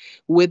healthcare,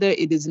 whether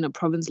it is in a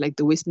province like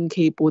the Western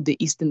Cape or the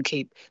Eastern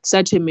Cape.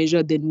 Such a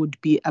measure then would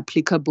be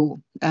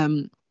applicable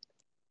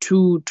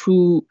to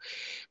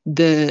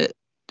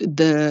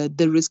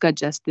the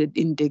risk-adjusted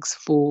index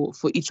for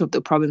each of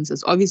the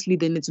provinces. Obviously,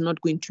 then it's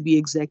not going to be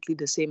exactly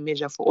the same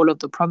measure for all of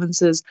the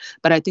provinces,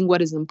 but I think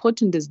what is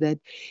important is that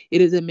it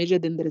is a measure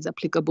then that is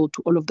applicable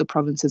to all of the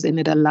provinces, and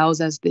it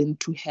allows us then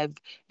to have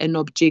an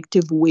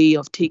objective way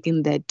of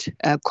taking that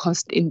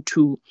cost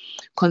into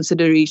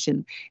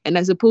consideration. And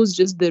I suppose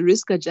just the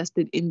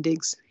risk-adjusted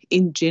index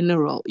in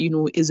general,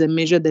 is a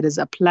measure that is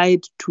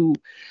applied to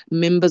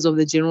members of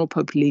the general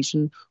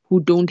population who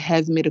don't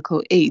have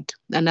medical aid.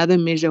 Another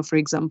measure, for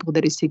example,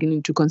 that is taken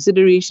into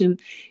consideration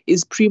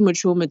is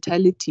premature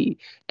mortality,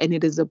 and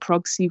it is a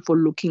proxy for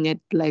looking at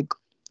like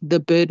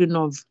the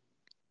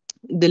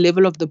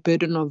level of the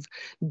burden of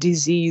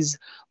disease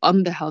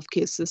on the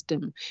healthcare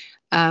system.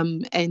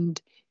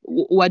 And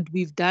what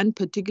we've done,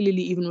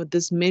 particularly even with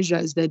this measure,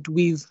 is that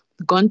we've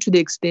gone to the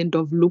extent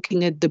of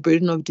looking at the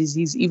burden of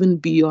disease even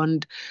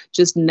beyond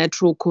just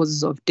natural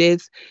causes of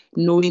death,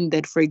 knowing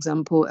that, for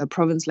example, a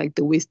province like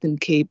the Western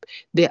Cape,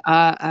 there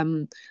are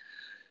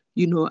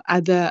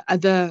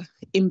other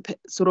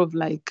sort of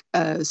like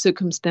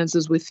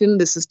circumstances within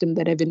the system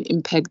that have an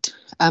impact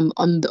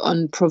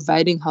on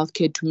providing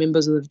healthcare to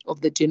members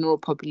of the general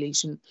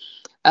population.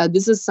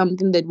 This is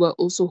something that we're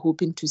also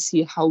hoping to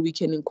see how we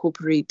can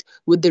incorporate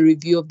with the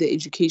review of the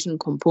education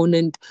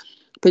component,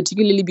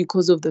 particularly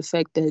because of the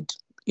fact that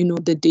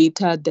the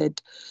data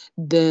that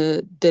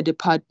the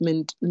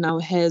department now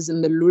has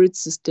in the LURID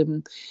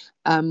system,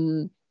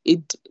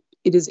 it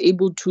is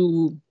able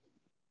to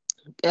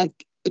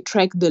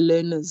track the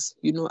learners,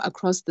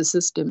 across the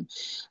system.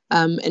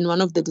 And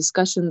one of the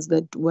discussions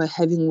that we're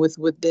having with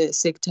the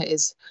sector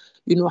is,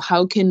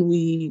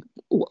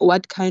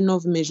 what kind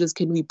of measures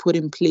can we put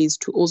in place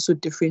to also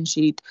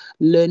differentiate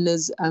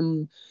learners,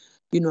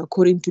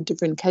 according to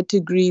different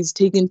categories,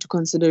 take into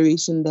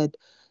consideration that,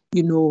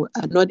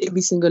 not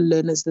every single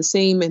learner is the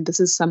same. And this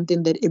is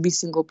something that every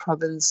single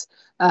province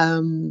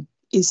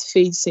is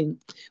facing,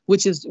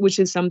 which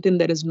is something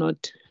that is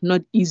not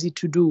easy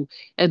to do.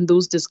 And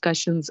those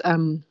discussions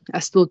are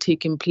still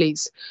taking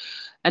place.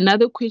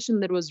 Another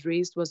question that was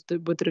raised was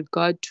with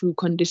regard to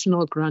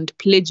conditional grant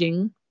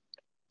pledging.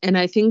 And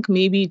I think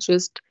maybe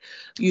just,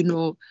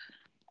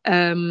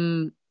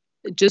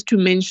 just to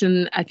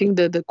mention, I think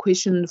the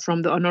question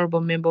from the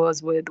honorable member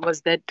was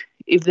that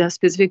if there are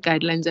specific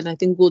guidelines, and I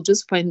think we'll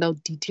just find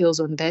out details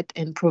on that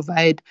and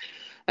provide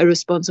a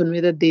response on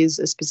whether there's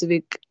a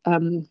specific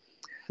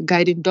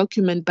guiding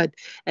document. But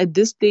at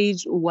this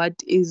stage,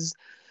 what is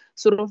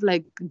sort of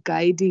like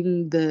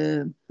guiding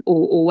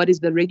or what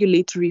is the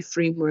regulatory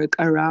framework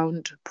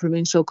around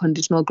provincial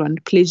conditional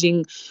grant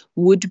pledging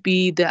would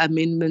be the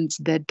amendments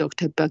that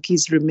Dr.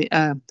 Bakis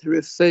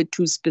referred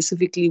to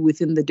specifically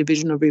within the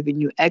Division of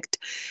Revenue Act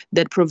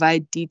that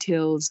provide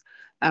details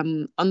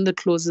on the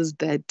clauses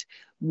that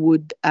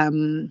would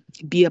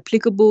be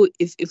applicable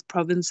if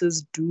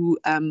provinces do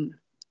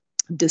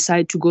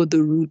decide to go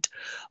the route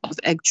of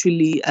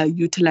actually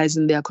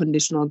utilizing their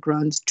conditional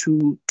grants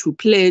to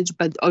pledge.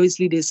 But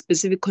obviously there's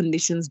specific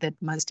conditions that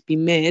must be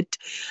met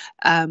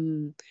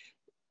by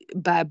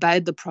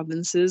the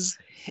provinces,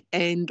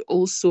 and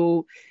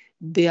also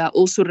there are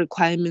also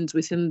requirements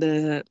within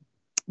the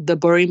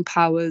borrowing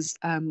powers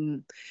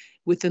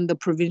within the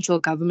Provincial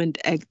Government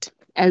Act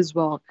as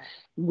well,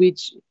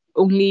 which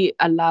only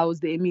allows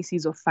the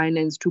MECs of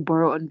finance to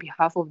borrow on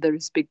behalf of the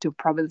respective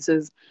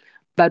provinces,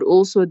 but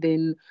also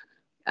then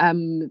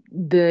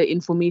the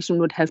information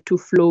would have to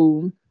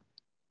flow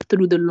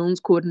through the loans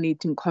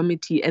coordinating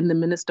committee and the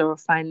Minister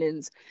of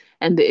Finance,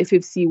 and the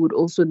FFC would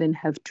also then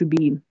have to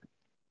be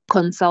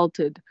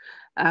consulted.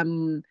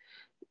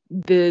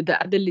 The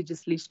other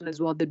legislation as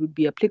well that would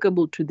be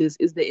applicable to this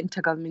is the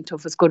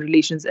Intergovernmental Fiscal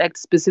Relations Act,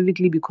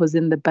 specifically because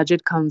in the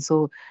Budget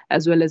Council,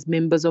 as well as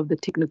members of the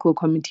Technical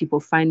Committee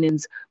for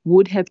Finance,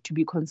 would have to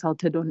be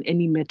consulted on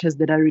any matters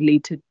that are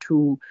related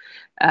to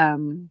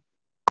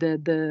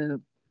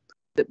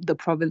the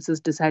provinces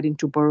deciding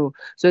to borrow.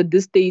 So at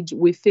this stage,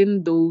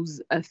 within those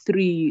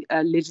three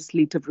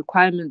legislative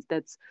requirements,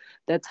 that's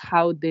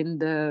how then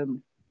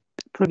the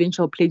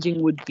provincial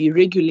pledging would be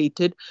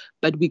regulated.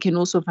 But we can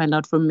also find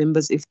out from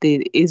members if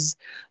there is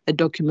a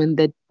document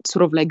that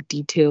sort of like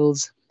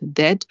details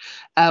that.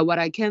 What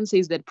I can say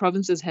is that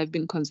provinces have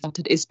been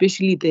consulted,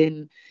 especially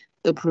then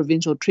the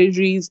provincial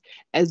treasuries,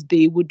 as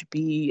they would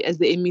be, as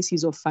the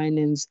MECs of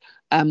finance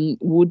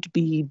would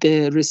be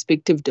the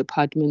respective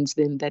departments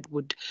then that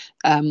would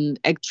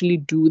actually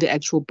do the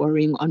actual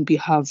borrowing on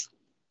behalf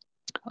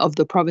of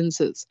the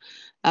provinces.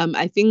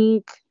 I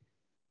think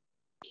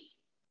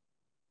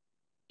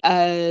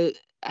the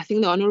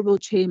Honourable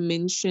Chair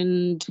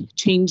mentioned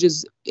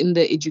changes in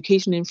the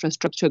education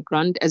infrastructure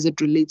grant as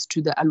it relates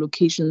to the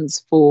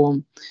allocations for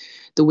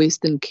the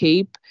Western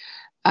Cape.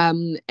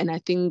 And I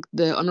think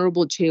the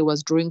Honourable Chair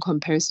was drawing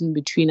comparison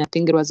between, I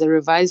think it was a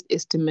revised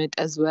estimate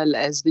as well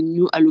as the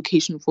new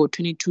allocation for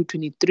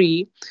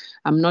 22-23.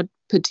 I'm not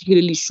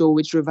particularly sure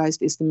which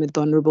revised estimate the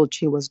Honourable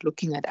Chair was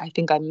looking at. I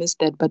think I missed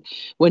that. But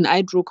when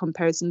I draw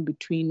comparison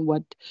between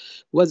what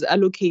was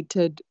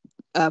allocated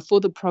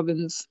for the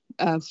province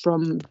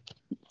from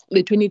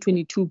the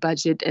 2022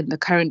 budget and the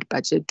current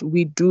budget,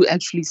 we do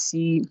actually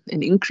see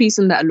an increase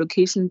in the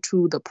allocation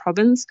to the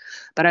province.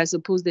 But I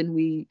suppose then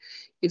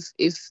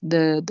if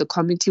the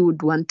committee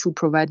would want to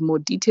provide more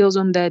details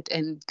on that,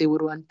 and they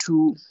would want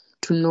to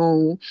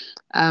know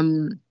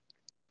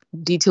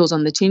details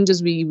on the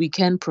changes, we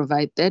can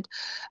provide that.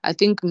 I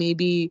think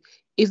maybe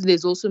if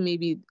there's also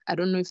maybe, I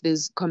don't know if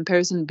there's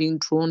comparison being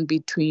drawn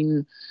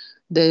between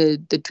the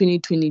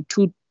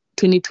 2022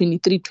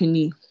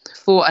 2023-24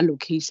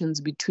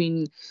 allocations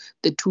between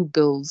the two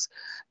bills.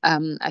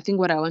 I think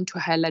what I want to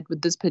highlight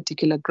with this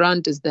particular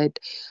grant is that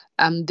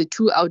the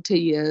 2 outer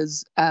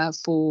years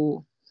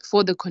for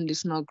the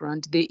conditional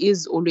grant, there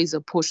is always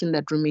a portion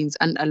that remains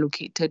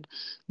unallocated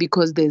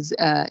because there's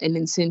an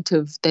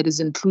incentive that is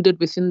included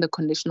within the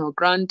conditional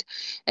grant.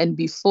 And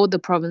before the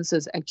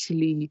provinces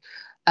actually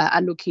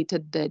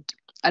allocated that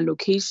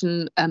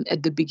allocation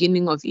at the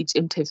beginning of each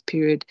MTEF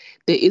period,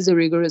 there is a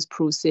rigorous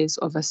process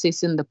of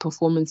assessing the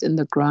performance in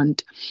the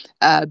grant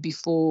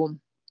before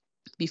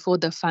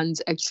the funds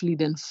actually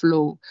then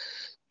flow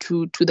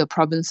to the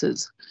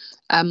provinces.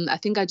 I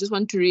think I just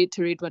want to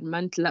reiterate what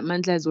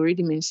Mantla has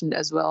already mentioned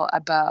as well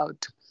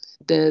about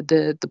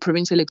the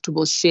provincial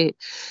electable share.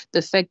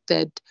 The fact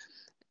that,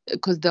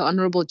 because the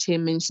Honourable Chair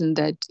mentioned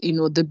that,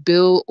 the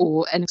bill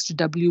or Annex to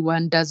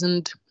W1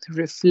 doesn't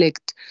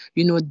reflect,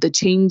 the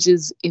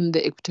changes in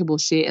the equitable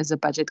share as a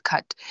budget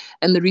cut.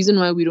 And the reason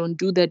why we don't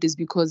do that is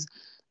because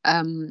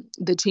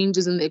the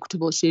changes in the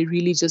equitable share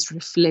really just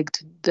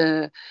reflect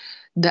the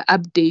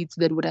updates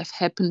that would have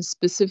happened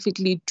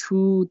specifically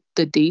to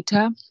the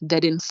data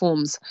that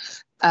informs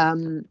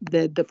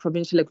the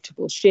provincial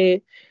equitable share.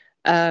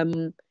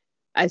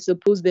 I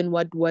suppose then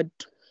what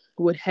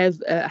would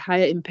have a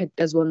higher impact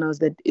as well now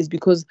is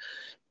because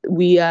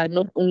we are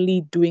not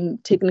only doing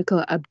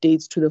technical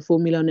updates to the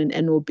formula on an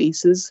annual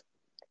basis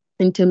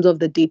in terms of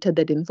the data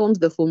that informs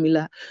the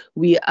formula,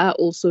 we are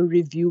also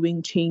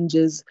reviewing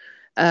changes,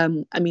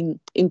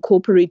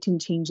 incorporating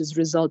changes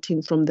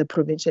resulting from the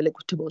provincial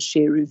equitable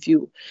share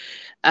review.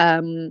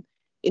 In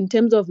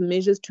terms of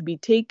measures to be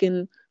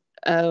taken,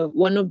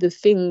 one of the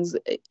things,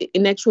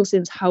 in actual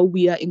sense, how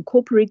we are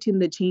incorporating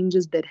the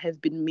changes that have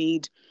been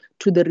made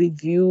to the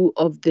review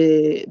of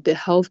the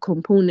health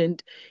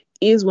component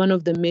is one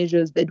of the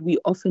measures that we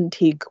often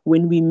take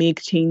when we make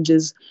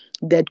changes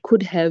that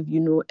could have,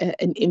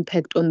 an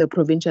impact on the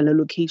provincial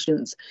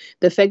allocations.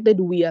 The fact that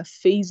we are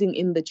phasing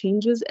in the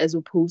changes as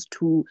opposed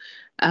to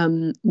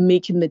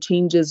making the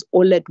changes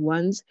all at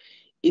once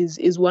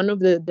is one of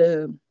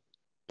the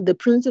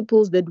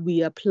principles that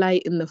we apply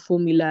in the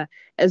formula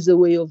as a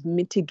way of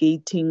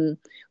mitigating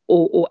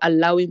or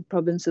allowing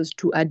provinces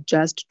to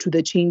adjust to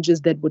the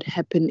changes that would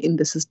happen in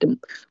the system.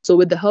 So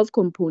with the health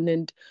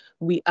component,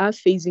 we are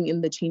phasing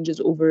in the changes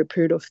over a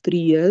period of 3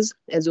 years,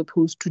 as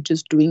opposed to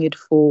just doing it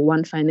for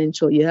one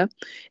financial year.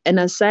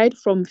 And aside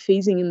from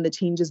phasing in the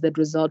changes that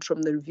result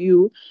from the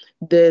review,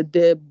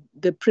 the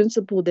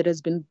principle that has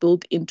been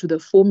built into the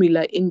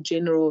formula in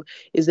general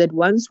is that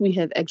once we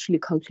have actually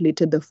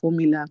calculated the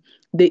formula,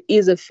 there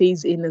is a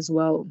phase in as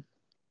well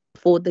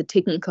for the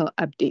technical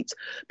updates,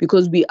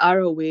 because we are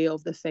aware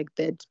of the fact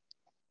that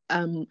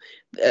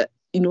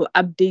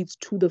updates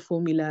to the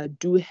formula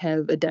do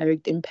have a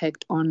direct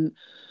impact on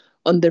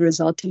the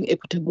resulting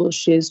equitable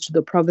shares to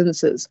the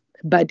provinces.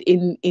 But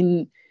in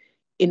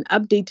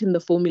updating the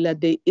formula,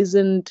 there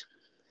isn't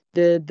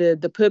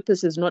the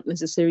purpose is not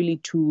necessarily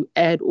to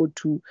add or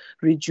to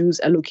reduce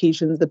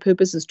allocations. The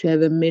purpose is to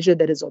have a measure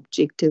that is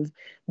objective,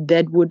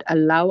 that would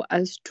allow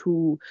us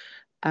to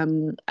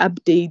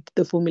update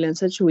the formula in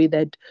such a way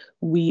that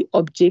we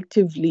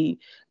objectively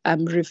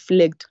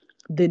reflect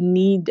the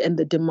need and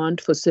the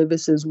demand for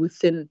services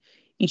within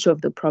each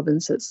of the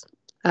provinces.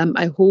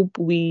 I hope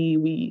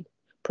we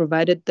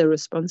provided the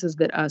responses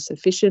that are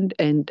sufficient,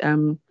 and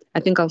I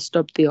think I'll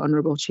stop there,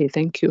 Honourable Chair.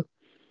 Thank you.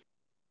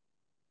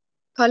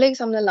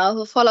 Colleagues, I'm going to allow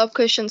for follow-up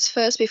questions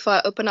first before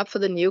I open up for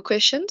the new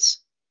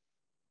questions.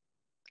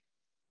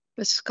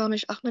 Mrs.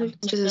 Kamish Ahmed,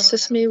 just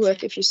assist me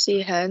with if you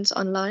see hands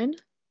online.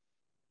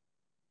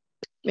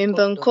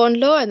 Member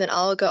Nkondlo, and then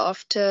I'll go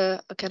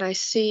after. Can I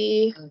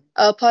see?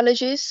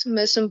 Apologies,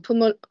 Ms.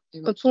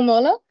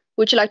 Mpumola.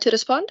 Would you like to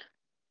respond?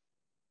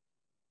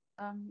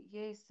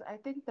 Yes, I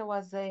think there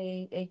was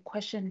a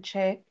question,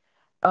 Chair,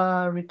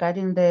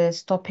 regarding the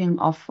stopping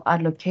of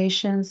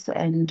allocations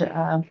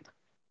and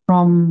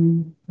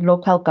from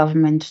local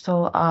government.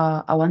 So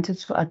I wanted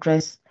to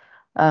address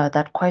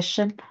that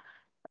question.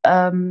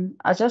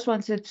 I just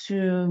wanted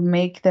to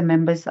make the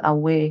members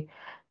aware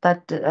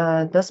that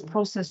this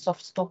process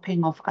of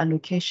stopping of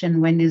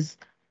allocation when is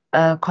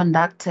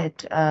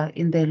conducted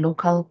in the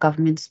local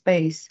government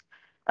space,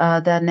 there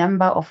are a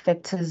number of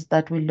factors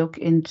that we look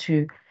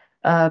into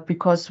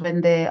because when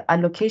the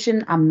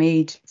allocation are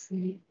made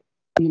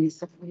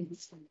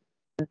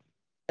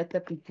at the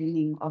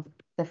beginning of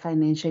the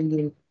financial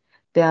year,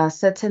 there are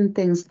certain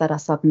things that are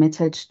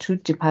submitted to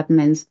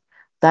departments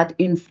that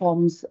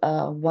informs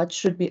what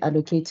should be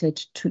allocated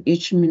to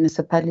each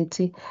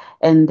municipality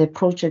and the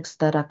projects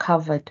that are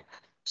covered.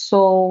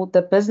 So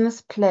the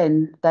business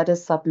plan that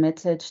is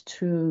submitted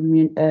to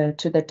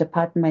the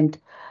department,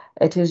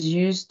 it is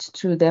used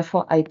to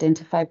therefore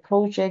identify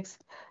projects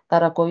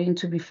that are going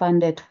to be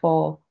funded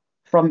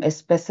from a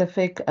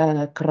specific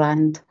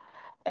grant.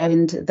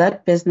 And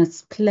that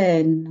business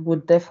plan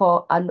would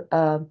therefore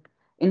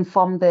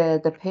inform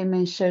the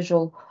payment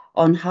schedule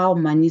on how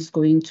money is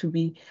going to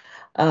be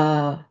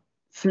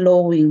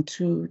flowing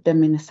to the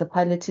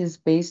municipalities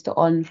based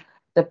on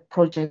the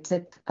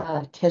projected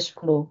cash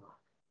flow.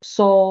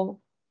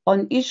 So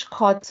on each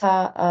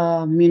quarter,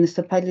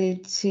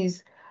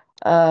 municipalities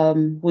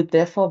would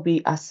therefore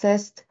be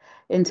assessed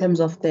in terms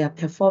of their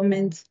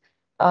performance,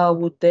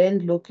 would then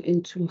look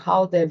into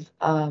how they've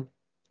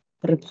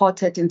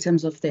reported in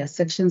terms of their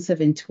Section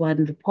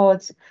 71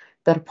 reports,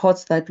 the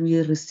reports that we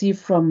receive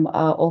from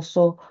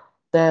also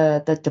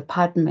the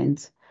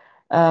departments.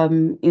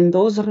 In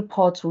those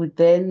reports, we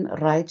then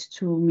write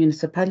to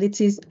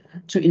municipalities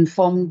to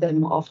inform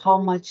them of how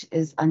much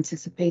is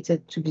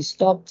anticipated to be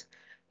stopped,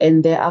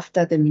 and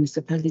thereafter the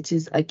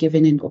municipalities are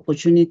given an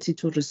opportunity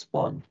to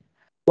respond.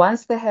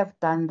 Once they have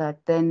done that,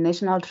 then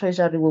National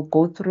Treasury will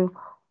go through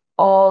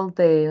all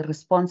the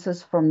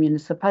responses from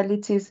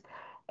municipalities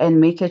and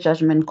make a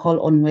judgment call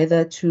on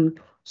whether to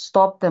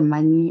stop the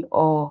money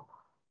or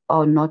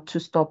not to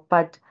stop.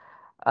 But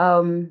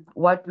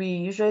what we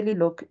usually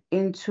look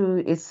into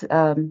is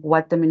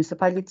what the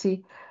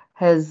municipality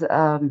has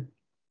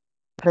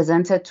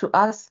presented to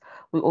us.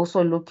 We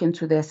also look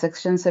into their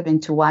Section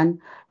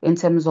 71 in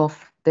terms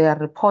of their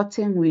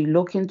reporting. We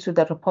look into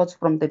the reports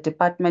from the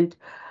department,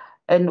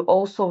 and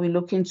also we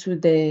look into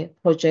the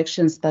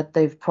projections that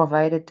they've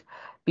provided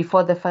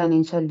before the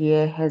financial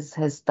year has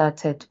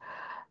started.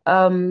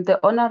 The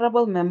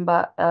honourable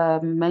member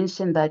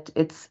mentioned that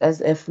it's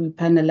as if we're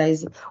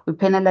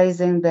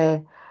penalizing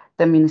the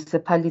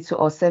municipality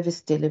or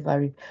service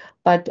delivery.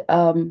 But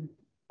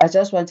I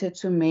just wanted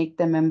to make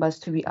the members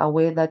to be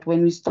aware that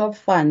when we stop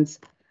funds,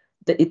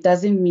 it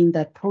doesn't mean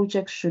that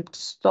projects should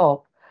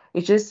stop.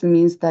 It just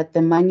means that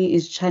the money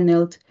is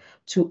channeled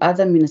to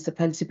other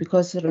municipalities,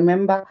 because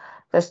remember,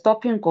 the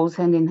stopping goes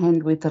hand in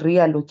hand with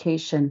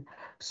reallocation.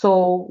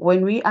 So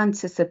when we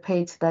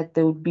anticipate that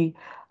there would be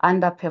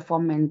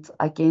underperformance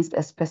against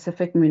a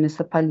specific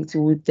municipality,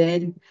 we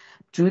then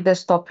do the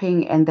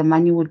stopping and the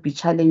money would be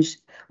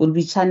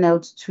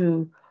channeled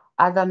to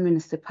other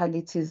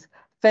municipalities.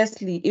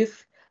 Firstly,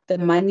 if the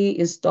money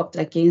is stopped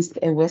against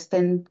a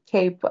Western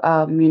Cape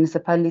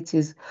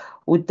municipalities,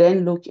 would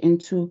then look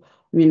into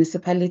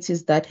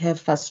municipalities that have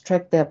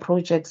fast-tracked their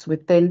projects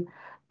within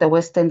the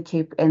Western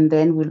Cape, and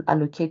then we'll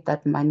allocate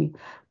that money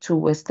to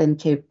Western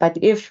Cape. But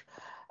if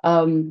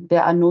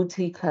there are no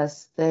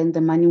takers, then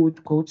the money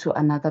would go to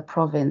another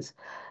province.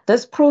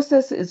 This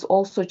process is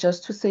also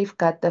just to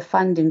safeguard the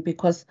funding,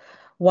 because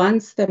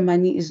once the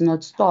money is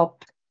not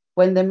stopped,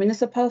 when the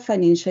municipal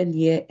financial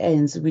year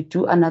ends, we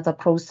do another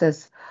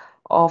process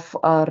of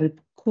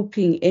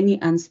recouping any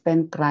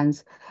unspent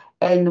grants.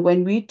 And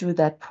when we do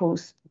that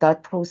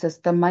process,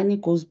 the money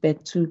goes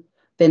back to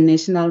the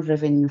National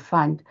Revenue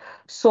Fund.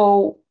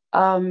 So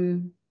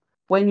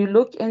when you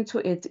look into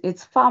it,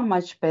 it's far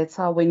much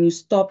better when you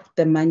stop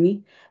the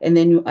money and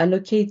then you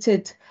allocate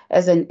it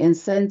as an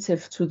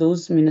incentive to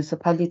those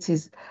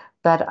municipalities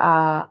that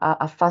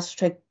are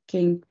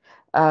fast-tracking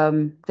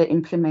the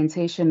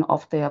implementation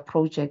of their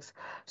projects.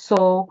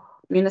 So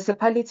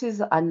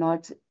municipalities are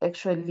not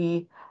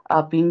actually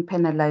being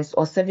penalized,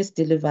 or service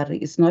delivery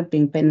is not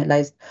being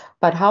penalized.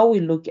 But how we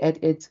look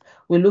at it,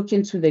 we look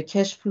into the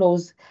cash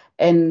flows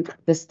and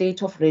the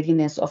state of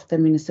readiness of the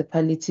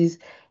municipalities.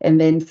 And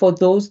then for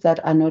those that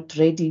are not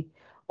ready,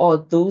 or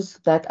those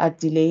that are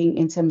delaying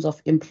in terms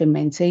of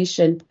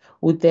implementation,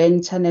 would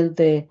then channel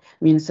the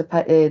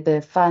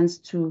funds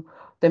to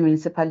the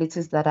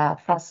municipalities that are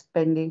fast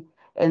spending,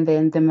 and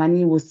then the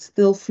money will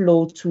still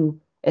flow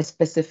to a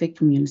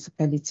specific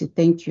municipality.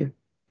 Thank you.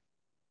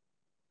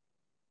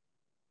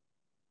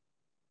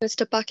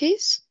 Mr.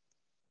 Pakis?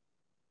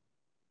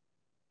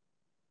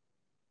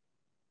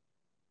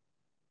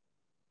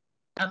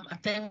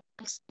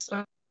 Thanks.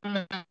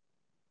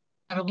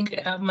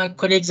 My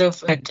colleagues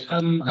have had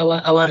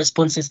our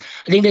responses.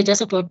 I think there are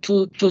just about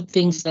two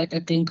things that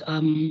I think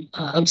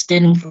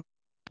outstanding from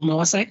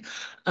our side,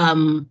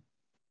 and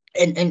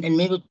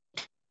maybe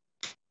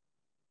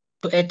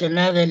to add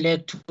another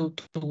leg to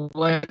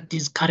what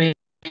is currently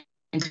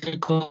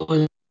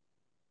going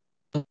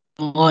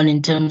on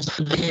in terms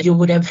of, you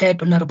would have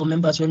heard, honorable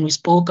members, when we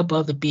spoke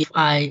about the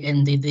BFI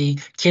and the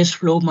cash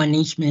flow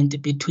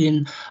management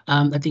between,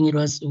 I think it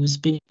was the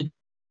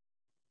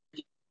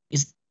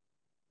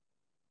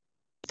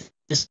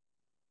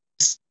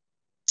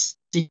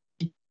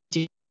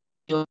city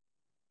of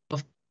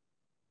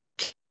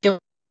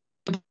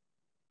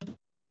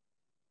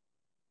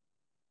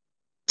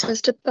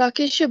Mr.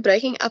 Pakis, you're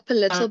breaking up a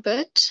little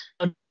bit.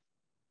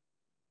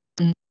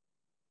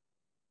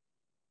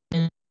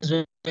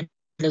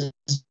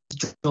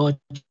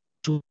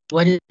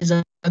 What is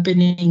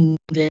happening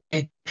there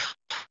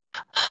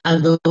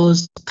are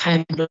those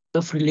kind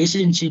of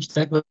relationships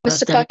that were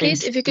Mr.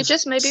 Pakis, if you could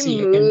just maybe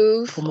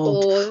move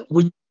or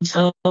which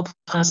help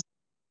us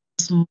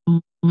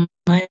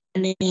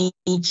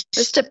manage.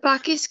 Mr.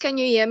 Pakis, can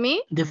you hear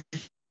me? The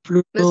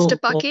Mr.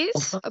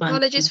 Pakis,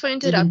 apologies for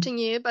interrupting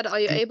you, but are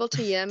you able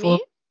to hear me?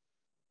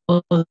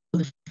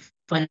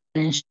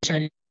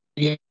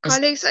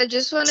 Colleagues, I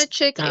just want to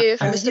check if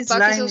Mr.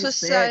 Pakis also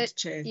said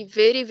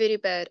very, very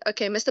bad.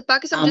 Okay, Mr.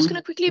 Pakis, I'm just going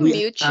to quickly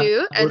mute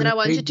you, and then I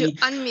want you to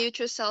unmute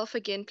yourself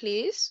again,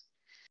 please.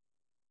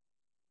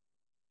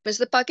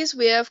 Mr. Pakis,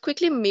 we have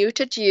quickly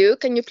muted you.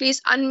 Can you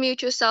please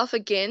unmute yourself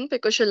again,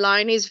 because your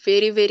line is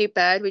very, very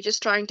bad. We're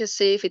just trying to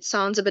see if it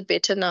sounds a bit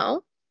better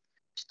now.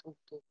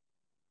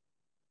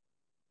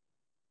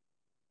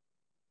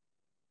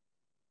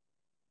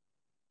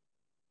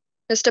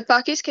 Mr.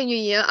 Pakis, can you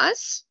hear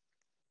us?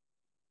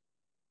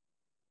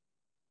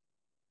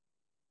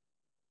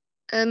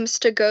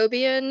 Mr.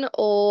 Gobian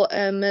or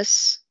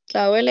Ms.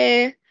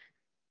 Lawele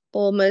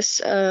or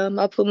Ms.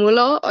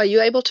 Mapumulo, are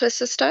you able to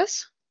assist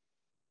us?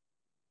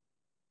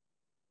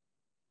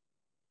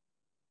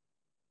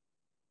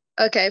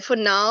 Okay, for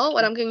now,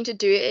 what I'm going to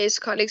do is,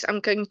 colleagues, I'm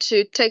going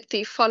to take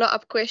the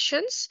follow-up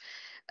questions.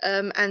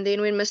 And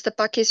then when Mr.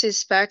 Pakis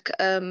is back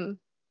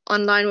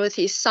online with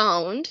his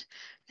sound,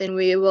 then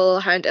we will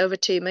hand over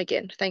to him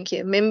again. Thank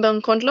you. Member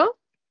Nkondlo?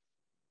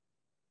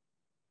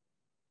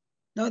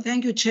 No,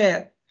 thank you,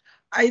 Chair.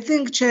 I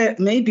think, Chair,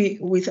 maybe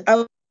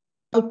without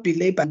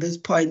belaboring these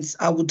points,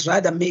 I would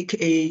rather make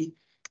a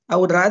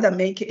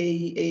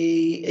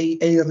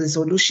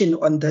resolution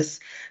on this,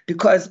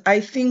 because I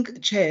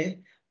think, Chair,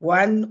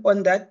 one,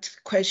 on that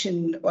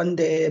question on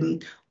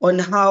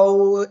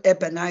how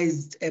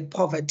urbanized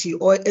poverty,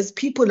 or as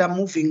people are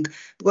moving,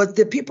 because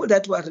the people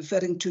that we're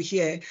referring to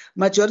here,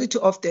 majority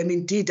of them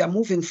indeed are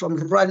moving from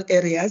rural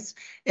areas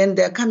and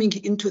they're coming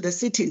into the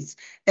cities.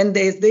 And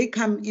as they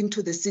come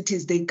into the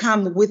cities, they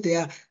come with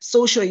their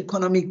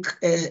socio-economic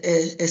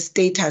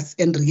status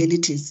and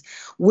realities,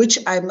 which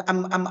I'm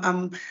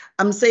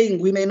saying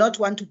we may not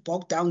want to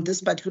bog down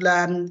this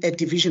particular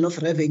division of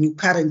revenue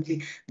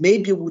currently.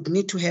 Maybe we would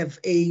need to have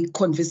a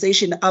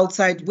conversation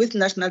outside with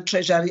National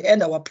Treasury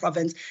and our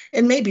province,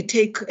 and maybe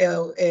take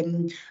our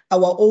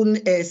own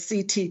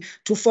city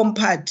to form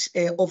part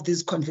of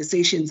these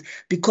conversations.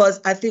 Because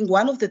I think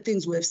one of the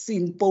things we have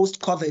seen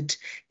post-COVID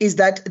is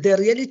that the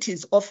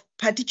realities of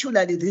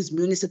particularly these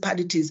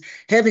municipalities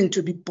having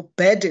to be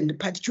burdened,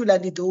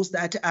 particularly those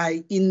that are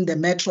in the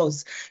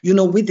metros,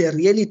 with the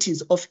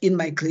realities of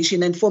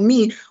in-migration. And for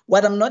me,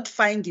 what I'm not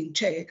finding,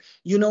 Chair,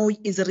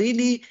 is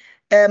really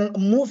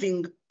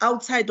moving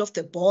outside of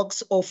the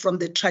box or from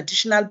the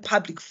traditional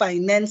public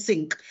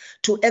financing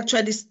to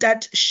actually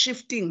start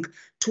shifting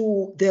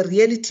to the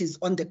realities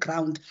on the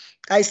ground.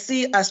 I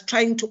see us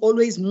trying to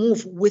always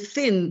move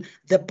within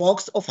the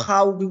box of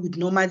how we would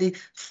normally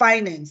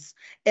finance.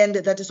 And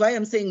that is why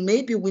I'm saying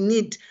maybe we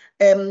need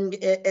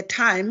a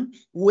time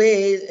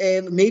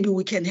where maybe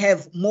we can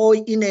have more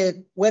in a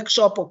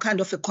workshop or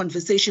kind of a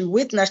conversation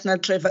with National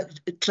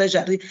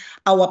Treasury,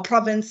 our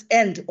province,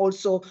 and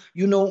also,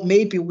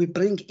 maybe we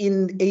bring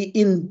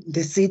in in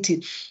the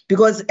city.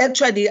 Because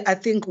actually, I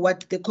think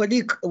what the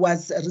colleague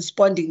was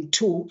responding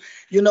to,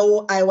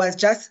 I was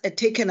just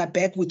taken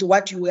aback with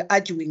what you were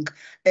arguing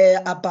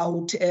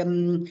about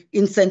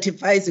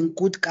incentivizing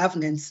good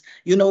governance,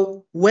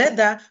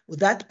 whether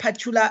that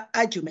particular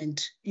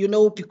argument,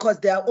 because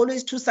there are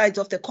always two sides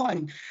of the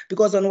coin.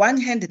 Because on one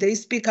hand, they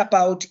speak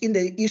about in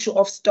the issue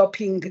of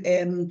stopping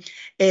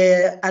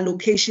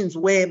allocations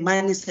where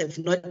monies have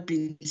not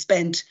been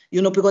spent,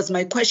 because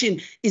my question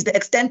is the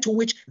extent to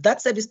which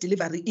that service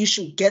delivery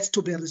issue gets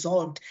to be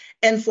resolved.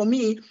 And for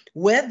me,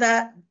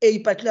 whether a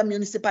particular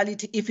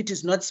municipality, if it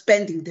is not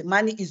spending, the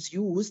money is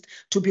used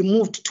to be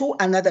moved to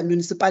another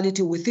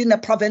municipality within a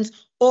province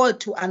or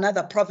to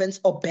another province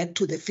or back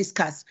to the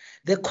fiscus.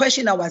 The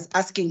question I was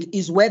asking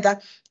is whether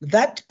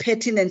that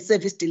pertinent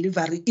service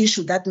delivery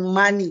issue, that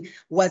money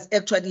was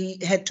actually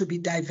had to be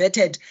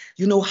diverted,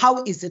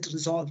 how is it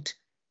resolved?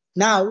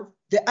 Now,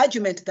 the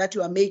argument that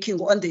you are making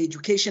on the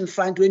education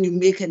front, when you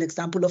make an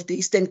example of the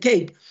Eastern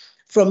Cape,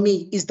 from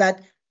me, is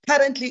that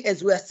currently,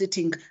 as we are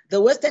sitting,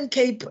 the Western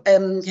Cape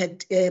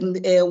had,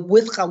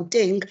 with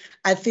Gauteng,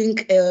 I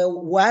think,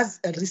 was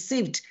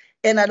received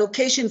an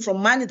allocation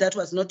from money that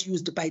was not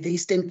used by the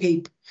Eastern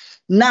Cape.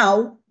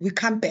 Now, we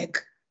come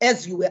back,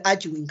 as you were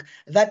arguing,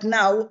 that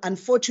now,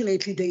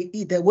 unfortunately,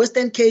 the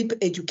Western Cape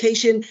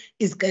education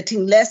is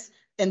getting less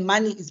and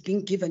money is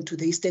being given to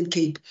the Eastern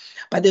Cape.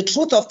 But the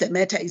truth of the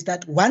matter is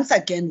that once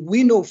again,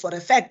 we know for a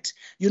fact,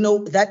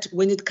 that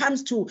when it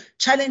comes to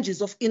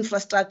challenges of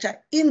infrastructure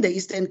in the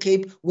Eastern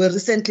Cape, we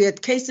recently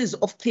had cases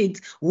of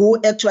kids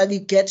who actually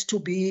get to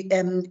be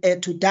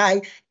to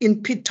die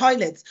in pit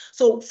toilets.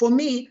 So for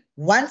me,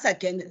 once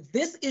again,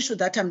 this issue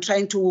that I'm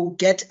trying to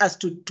get us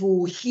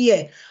to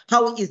hear,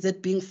 how is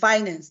it being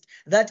financed?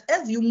 That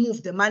as you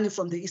move the money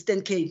from the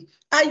Eastern Cape,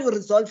 are you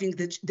resolving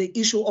the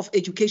issue of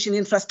education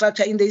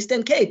infrastructure in the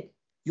Eastern Cape?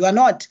 You are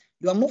not.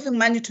 You are moving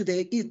money to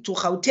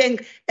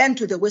Gauteng and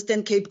to the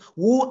Western Cape,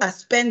 who are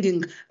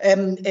spending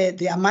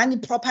their money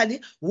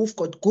properly, who've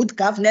got good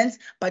governance,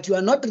 but you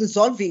are not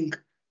resolving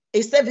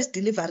a service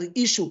delivery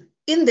issue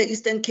in the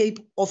Eastern Cape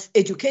of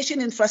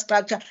education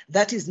infrastructure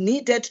that is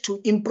needed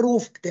to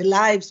improve the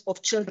lives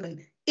of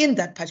children in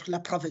that particular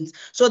province.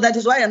 So that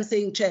is why I'm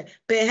saying, Chair,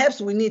 perhaps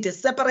we need a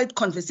separate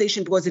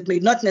conversation because it may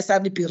not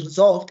necessarily be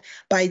resolved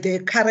by the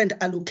current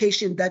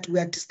allocation that we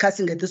are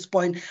discussing at this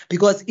point,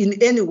 because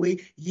in any way,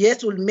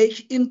 yes, we'll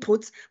make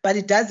inputs, but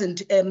it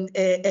doesn't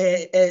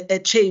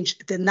change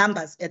the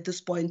numbers at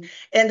this point.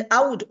 And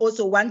I would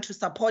also want to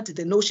support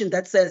the notion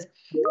that says,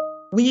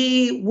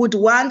 we would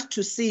want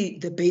to see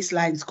the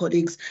baselines,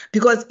 colleagues,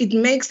 because it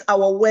makes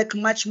our work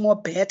much more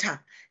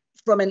better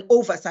from an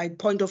oversight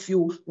point of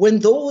view when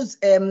those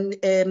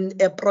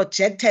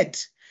projected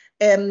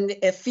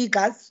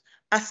figures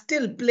are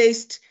still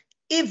placed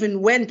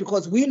even when,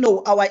 because we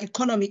know our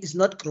economy is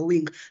not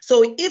growing.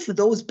 So if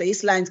those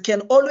baselines can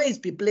always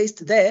be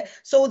placed there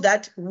so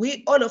that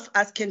we, all of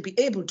us, can be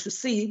able to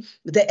see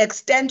the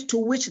extent to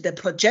which the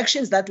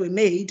projections that were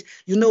made,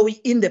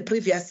 in the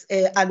previous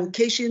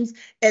allocations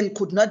and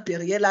could not be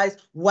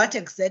realized, what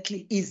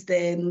exactly is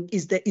the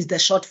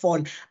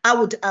shortfall.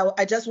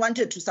 I just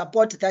wanted to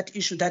support that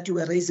issue that you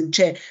were raising,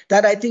 Chair,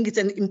 that I think it's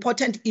an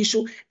important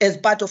issue as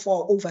part of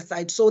our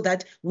oversight so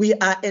that we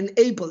are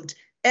enabled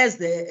as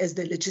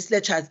the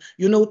legislatures,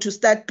 to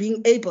start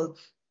being able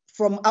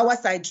from our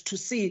side to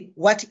see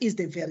what is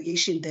the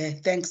variation there.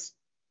 Thanks.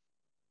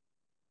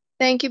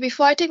 Thank you.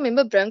 Before I take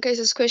Member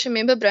Brunke's question,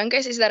 Member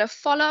Brunke's, is that a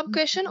follow-up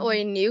question or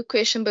a new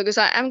question? Because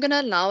I am going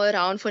to allow a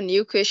round for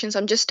new questions.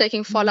 I'm just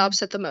taking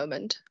follow-ups at the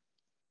moment.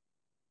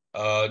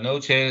 No,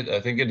 Chair,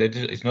 I think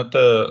it's not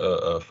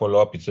a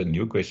follow-up, it's a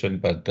new question,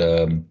 but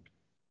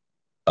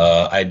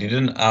I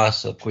didn't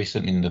ask a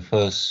question in the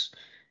first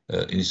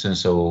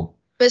instance, so...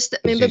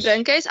 Member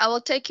Brunke's, I will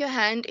take your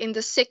hand in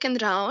the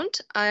second round.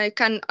 I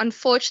can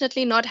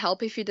unfortunately not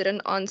help if you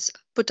didn't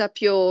put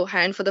up your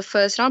hand for the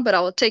first round, but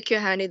I will take your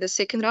hand in the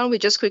second round. We're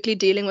just quickly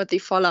dealing with the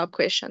follow-up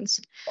questions.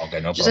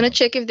 Okay, no Just want to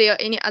check if there are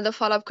any other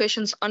follow-up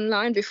questions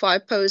online before I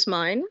pose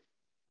mine.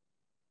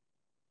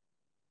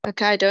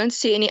 Okay, I don't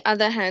see any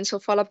other hands for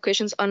follow-up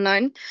questions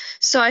online.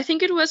 So I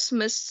think it was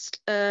Miss,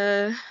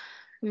 let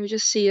me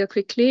just see here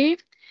quickly.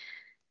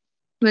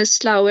 Ms.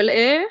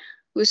 Lawele,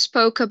 who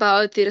spoke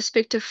about the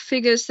respective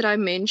figures that I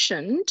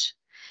mentioned.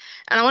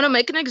 And I want to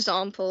make an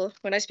example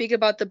when I speak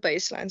about the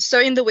baseline. So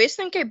in the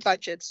Western Cape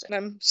budgets, and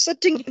I'm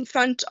sitting in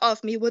front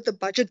of me with the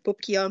budget book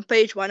here on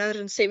page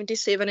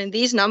 177, and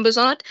these numbers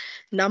are not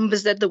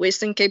numbers that the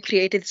Western Cape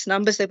created, it's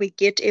numbers that we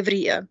get every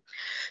year.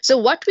 So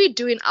what we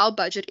do in our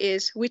budget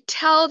is we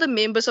tell the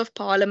members of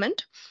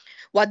parliament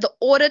what the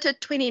audited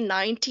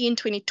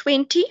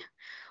 2019-2020,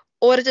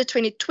 audited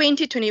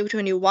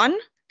 2020-2021,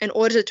 and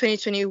audited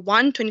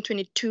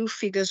 2021-2022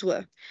 figures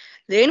were.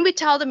 Then we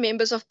tell the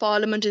members of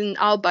parliament in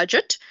our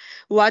budget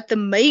what the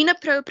main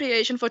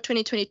appropriation for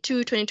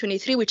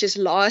 2022-2023, which is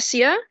last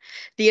year,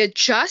 the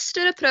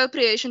adjusted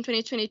appropriation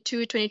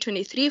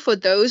 2022-2023, for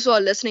those who are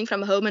listening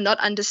from home and not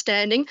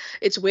understanding,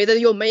 it's whether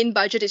your main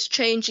budget is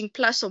changing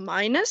plus or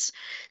minus,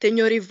 then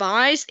your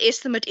revised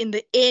estimate in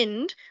the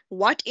end,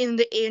 what in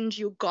the end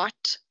you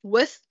got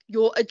with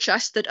your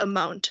adjusted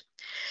amount.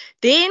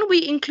 Then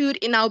we include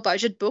in our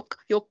budget book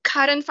your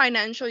current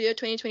financial year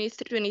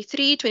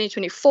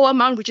 2023-2024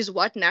 amount, which is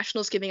what National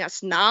is giving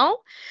us now.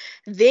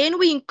 Then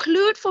we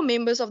include for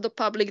members of the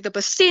public the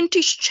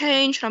percentage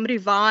change from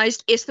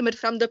revised estimate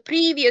from the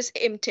previous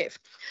MTEF.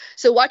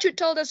 So what you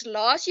told us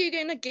last year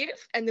you're going to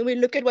give, and then we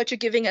look at what you're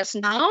giving us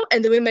now,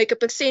 and then we make a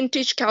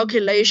percentage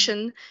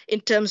calculation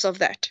in terms of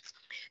that.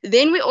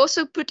 Then we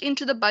also put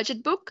into the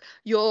budget book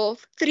your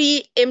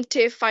 3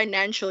 MTEF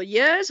financial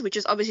years, which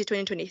is obviously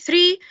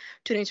 2023,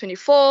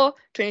 2024,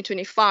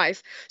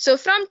 2025. So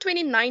from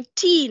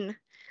 2019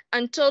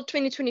 until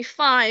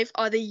 2025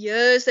 are the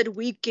years that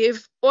we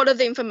give all of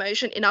the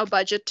information in our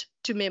budget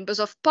to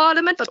members of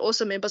parliament, but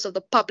also members of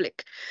the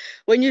public.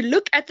 When you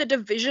look at the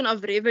division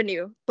of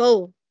revenue,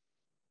 Bill,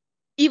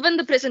 even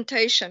the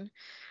presentation,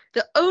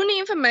 the only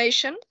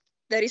information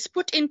that is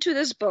put into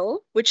this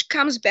bill, which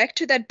comes back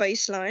to that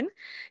baseline,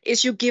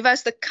 is you give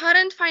us the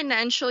current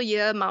financial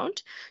year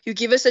amount, you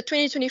give us the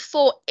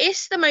 2024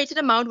 estimated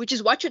amount, which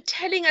is what you're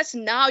telling us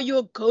now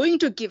you're going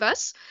to give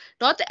us,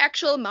 not the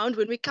actual amount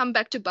when we come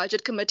back to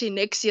budget committee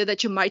next year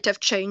that you might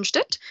have changed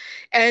it,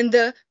 and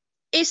the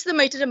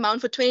estimated amount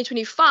for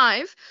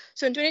 2025.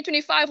 So in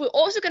 2025, we're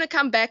also going to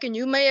come back and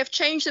you may have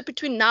changed it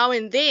between now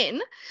and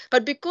then,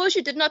 but because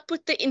you did not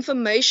put the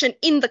information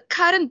in the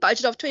current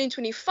budget of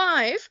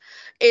 2025,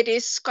 it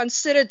is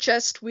considered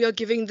just we are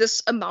giving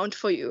this amount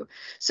for you.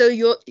 So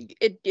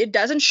it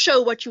doesn't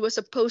show what you were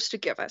supposed to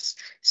give us.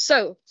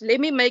 So let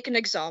me make an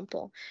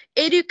example.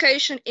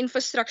 Education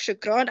infrastructure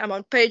grant, I'm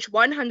on page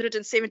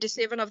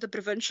 177 of the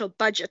provincial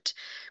budget.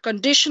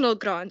 Conditional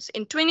grants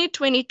in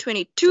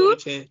 2020-22,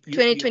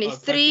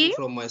 2023.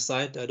 From my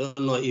side, I don't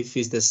know if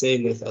it's the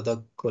same with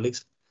other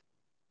colleagues.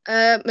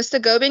 Mr.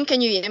 Gobin,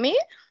 can you hear me?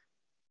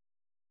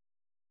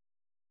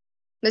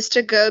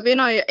 Mr.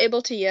 Gobin, are you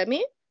able to hear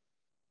me?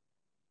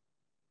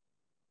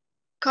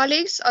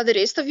 Colleagues, are the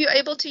rest of you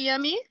able to hear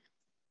me?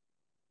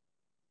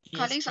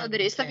 Colleagues, are the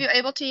rest of you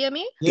able to hear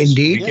me?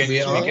 Indeed, We can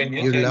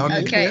you're loud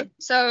and clear. Okay,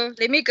 so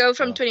let me go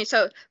from 20.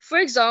 So, for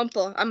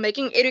example, I'm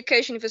making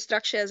education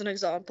infrastructure as an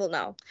example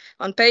now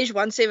on page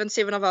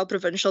 177 of our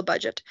provincial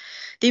budget.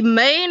 The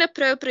main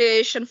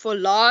appropriation for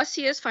last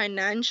year's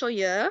financial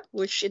year,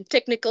 which in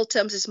technical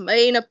terms is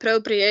main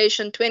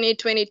appropriation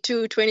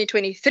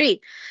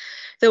 2022-2023,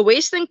 the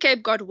Western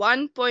Cape got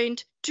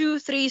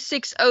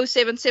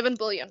 1.236077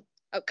 billion.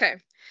 Okay.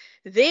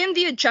 Then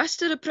the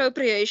adjusted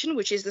appropriation,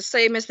 which is the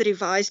same as the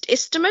revised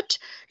estimate,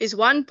 is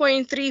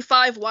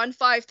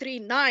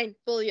 1.351539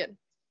 billion.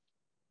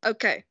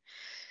 Okay.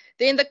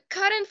 Then the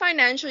current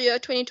financial year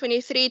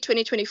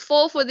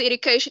 2023-2024 for the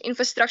education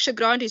infrastructure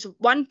grant is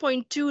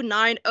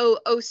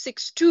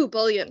 1.290062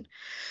 billion.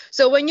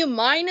 So when you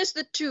minus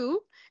the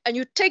two and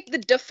you take the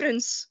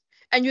difference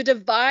and you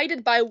divide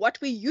it by what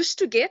we used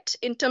to get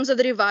in terms of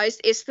the revised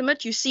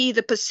estimate, you see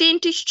the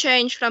percentage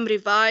change from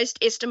revised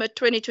estimate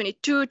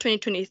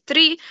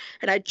 2022-2023,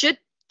 and I did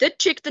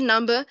check the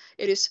number,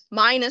 it is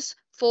minus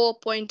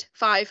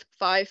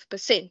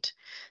 4.55%.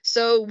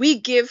 So we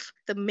give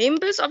the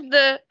members of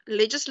the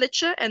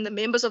legislature and the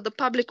members of the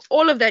public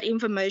all of that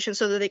information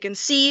so that they can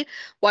see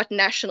what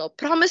National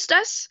promised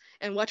us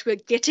and what we're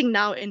getting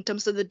now in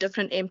terms of the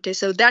different MTs.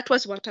 So that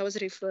was what I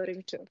was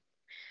referring to.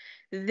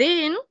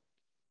 Then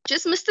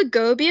just Mr.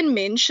 Gobian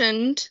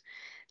mentioned,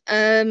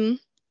 you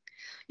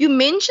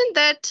mentioned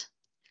that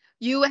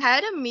you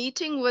had a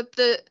meeting with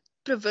the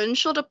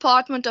Provincial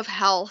Department of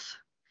Health.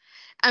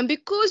 And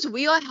because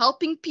we are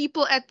helping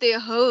people at their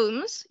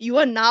homes, you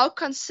are now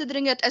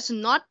considering it as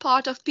not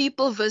part of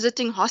people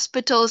visiting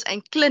hospitals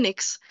and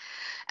clinics.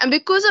 And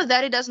because of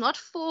that, it does not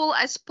fall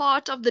as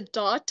part of the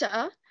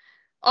data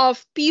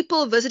of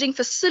people visiting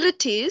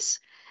facilities.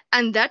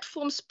 And that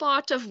forms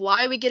part of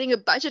why we're getting a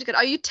budget cut.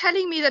 Are you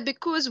telling me that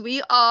because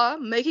we are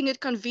making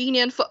it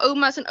convenient for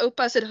omas and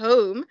opas at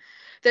home,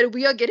 that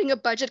we are getting a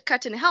budget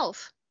cut in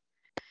health?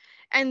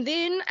 And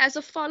then as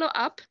a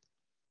follow-up,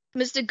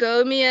 Mr.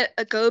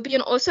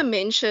 Gobian also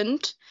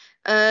mentioned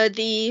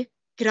the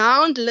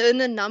ground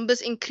learner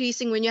numbers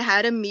increasing when you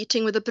had a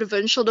meeting with the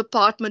Provincial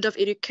Department of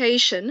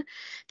Education,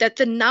 that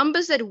the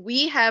numbers that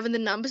we have and the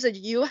numbers that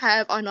you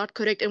have are not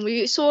correct. And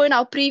we saw in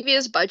our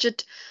previous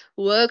budget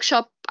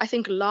workshop, I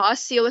think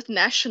last year with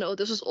National,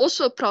 this was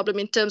also a problem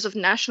in terms of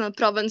national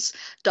province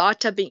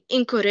data being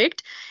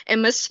incorrect.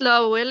 And Ms.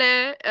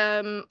 Lawele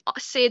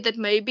said that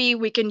maybe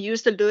we can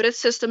use the Lourdes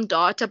system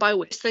data by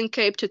Western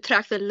Cape to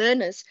track the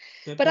learners.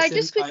 But I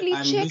just quickly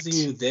checked. I'm losing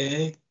you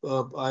there.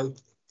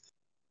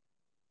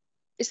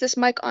 Is this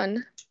mic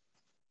on?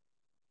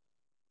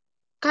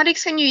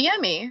 Colleagues, can you hear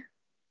me?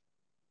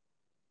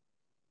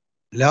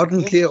 Loud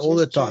and clear all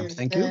the time.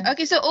 Thank you.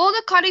 Okay, so all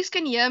the colleagues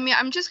can hear me.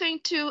 I'm just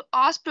going to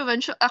ask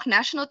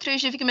National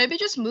Treasury if you can maybe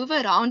just move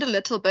around a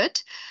little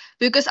bit,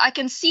 because I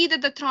can see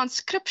that the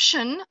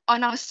transcription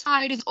on our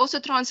side is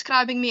also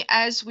transcribing me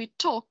as we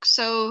talk.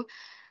 So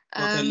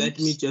Okay, let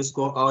me just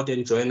go out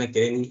and join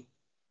again.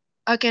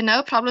 okay,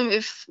 no problem.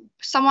 If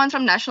someone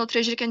from National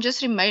Treasury can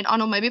just remain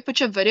on or maybe put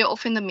your video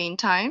off in the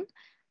meantime.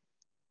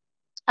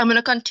 I'm going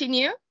to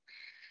continue.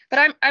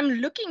 But I'm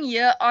looking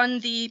here on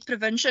the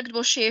provincial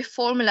equitable share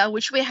formula,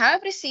 which we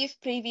have received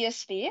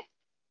previously.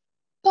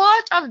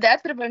 Part of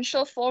that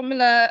provincial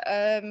formula,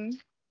 I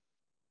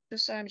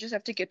just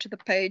have to get to the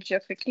page here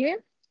quickly.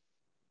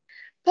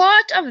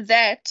 Part of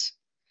that,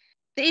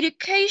 the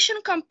education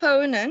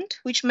component,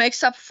 which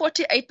makes up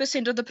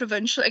 48% of the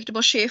provincial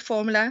equitable share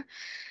formula,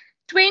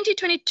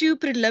 2022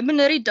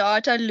 preliminary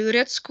data,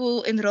 laureate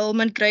school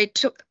enrollment grade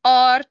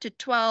R to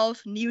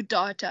 12, new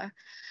data.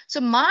 So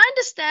my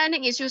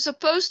understanding is you're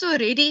supposed to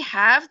already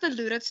have the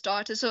laureate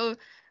data. So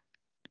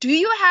do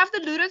you have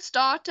the laureate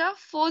data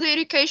for the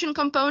education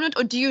component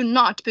or do you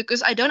not?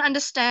 Because I don't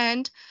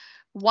understand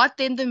what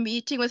then the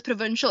meeting with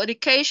provincial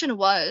education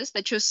was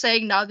that you're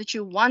saying now that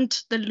you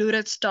want the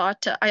laureate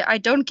data. I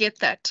don't get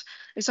that.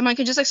 If someone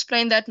can just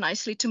explain that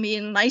nicely to me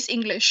in nice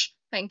English.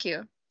 Thank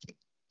you.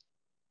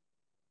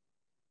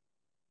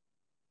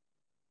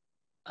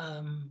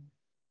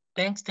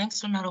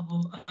 Thanks,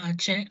 Honorable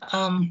Chair.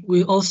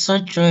 We also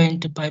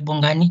joined by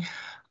Bongani.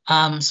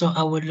 So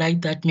I would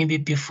like that maybe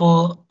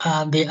before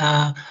there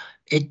are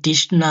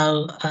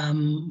additional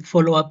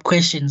follow-up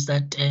questions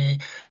that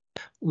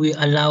we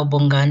allow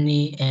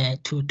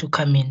Bongani to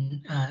come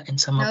in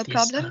some of these.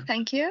 No problem.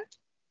 Thank you.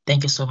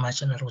 Thank you so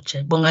much, Honorable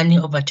Chair.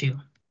 Bongani, over to you.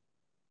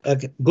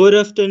 Okay. Good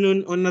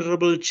afternoon,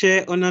 Honorable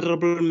Chair,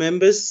 honorable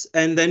members,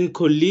 and then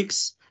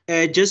colleagues.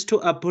 Just to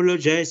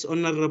apologize,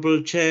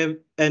 Honorable Chair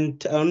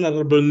and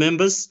honorable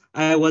members,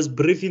 I was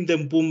briefing the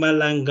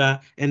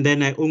Mpumalanga and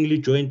then I only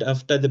joined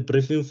after the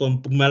briefing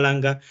from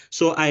Mpumalanga.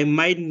 So I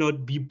might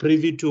not be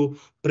privy to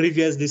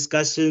previous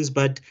discussions,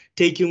 but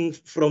taking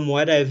from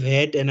what I've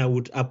heard, and I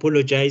would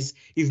apologize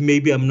if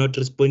maybe I'm not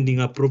responding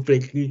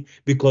appropriately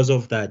because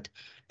of that.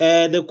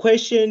 The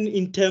question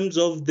in terms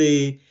of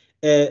the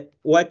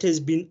what has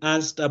been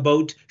asked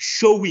about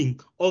showing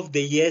of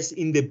the yes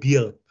in the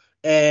bill,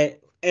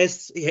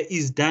 as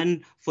is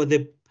done for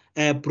the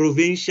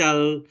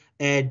provincial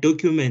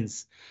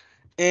documents.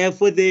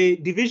 For the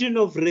division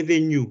of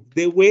revenue,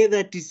 the way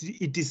that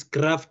it is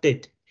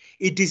crafted,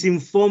 it is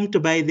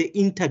informed by the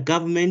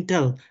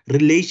Intergovernmental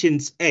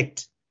Relations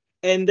Act.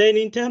 And then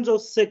in terms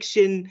of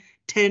section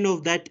 10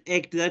 of that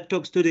act that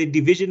talks to the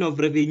division of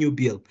revenue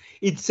bill,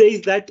 it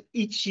says that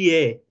each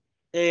year,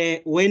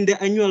 when the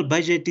annual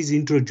budget is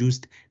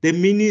introduced, the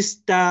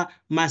minister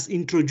must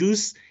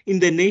introduce in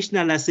the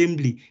National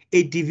Assembly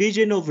a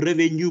division of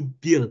revenue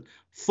bill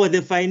for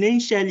the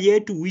financial year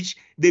to which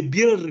the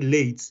bill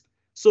relates.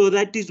 So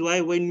that is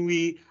why when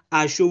we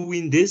are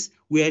showing this,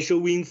 we are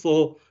showing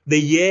for the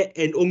year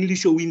and only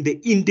showing the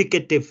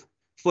indicative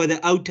for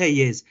the outer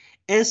years.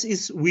 As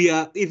is, we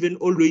are even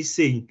always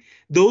saying,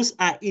 those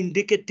are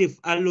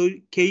indicative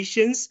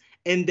allocations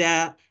and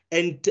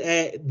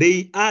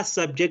they are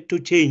subject to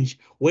change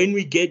when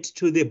we get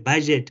to the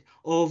budget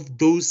of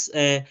those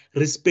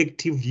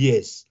respective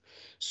years.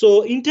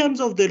 So in terms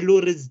of the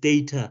laureates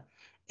data,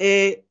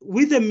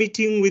 with the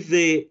meeting with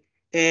the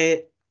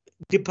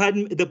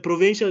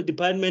Provincial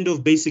Department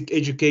of Basic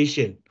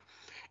Education,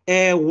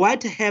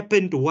 what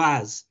happened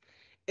was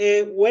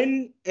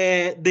when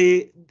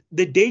the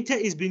data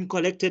is being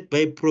collected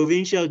by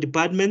provincial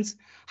departments,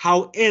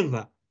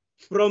 however,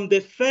 from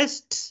the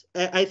first,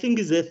 I think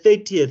it's the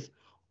 30th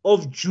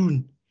of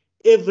June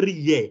every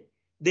year,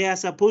 they are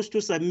supposed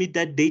to submit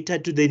that data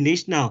to the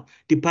National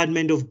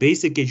Department of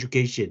Basic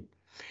Education.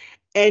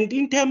 And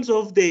in terms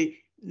of the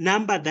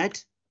number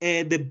that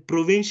the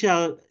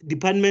provincial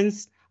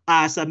departments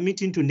are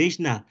submitting to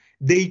national,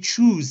 they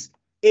choose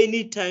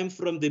any time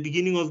from the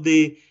beginning of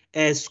the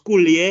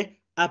school year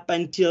up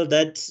until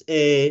that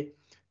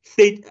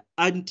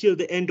until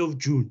the end of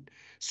June.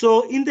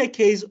 So in the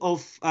case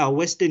of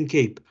Western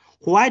Cape,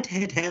 what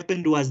had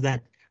happened was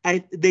that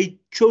they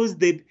chose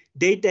the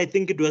date, I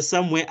think it was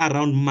somewhere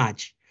around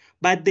March,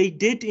 but they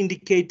did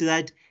indicate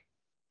that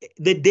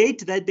the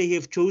date that they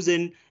have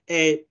chosen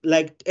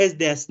like as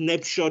their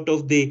snapshot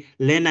of the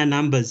learner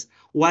numbers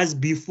was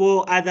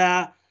before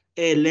other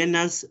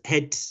learners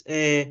had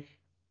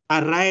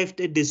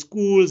arrived at the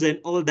schools and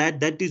all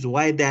that. That is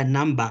why their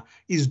number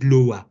is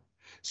lower.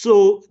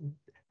 So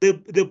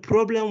the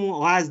problem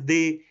was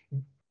the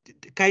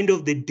kind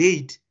of the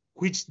date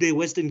which the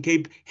Western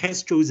Cape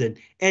has chosen.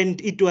 And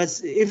it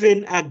was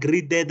even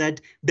agreed there that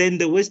then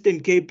the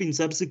Western Cape in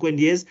subsequent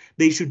years,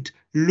 they should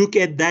look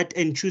at that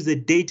and choose a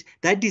date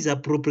that is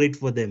appropriate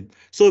for them.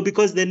 So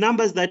because the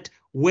numbers that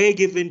were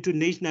given to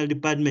National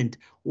Department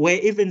were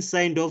even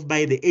signed off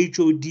by the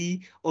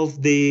HOD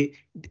of the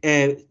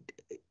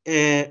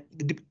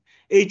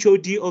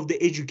HOD of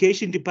the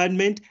Education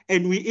Department,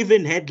 and we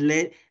even had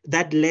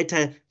that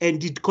letter,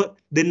 and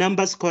the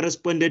numbers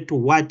corresponded to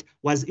what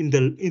was in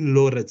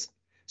Lourdes.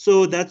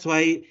 So that's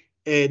why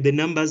the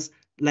numbers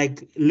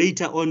like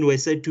later on were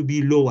said to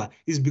be lower,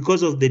 is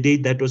because of the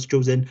date that was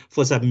chosen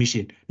for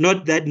submission.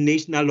 Not that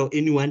national or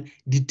anyone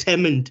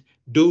determined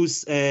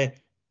those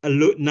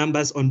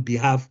numbers on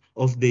behalf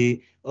of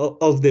the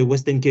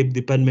Western Cape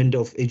Department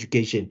of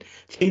Education.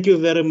 Thank you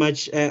very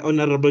much,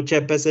 Honorable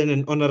Chairperson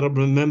and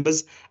honorable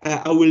members.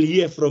 I will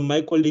hear from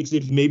my colleagues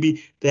if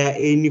maybe there are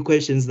any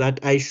questions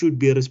that I should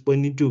be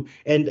responding to.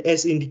 And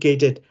as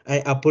indicated, I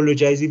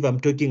apologize if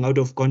I'm talking out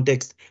of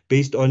context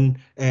based on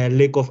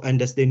lack of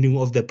understanding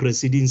of the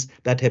proceedings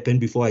that happened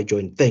before I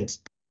joined. Thanks.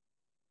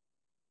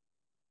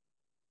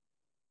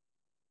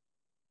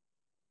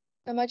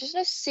 I just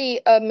want to see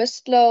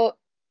Ms.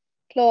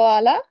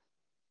 Loala.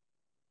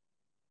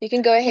 You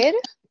can go ahead.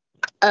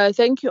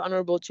 Thank you,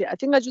 Honorable Chair. I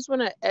think I just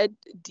want to add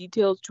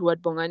details to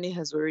what Bongani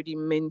has already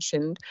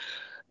mentioned,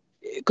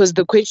 because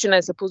the question, I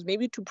suppose,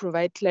 maybe to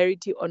provide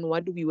clarity on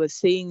what we were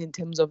saying in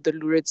terms of the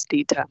Lourdes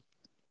data.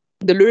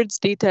 The Lourdes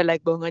data,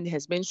 like Bongani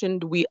has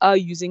mentioned, we are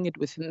using it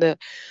within the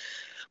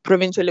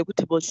Provincial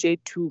Equitable Share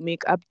to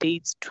make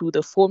updates to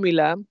the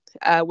formula.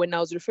 When I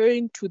was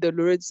referring to the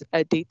Lourdes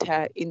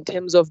data in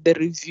terms of the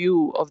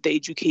review of the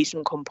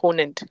education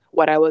component,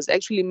 what I was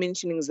actually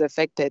mentioning is the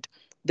fact that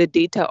the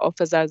data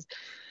offers us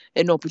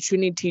an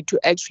opportunity to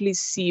actually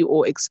see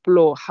or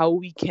explore how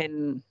we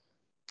can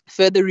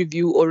further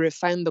review or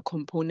refine the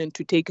component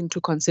to take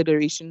into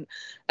consideration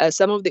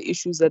some of the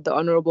issues that the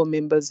honorable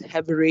members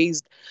have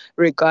raised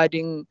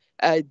regarding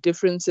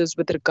differences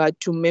with regard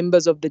to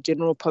members of the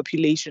general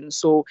population.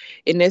 So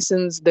in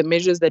essence, the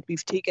measures that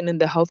we've taken in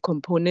the health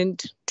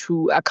component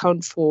to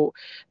account for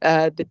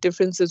the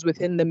differences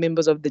within the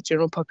members of the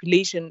general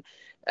population,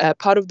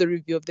 part of the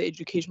review of the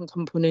education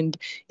component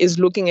is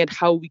looking at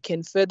how we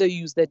can further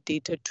use that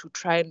data to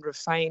try and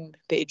refine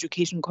the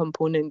education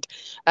component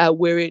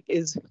where it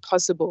is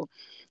possible.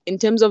 In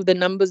terms of the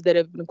numbers that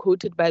have been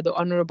quoted by the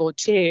Honorable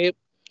Chair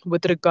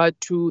with regard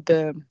to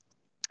the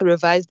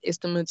revised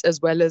estimates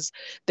as well as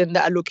then the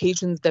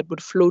allocations that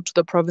would flow to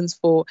the province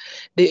for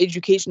the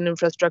education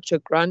infrastructure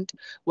grant,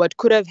 what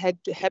could have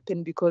had to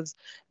happen, because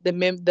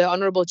the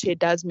Honorable Chair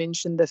does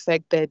mention the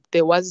fact that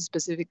there was a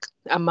specific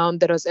amount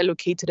that was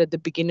allocated at the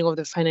beginning of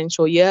the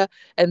financial year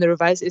and the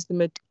revised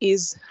estimate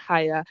is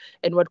higher.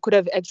 And what could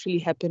have actually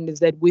happened is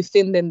that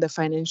within then the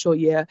financial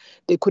year,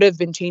 there could have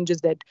been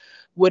changes that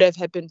would have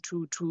happened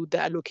to the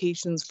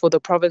allocations for the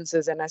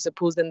provinces. And I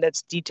suppose then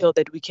that's detail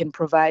that we can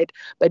provide.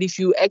 But if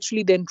you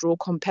actually then draw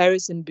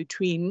comparison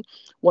between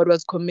what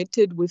was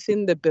committed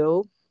within the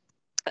bill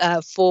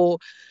for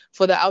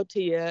the outer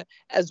year,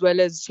 as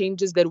well as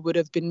changes that would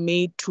have been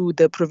made to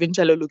the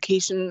provincial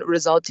allocation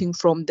resulting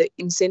from the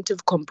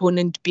incentive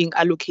component being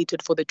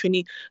allocated for the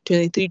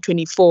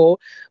 2023-24,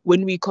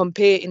 when we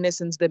compare, in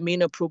essence, the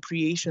main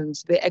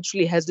appropriations, there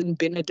actually hasn't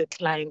been a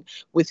decline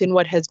within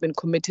what has been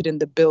committed in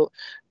the bill.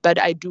 But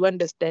I do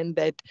understand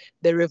that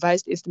the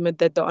revised estimate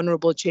that the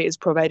Honorable Chair is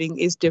providing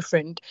is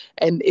different,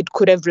 and it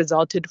could have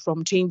resulted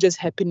from changes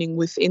happening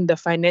within the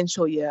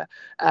financial year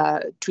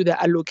to the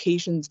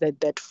allocations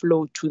that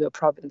flow to the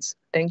province.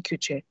 Thank you,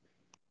 Chair.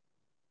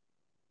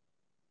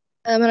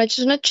 And I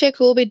just want to check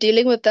who will be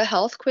dealing with the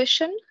health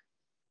question.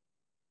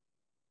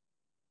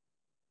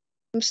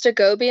 Mr.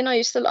 Gobian, are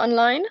you still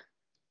online?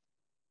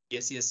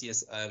 Yes.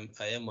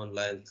 I am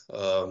online,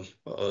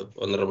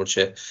 Honorable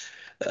Chair.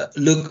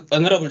 Look,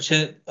 Honorable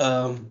Chair,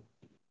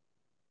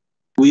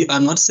 we are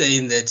not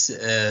saying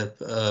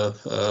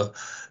that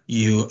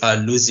you are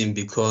losing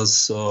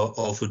because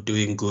of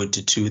doing good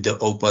to the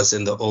OPAs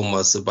and the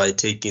OMAs by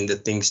taking the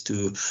things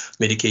to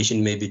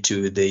medication, maybe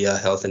to their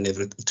health and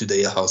to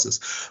their houses.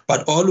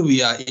 But all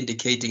we are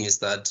indicating is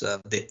that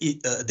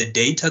the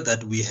data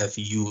that we have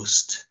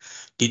used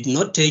did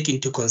not take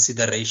into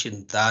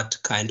consideration that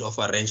kind of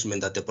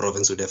arrangement that the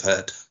province would have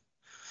had.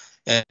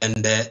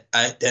 And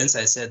hence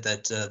I said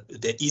that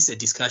there is a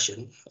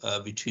discussion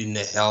between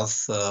the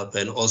health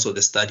and also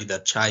the study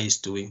that Chai is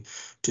doing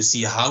to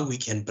see how we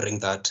can bring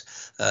that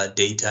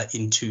data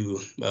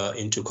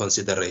into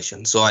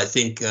consideration. So I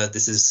think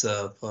this is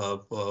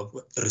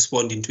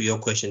responding to your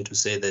question to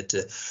say that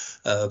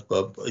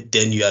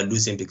then you are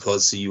losing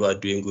because you are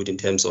doing good in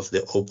terms of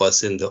the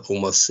OPAs and the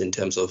OMAs in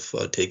terms of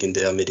taking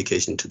their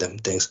medication to them.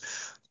 Thanks.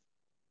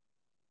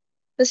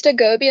 Mr.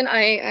 Gobian,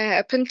 I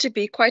happen to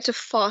be quite a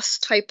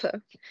fast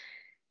typer.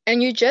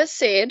 And you just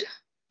said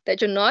that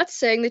you're not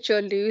saying that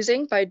you're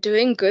losing by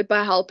doing good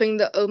by helping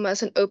the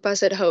OMAs and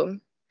OPAs at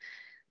home.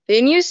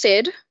 Then you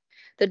said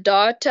the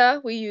data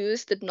we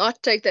used did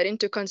not take that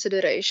into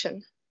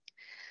consideration.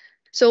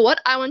 So what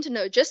I want to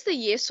know, just the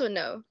yes or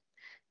no,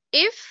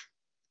 if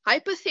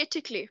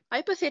hypothetically,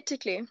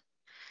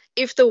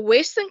 if the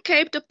Western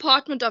Cape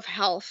Department of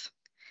Health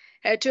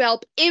had to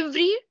help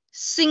every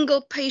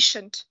single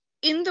patient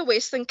in the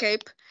Western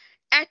Cape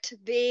at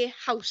their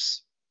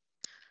house,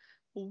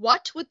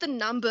 what would the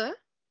number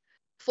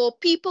for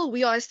people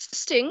we are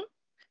assisting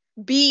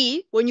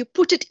be when you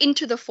put it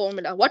into the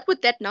formula? What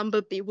would that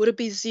number be? Would it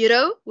be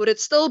 0? Would it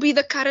still be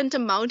the current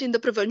amount in the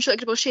provincial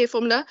equitable share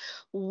formula?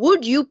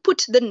 Would you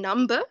put the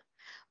number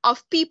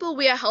of people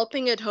we are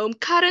helping at home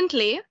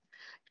currently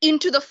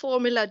into the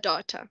formula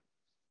data?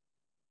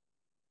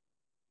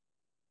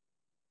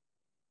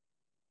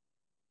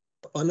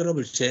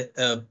 Honorable Chair,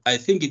 I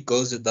think it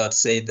goes without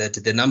saying that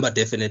the number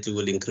definitely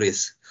will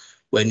increase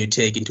when you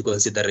take into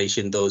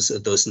consideration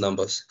those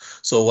numbers.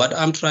 So what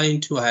I'm trying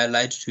to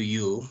highlight to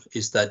you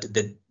is that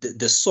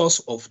the source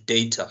of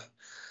data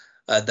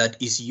that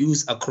is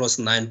used across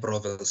 9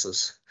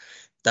 provinces,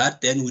 that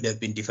then would have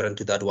been different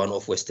to that one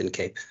of Western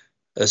Cape.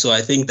 So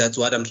I think that's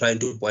what I'm trying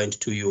to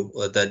point to you,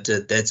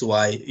 that's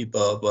why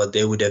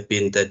there would have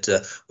been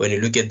that when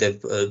you look at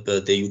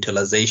the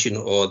utilization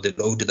or the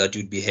load that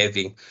you'd be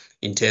having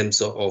in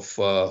terms of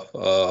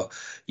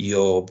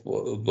your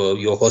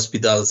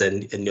hospitals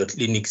and your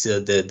clinics,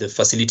 the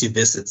facility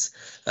visits,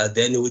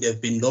 then it would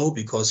have been low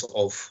because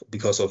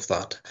of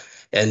that.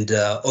 And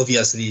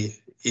obviously,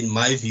 in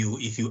my view,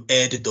 if you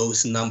add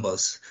those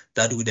numbers,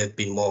 that would have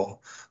been more.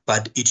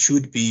 But it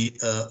should be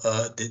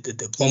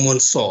the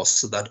common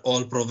source that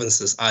all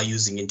provinces are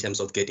using in terms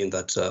of getting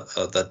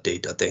that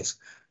data. Thanks.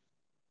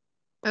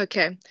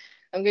 Okay,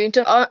 I'm going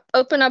to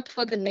open up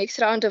for the next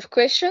round of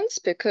questions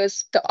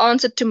because the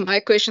answer to my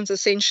question is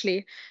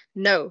essentially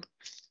no.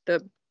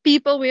 The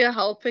people we are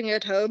helping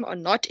at home are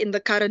not in the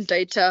current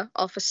data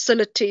of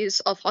facilities,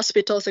 of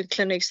hospitals and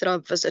clinics that are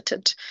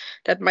visited.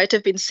 That might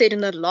have been said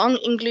in a long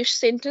English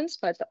sentence,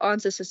 but the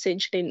answer is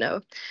essentially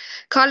no.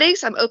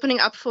 Colleagues, I'm opening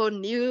up for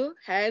new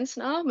hands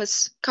now.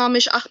 Ms.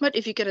 Kamish Ahmed,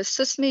 if you can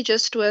assist me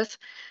just with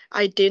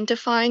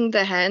identifying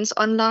the hands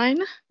online.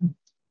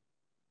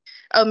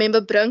 Oh,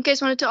 Member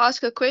Brunkes wanted to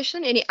ask a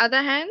question. Any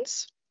other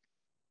hands?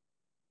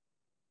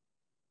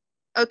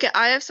 Okay,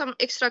 I have some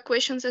extra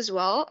questions as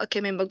well.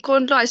 Okay, Member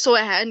Nkondlo, I saw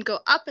a hand go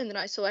up and then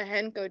I saw a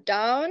hand go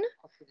down.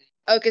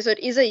 Okay, so it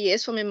is a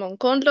yes for Member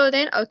Nkondlo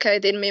then. Okay,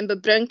 then Member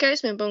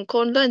Brunkes, Member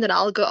Nkondlo, and then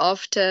I'll go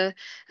after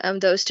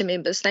those 2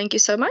 members. Thank you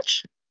so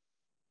much.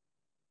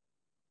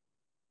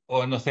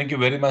 Oh, no, thank you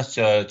very much,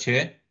 Chair.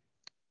 Chair,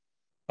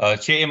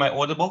 am I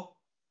audible?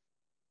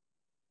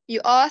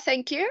 You are,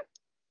 thank you.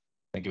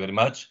 Thank you very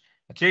much.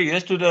 Chair,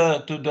 yes, to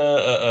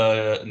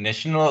the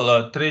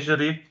National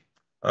Treasury.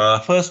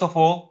 First of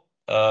all,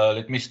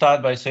 let me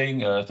start by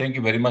saying thank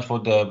you very much for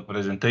the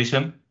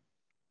presentation.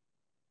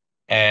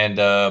 And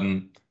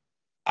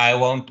I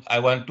want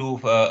to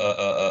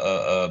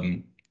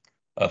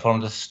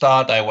from the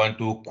start, I want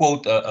to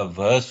quote a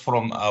verse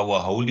from our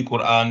Holy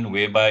Quran,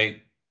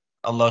 whereby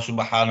Allah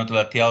Subhanahu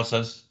wa Taala tells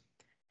us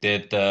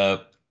that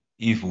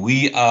if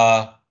we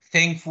are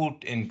thankful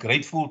and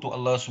grateful to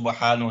Allah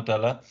Subhanahu wa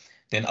Taala,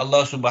 then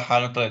Allah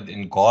Subhanahu wa Taala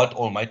and God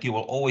Almighty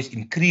will always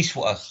increase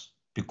for us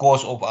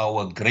because of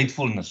our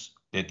gratefulness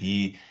that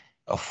He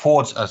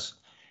affords us.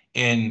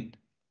 And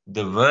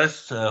the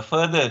verse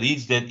further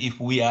reads that if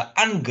we are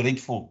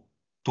ungrateful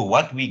to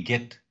what we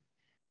get,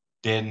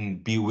 then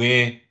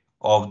beware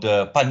of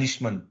the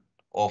punishment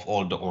of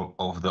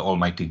the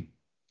Almighty.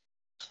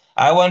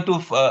 I want to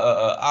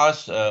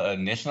ask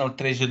National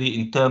Treasury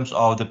in terms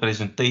of the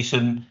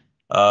presentation,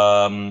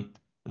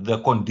 the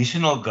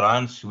conditional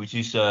grants, which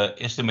is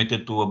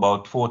estimated to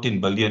about 14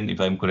 billion, if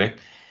I'm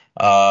correct.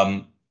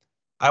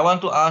 I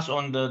want to ask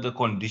on the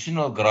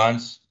conditional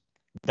grants,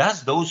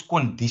 does those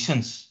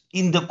conditions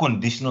in the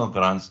conditional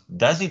grants,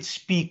 does it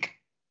speak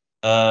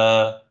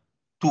to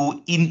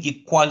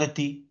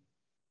inequality?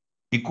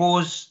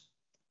 Because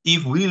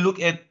if we look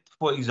at,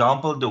 for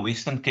example, the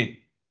Western Cape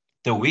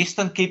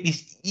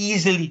is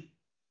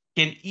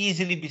can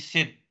easily be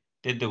said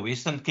that the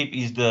Western Cape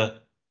is the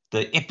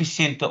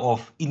epicenter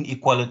of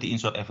inequality in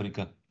South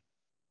Africa.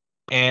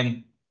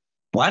 And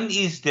one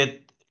is that,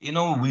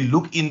 we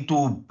look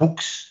into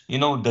books,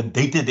 the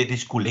data that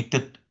is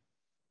collected.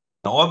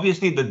 Now,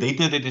 obviously, the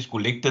data that is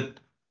collected,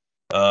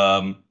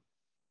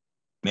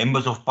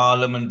 members of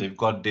parliament, they've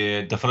got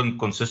their different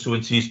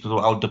constituencies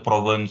throughout the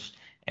province,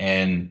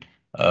 and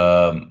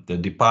the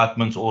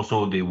departments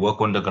also, they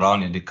work on the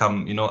ground and they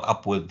come,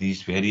 up with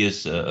these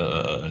various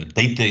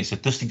data and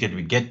statistics that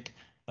we get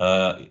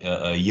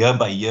year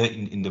by year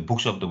in the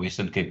books of the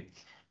Western Cape.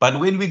 But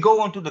when we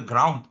go onto the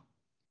ground,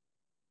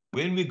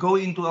 when we go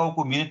into our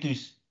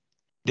communities,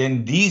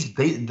 then these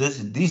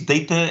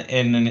data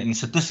and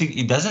statistics,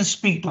 it doesn't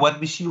speak to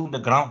what we see on the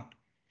ground.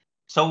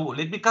 So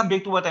let me come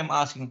back to what I'm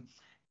asking.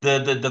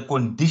 The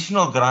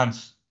conditional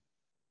grants,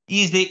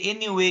 is there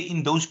any way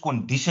in those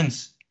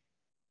conditions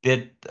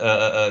that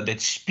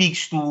that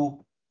speaks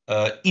to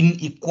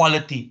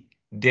inequality?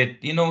 That,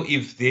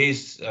 if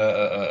there's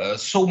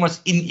so much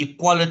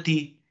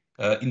inequality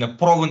in a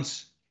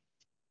province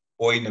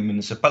or in a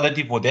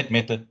municipality, for that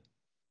matter,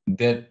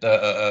 that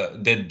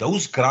that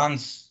those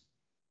grants,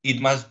 it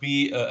must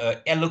be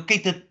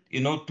allocated,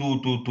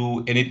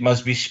 and it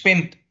must be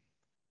spent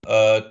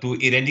to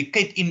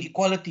eradicate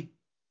inequality.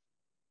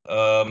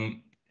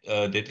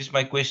 That is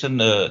my question.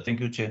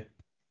 Thank you, Chair.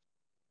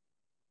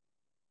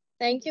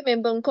 Thank you,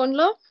 Member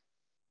Nkondlo.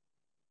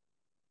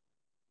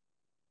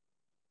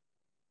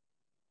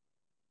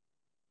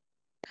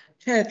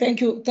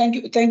 Thank you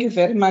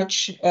very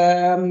much.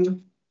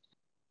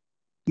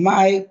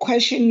 My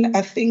question,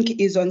 I think,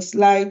 is on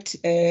slide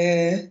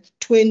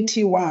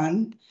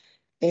 21.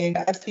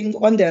 I think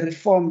on the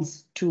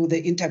reforms to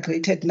the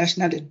Integrated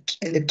National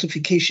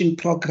Electrification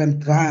Program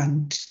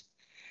grant.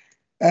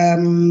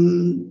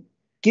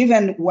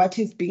 Given what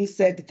is being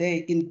said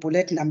there in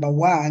bullet number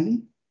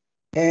 1,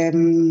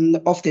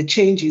 of the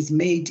changes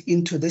made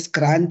into this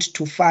grant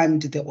to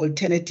fund the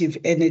alternative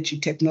energy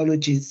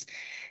technologies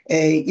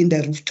in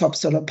the rooftop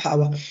solar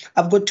power.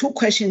 I've got 2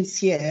 questions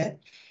here.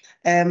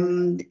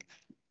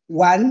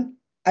 One,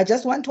 I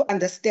just want to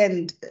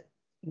understand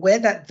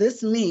whether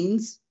this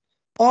means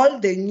all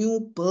the new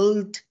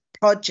build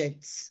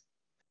projects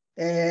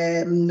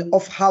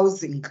of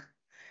housing,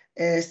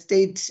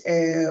 state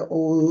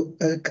or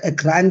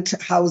grant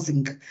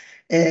housing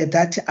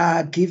that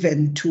are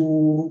given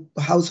to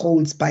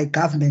households by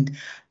government.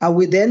 Are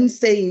we then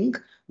saying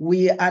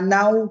we are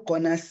now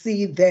going to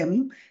see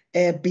them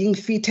being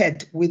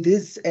fitted with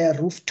this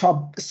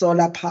rooftop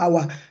solar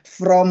power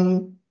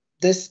from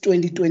this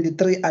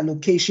 2023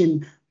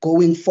 allocation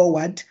going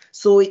forward?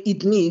 So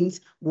it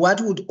means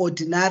what would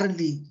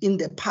ordinarily in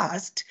the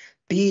past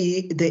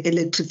be the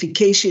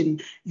electrification,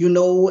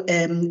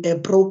 a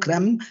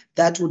program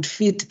that would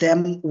feed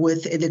them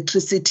with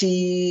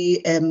electricity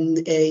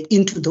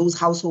into those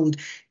households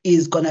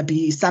is going to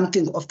be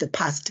something of the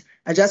past.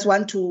 I just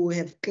want to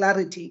have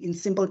clarity in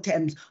simple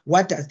terms.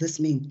 What does this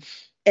mean?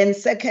 And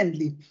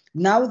secondly,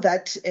 now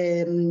that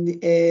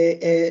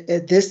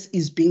this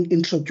is being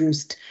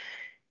introduced,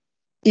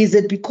 is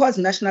it because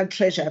National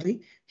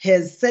Treasury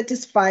has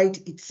satisfied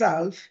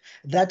itself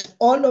that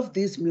all of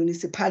these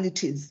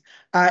municipalities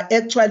are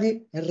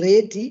actually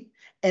ready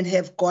and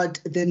have got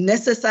the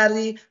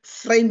necessary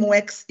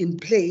frameworks in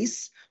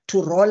place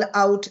to roll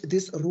out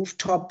this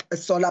rooftop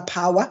solar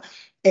power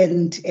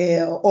and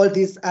all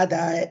these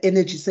other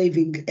energy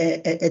saving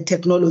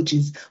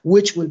technologies,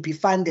 which will be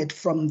funded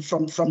from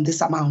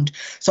this amount?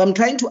 So I'm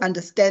trying to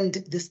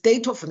understand the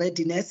state of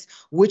readiness,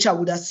 which I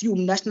would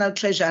assume National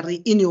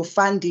Treasury in your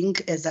funding,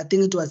 as I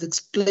think it was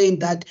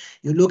explained that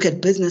you look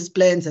at business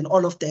plans and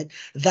all of that,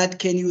 that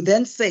can you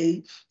then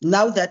say,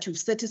 now that you've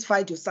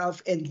satisfied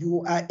yourself and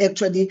you are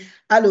actually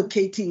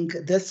allocating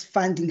this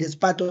funding as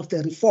part of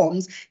the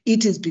reforms,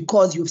 it is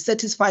because you've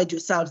satisfied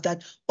yourself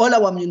that all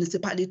our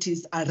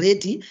municipalities are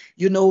ready,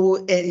 in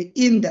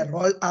the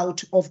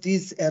rollout of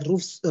these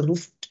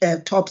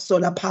rooftop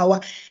solar power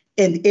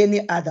and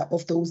any other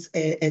of those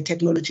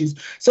technologies.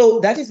 So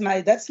that's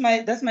my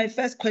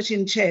first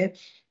question, Chair.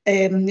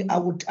 I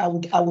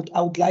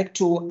would like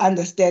to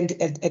understand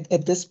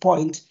at this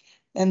point,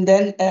 and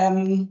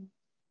then.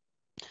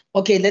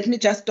 Okay, let me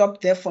just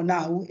stop there for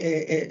now,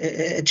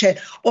 Chair.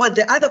 Or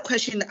the other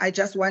question I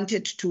just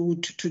wanted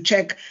to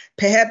check,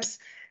 perhaps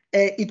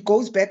it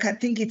goes back, I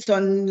think it's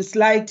on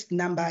slide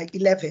number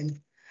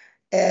 11.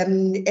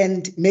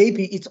 And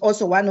maybe it's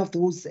also one of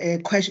those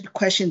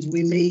questions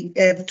we may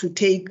have to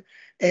take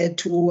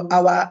to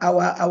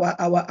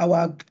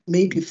our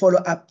maybe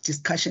follow-up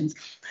discussions.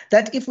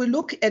 That if we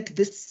look at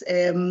this PS,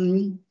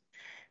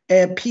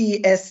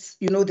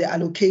 the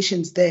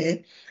allocations there,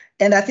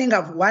 and I think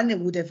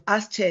one would have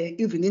asked her,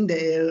 even in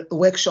the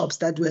workshops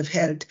that we have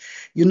held,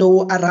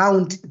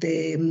 around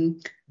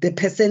the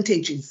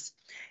percentages.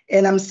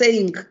 And I'm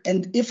saying,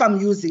 and if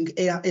I'm using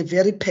a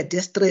very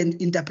pedestrian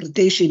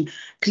interpretation,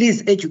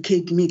 please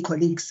educate me,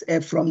 colleagues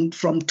from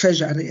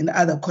Treasury and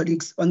other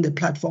colleagues on the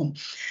platform,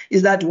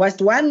 is that whilst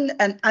one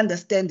and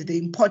understand the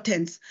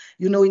importance,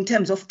 in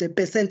terms of the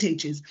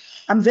percentages,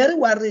 I'm very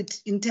worried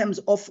in terms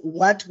of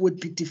what would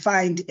be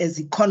defined as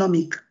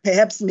economic.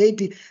 Perhaps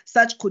maybe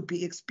such could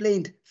be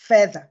explained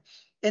further.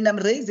 And I'm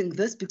raising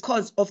this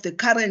because of the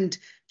current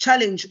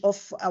challenge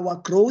of our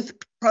growth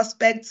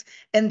prospects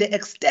and the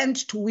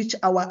extent to which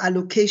our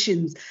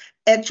allocations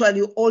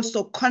actually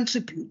also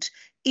contribute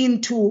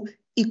into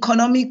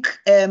economic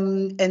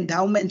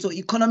endowments or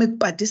economic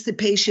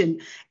participation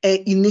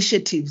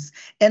initiatives.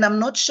 And I'm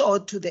not sure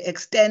to the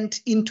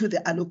extent into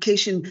the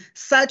allocation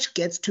such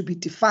gets to be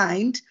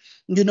defined,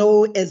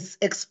 as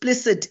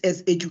explicit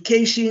as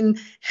education,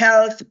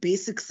 health,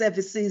 basic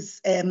services,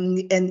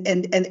 and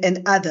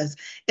others.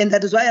 And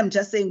that is why I'm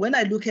just saying, when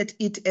I look at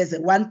it as a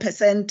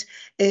 1%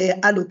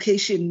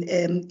 allocation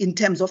in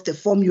terms of the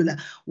formula,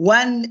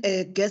 one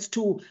gets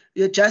to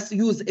just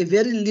use a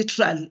very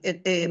literal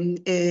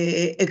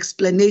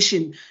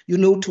explanation,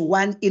 to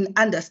one in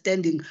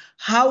understanding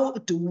how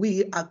do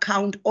we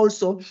account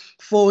also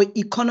for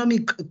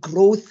economic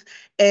growth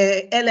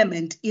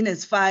element in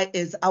as far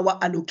as our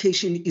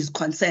allocation is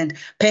concerned.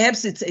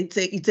 Perhaps it's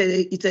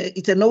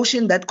a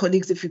notion that,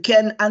 colleagues, if you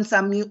can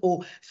answer me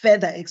or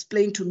further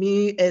explain to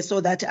me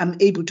so that I'm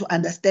able to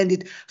understand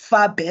it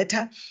far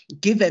better,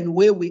 given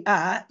where we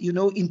are,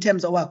 in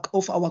terms of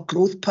our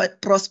growth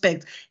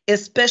prospects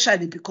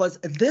especially because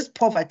this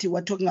poverty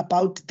we're talking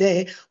about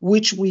there,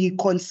 which we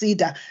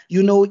consider,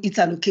 its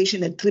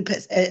allocation at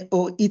 3%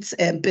 or its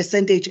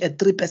percentage at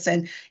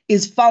 3%,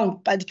 is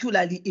found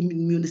particularly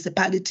in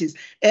municipalities,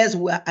 as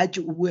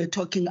we're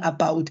talking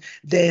about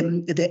the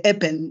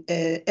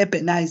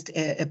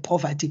urbanized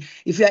poverty.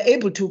 If you are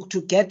able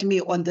to get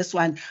me on this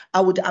one,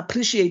 I would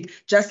appreciate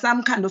just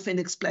some kind of an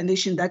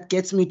explanation that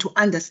gets me to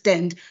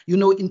understand,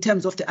 in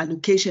terms of the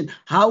allocation,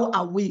 how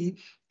are we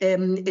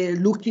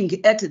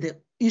looking at the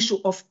issue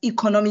of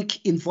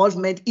economic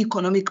involvement,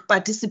 economic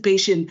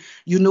participation,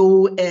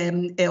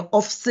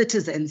 of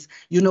citizens,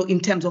 in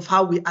terms of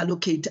how we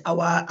allocate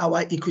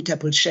our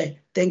equitable share.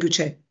 Thank you,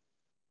 Chair.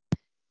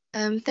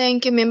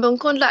 Thank you, Member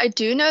Nkondla. I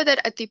do know that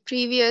at the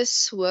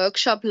previous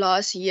workshop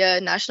last year,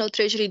 National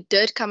Treasury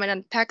did come and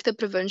unpack the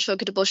provincial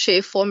equitable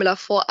share formula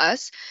for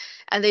us.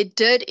 And they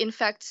did, in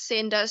fact,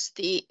 send us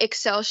the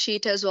Excel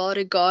sheet as well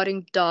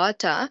regarding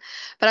data.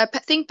 But I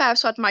think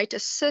perhaps what might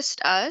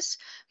assist us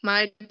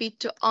might be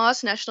to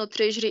ask National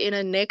Treasury in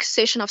a next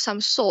session of some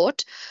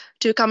sort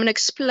to come and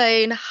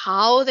explain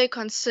how they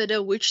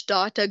consider which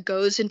data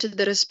goes into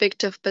the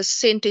respective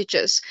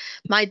percentages.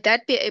 Might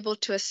that be able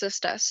to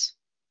assist us?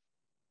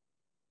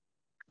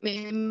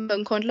 Member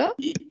Nkondla?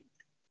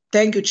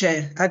 Thank you,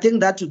 Chair. I think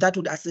that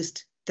would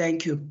assist.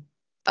 Thank you.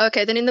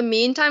 Okay, then in the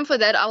meantime for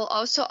that, I'll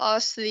also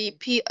ask the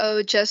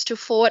PO just to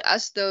forward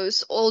us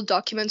those all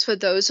documents for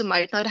those who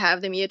might not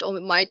have them yet or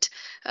might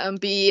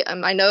be,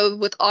 I know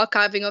with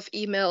archiving of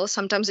emails,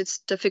 sometimes it's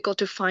difficult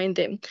to find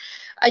them.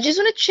 I just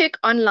want to check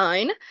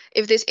online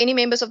if there's any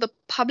members of the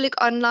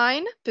public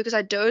online, because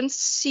I don't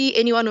see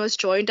anyone who has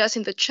joined us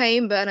in the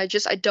chamber, and I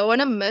don't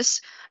want to miss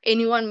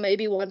anyone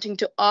maybe wanting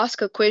to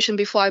ask a question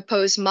before I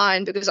pose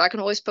mine, because I can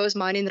always pose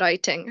mine in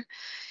writing.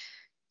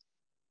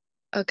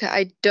 Okay,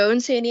 I don't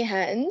see any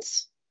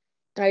hands.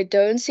 I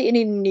don't see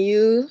any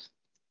new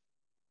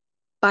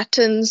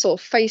buttons or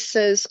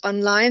faces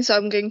online, so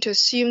I'm going to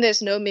assume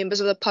there's no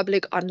members of the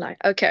public online.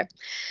 Okay.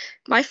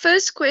 My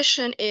first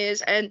question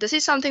is, and this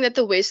is something that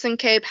the Western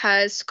Cape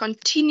has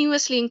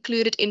continuously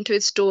included into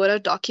its DORA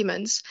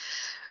documents.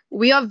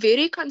 We are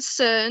very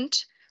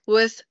concerned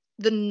with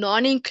the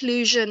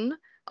non-inclusion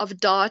of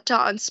data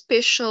on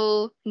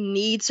special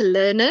needs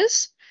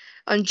learners,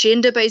 on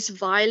gender-based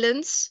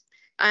violence,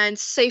 and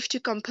safety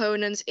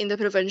components in the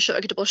provincial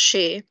equitable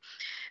share.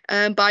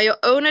 By your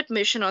own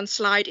admission on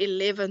slide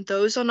 11,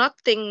 those are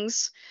not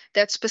things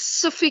that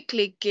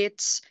specifically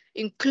gets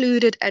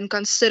included and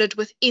considered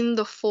within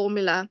the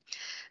formula.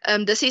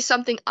 This is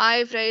something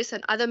I've raised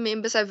and other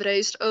members have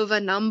raised over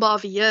a number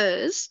of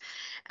years.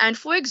 And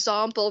for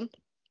example,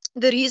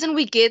 the reason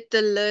we get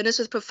the Learners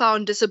with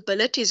Profound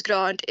Disabilities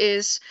grant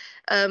is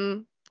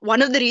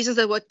one of the reasons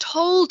that were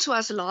told to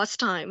us last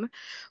time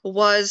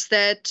was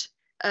that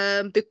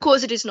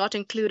because it is not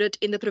included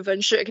in the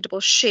provincial equitable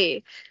share.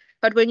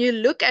 But when you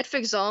look at, for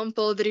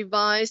example, the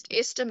revised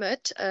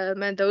estimate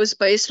and those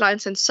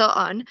baselines and so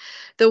on,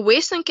 the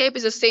Western Cape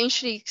is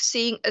essentially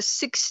seeing a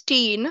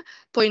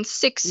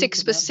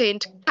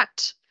 16.66%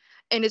 cut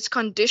in its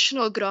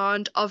conditional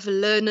grant of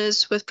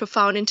Learners with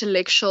Profound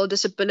Intellectual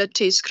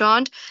Disabilities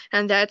grant.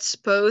 And that's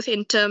both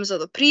in terms of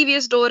the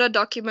previous DORA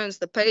documents,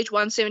 the page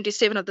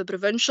 177 of the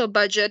provincial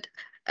budget,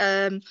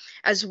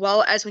 as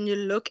well as when you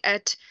look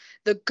at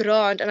the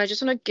grant. And I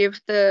just want to give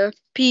the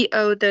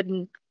PO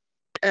the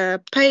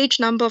page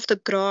number of the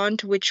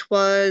grant, which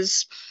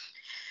was,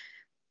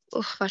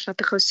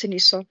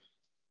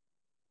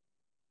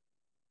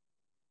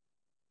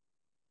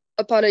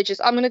 apologies.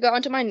 I'm going to go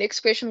on to my next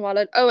question while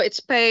it's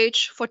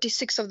page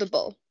 46 of the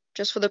bill,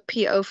 just for the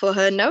PO for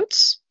her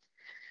notes.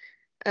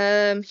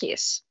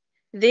 Yes.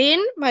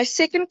 Then my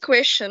second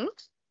question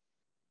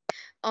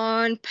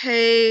on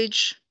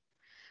page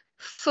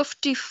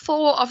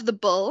 54 of the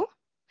bill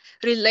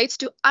relates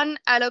to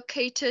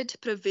unallocated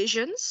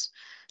provisions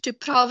to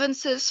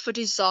provinces for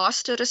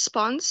disaster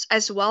response,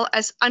 as well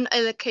as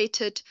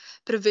unallocated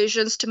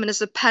provisions to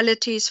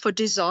municipalities for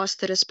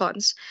disaster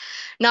response.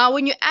 Now,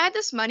 when you add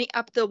this money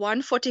up, the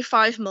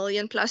 145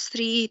 million plus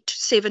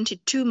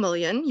 372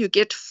 million, you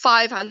get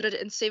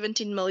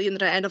 517 million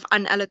rand of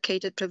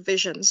unallocated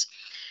provisions.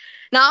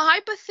 Now,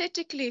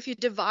 hypothetically, if you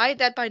divide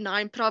that by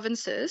 9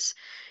 provinces,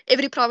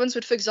 every province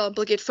would, for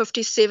example, get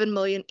 57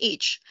 million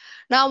each.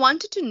 Now, I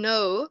wanted to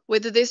know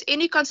whether there's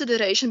any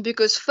consideration,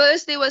 because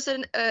first there was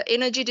an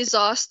energy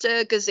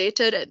disaster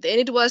gazetted, and then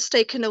it was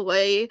taken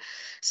away.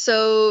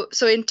 So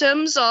in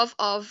terms of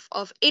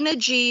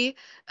energy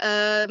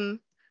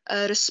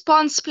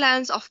response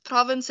plans of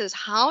provinces,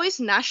 how is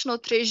National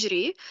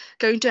Treasury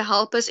going to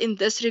help us in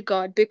this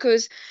regard?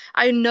 Because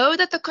I know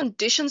that the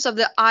conditions of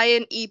the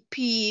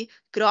INEP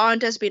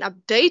grant has been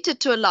updated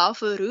to allow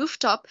for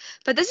rooftop,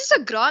 but this is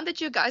a grant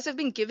that you guys have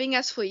been giving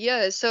us for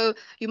years. So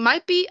you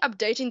might be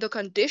updating the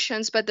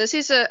conditions, but this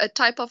is a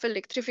type of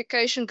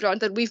electrification grant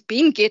that we've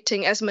been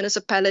getting as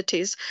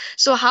municipalities.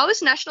 So how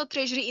is National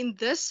Treasury in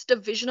this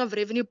division of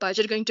revenue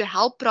budget going to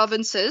help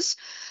provinces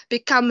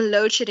become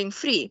load shedding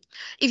free?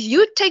 If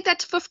you take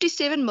that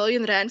 57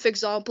 million rand, for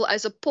example,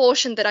 as a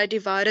portion that I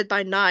divided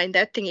by 9,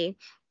 that thingy,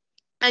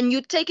 and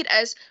you take it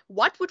as,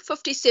 what would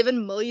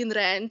 57 million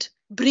rand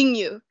bring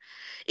you?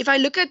 If I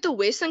look at the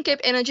Western Cape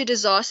Energy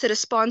Disaster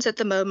Response at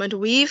the moment,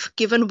 we've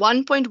given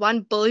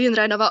 1.1 billion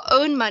rand of our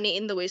own money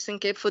in the Western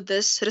Cape for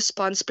this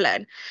response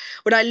plan.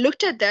 When I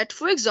looked at that,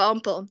 for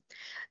example,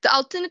 the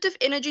alternative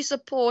energy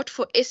support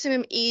for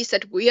SMMEs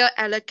that we are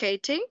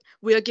allocating,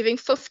 we are giving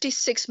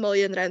 56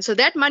 million rand. So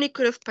that money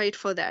could have paid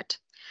for that.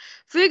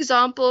 For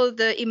example,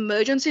 the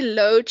emergency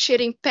load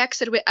shedding packs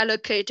that we're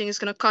allocating is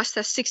going to cost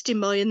us 60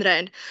 million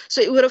rand.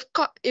 So it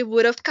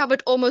would have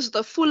covered almost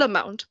the full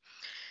amount.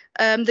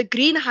 The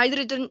green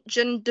hydrogen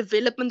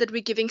development that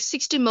we're giving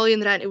 60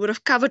 million rand, it would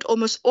have covered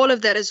almost all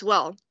of that as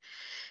well.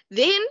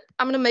 Then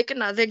I'm going to make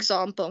another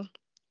example.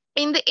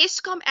 In the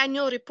Eskom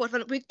annual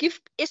report, we give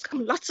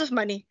Eskom lots of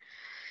money.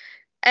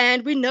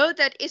 And we know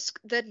that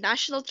the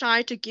National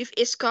tried to give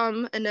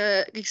Eskom an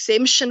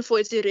exemption for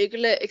its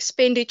irregular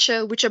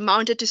expenditure, which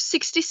amounted to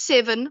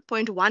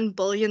 67.1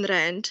 billion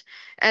rand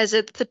as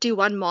at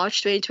 31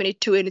 March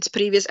 2022 in its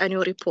previous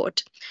annual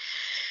report.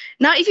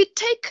 Now, if you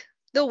take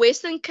the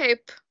Western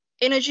Cape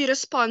energy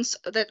response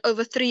that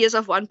over 3 years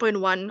of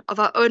 1.1 of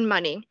our own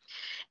money,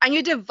 and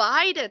you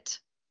divide it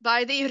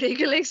by the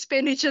irregular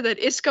expenditure that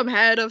Eskom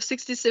had of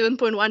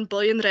 67.1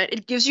 billion rand,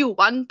 it gives you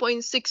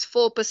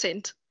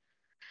 1.64%.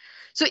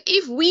 So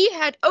if we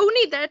had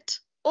only that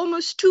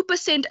almost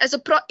 2% as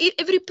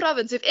every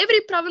province, if every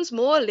province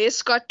more or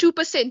less got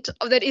 2%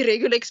 of that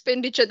irregular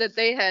expenditure that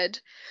they had,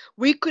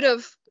 we could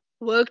have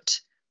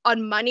worked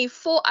on money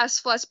for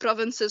us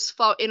provinces,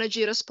 for our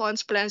energy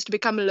response plans to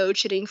become load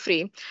shedding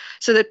free,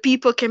 so that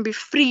people can be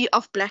free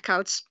of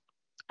blackouts.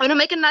 I want to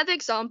make another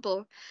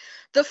example.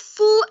 The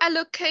full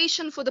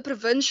allocation for the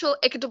provincial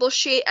equitable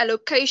share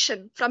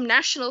allocation from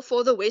national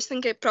for the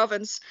Western Cape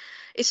province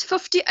is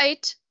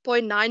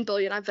 58.9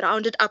 billion. I've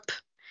rounded up.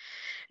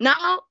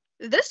 Now,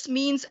 this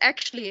means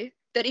actually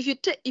that if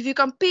you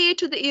compare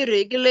to the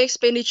irregular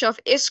expenditure of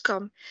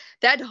Eskom,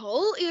 that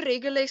whole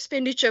irregular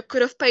expenditure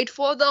could have paid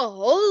for the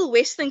whole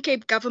Western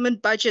Cape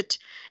government budget,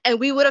 and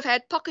we would have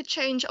had pocket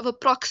change of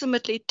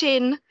approximately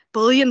 10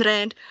 billion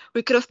rand.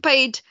 We could have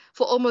paid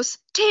for almost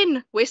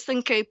 10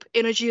 Western Cape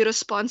energy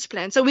response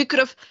plans. So we could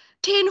have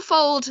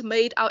tenfold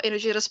made our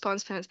energy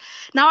response plans.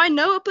 Now, I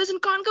know a person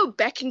can't go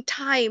back in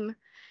time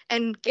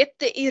and get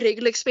the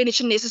irregular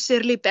expenditure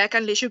necessarily back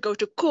unless you go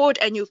to court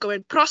and you go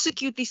and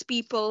prosecute these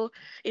people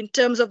in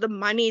terms of the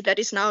money that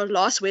is now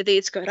lost, whether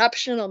it's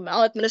corruption or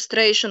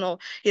maladministration or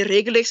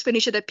irregular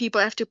expenditure that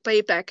people have to pay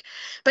back.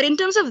 But in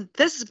terms of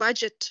this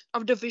budget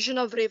of division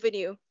of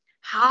revenue,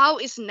 how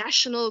is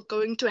national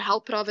going to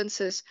help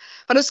provinces?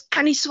 We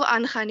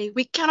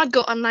cannot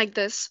go on like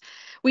this.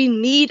 We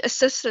need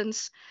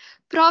assistance.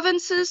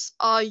 Provinces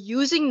are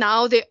using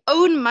now their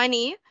own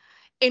money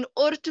in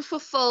order to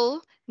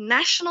fulfill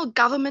national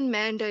government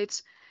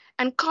mandates.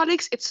 And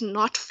colleagues, it's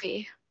not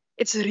fair.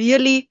 It's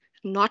really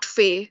not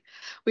fair.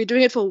 We're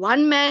doing it for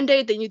one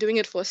mandate, then you're doing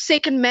it for a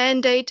second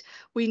mandate.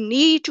 We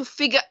need to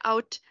figure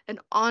out an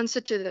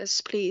answer to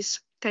this, please.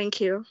 Thank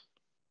you.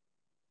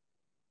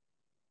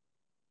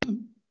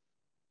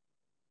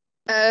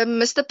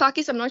 Mr.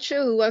 Pakis, I'm not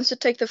sure who wants to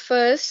take the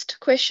first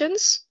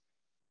questions.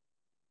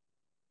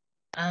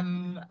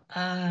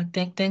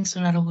 Thanks,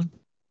 Honorable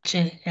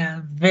Chair.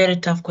 Very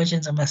tough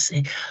questions, I must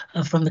say,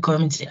 from the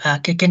committee.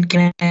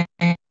 Can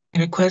I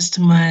request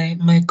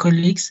my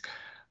colleagues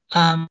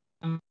to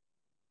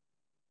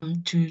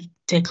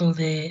tackle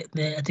the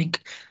I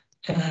think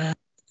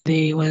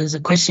there was a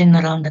question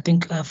around, I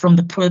think, from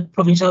the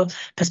provincial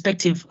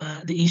perspective,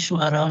 the issue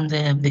around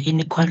the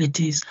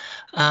inequalities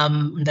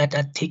that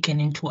are taken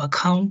into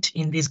account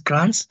in these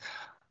grants.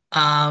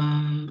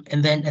 And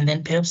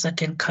then perhaps I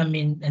can come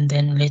in and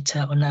then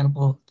later,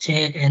 Honorable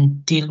Chair,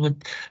 and deal with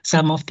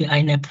some of the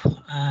INEP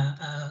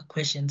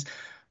questions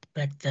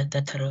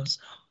that arose.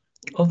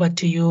 Over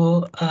to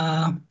you.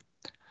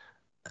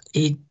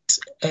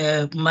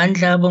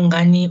 Mandla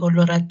Bongani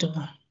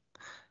Olorato.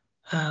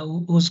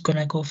 Who's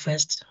gonna go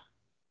first?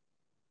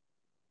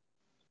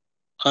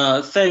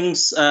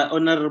 Thanks,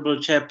 Honorable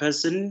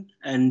Chairperson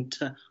and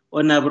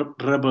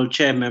Honorable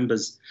Chair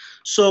members.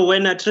 So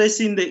when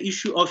addressing the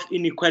issue of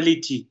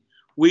inequality,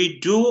 we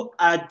do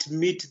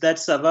admit that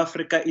South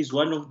Africa is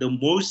one of the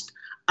most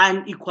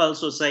unequal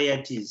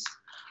societies.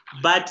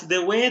 But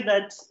the way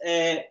that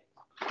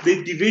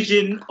the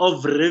division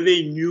of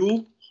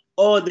revenue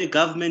or the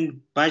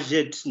government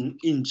budget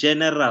in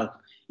general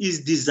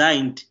is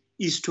designed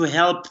is to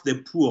help the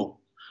poor.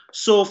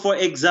 So for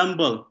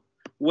example,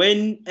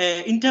 when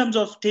in terms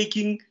of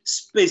taking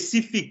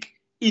specific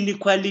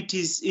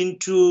inequalities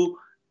into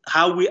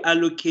how we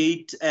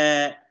allocate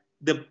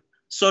the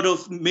sort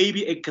of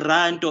maybe a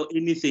grant or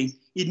anything,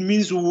 it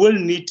means we will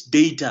need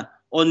data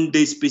on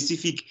the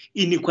specific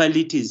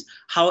inequalities.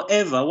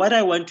 However, what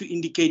I want to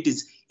indicate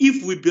is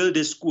if we build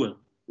a school,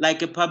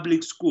 like a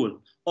public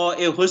school or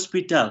a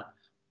hospital,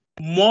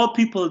 more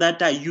people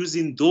that are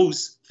using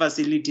those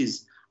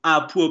facilities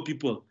are poor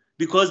people,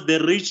 because the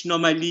rich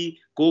normally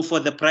go for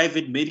the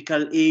private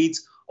medical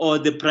aids or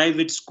the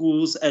private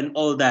schools and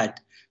all that.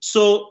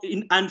 So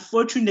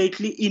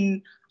unfortunately,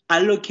 in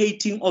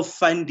allocating of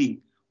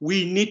funding,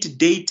 we need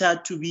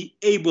data to be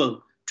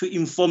able to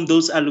inform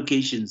those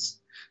allocations.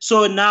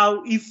 So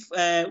now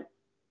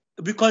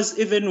because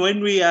even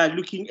when we are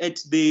looking at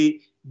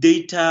the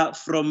data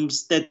from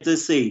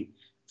StatSA,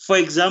 for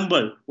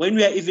example, when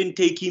we are even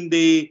taking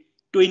the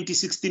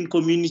 2016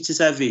 community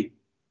survey,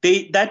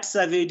 that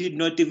survey did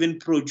not even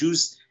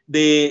produce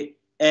the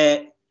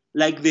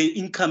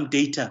income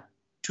data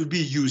to be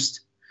used.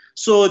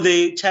 So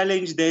the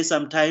challenge there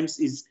sometimes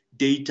is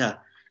data.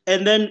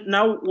 And then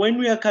now when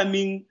we are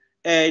coming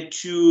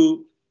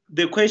to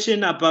the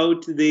question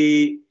about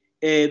the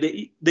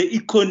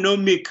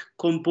economic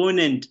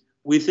component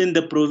within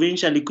the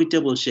provincial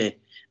equitable share,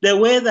 the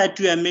way that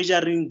we are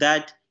measuring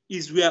that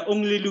is we are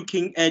only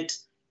looking at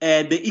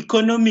the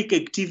economic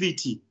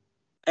activity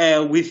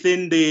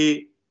within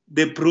the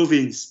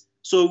province.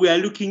 So we are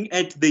looking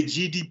at the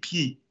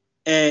GDP,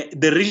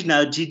 the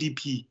regional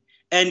GDP,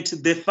 and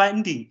the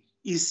funding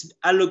is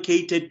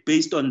allocated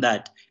based on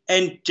that.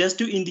 And just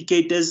to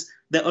indicate, as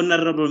the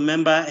honorable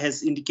member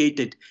has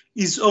indicated,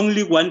 is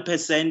only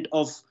 1%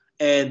 of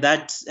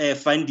that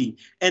funding.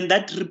 And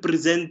that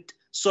represents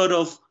sort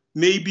of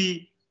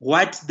maybe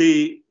what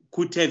they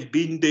could have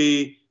been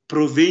the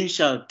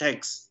provincial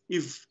tax,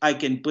 if I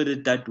can put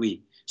it that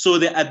way. So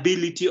the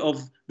ability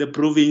of the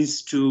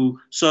province to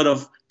sort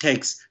of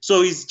tax.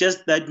 So it's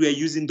just that we are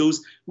using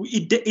those.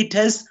 It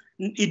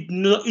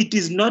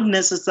is not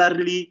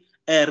necessarily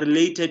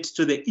related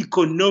to the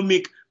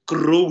economic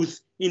growth,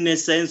 in a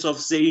sense of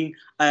saying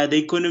the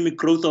economic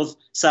growth of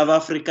South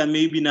Africa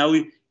maybe now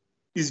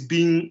is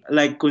being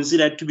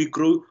considered to be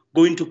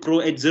going to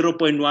grow at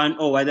 0.1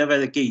 or whatever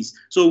the case.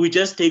 So we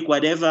just take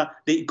whatever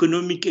the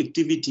economic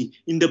activity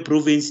in the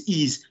province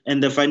is,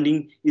 and the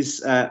funding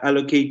is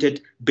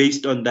allocated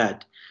based on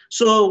that.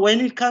 So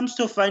when it comes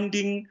to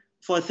funding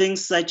for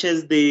things such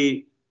as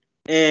the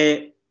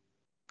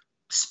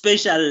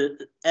special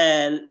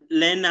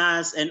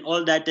learners and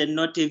all that, and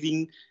not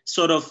having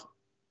sort of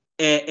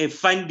a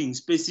funding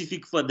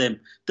specific for them,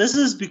 this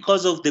is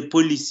because of the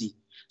policy.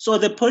 So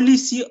the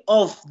policy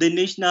of the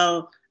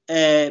national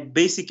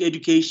basic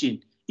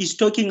education is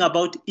talking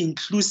about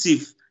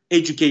inclusive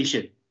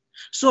education.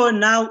 So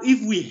now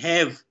if we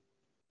have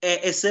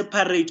a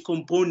separate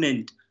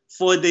component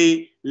for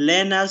the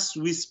learners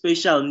with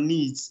special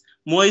needs,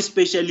 more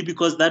especially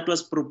because that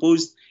was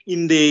proposed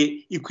in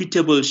the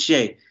equitable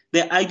share,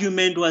 the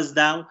argument was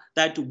now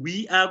that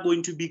we are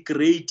going to be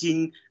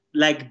creating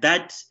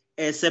that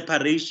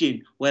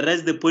separation,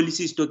 whereas the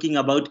policy is talking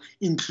about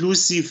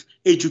inclusive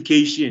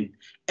education.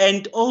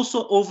 And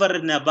also over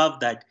and above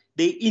that,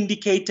 they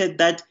indicated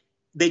that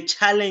the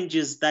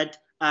challenges that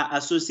are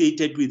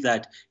associated with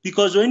that.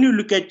 Because when you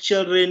look at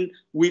children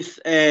with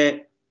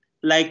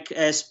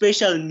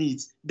special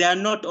needs, they are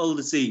not all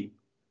the same.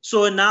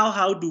 So now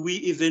how do we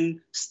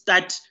even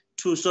start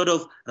to sort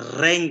of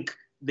rank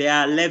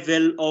their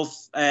level of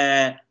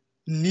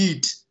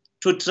need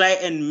to try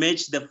and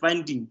match the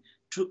funding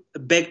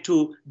back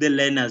to the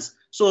learners?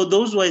 So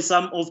those were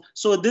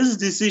so this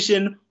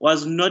decision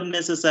was not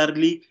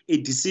necessarily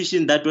a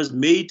decision that was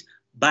made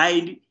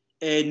by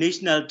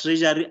National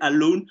Treasury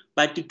alone,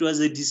 but it was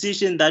a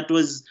decision that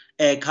was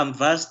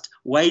canvassed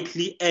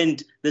widely,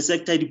 and the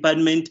sector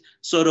department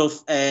sort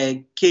of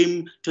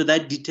came to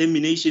that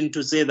determination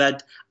to say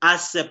that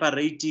us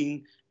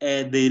separating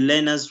the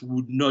learners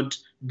would not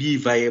be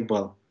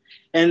viable.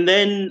 And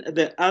then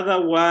the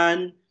other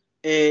one,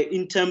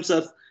 in terms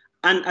of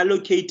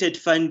unallocated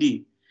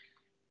funding,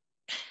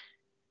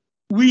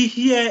 we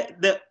hear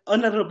the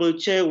Honorable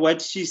Chair,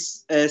 what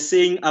she's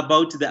saying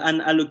about the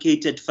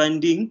unallocated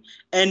funding.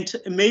 And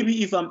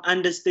maybe if I'm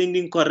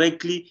understanding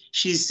correctly,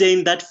 she's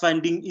saying that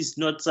funding is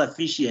not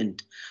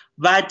sufficient.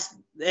 But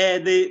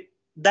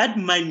that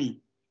money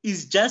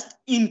is just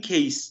in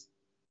case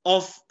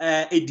of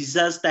a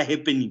disaster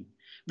happening.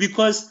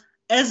 Because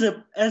as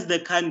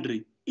the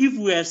country, if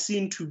we are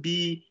seen to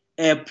be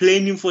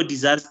planning for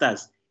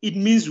disasters, it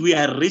means we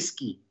are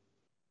risky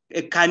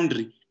a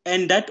country.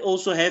 And that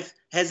also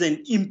has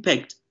an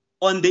impact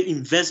on the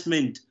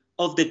investment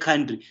of the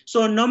country.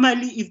 So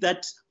normally if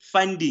that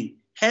funding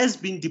has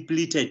been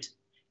depleted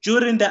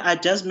during the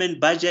adjustment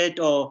budget,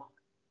 or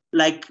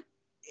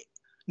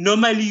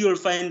normally you'll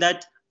find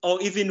that,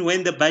 or even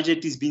when the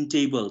budget is being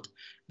tabled,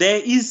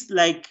 there is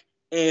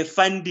a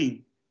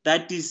funding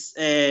that is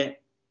the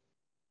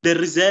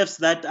reserves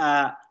that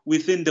are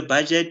within the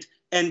budget,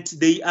 and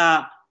they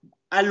are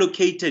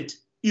allocated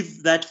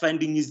if that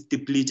funding is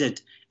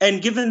depleted.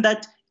 And given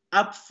that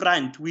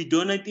upfront, we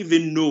do not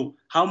even know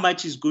how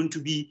much is going to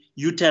be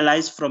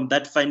utilized from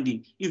that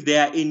funding if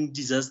there are any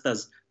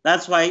disasters.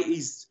 That's why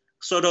it's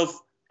sort of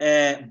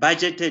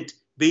budgeted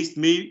based,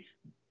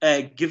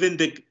 given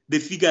the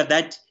figure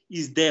that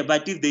is there.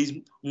 But if there is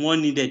more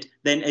needed,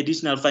 then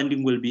additional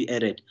funding will be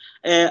added.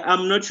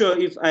 I'm not sure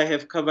if I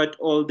have covered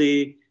all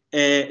the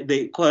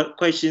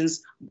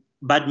questions,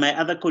 but my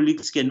other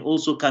colleagues can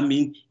also come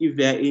in if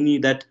there are any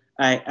that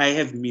I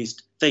have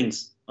missed.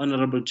 Thanks,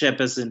 Honorable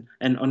Chairperson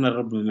and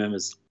Honorable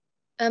Members.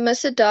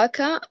 Mr.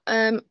 Daka,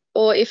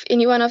 or if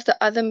any one of the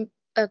other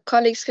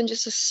colleagues can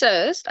just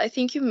assist, I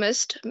think you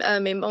missed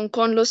Member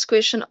Nkonlo's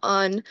question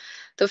on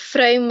the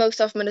frameworks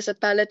of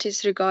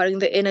municipalities regarding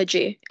the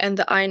energy and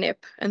the INEP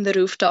and the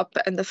rooftop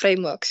and the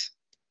frameworks.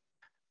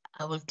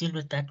 I will deal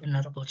with that,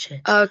 Honorable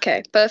Chair.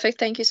 Okay, perfect.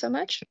 Thank you so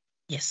much.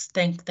 Yes,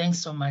 thanks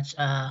so much.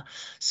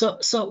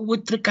 So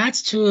with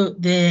regards to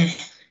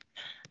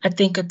I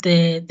think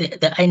the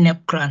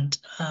INEP grant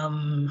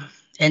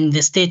and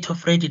the state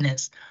of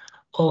readiness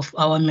of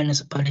our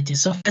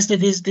municipalities. So firstly,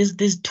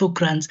 these two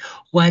grants.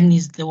 One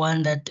is the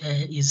one that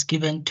is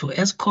given to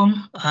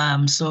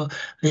ESCOM. So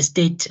the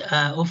state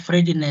of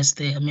readiness.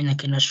 I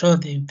can assure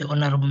the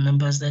honourable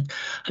members that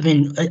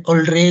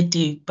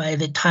already by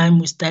the time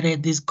we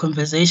started these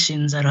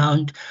conversations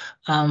around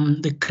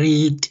the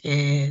grid,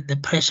 the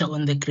pressure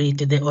on the grid,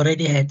 they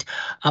already had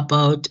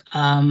about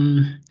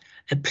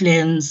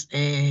plans,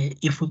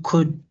 if we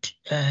could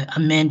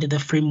amend the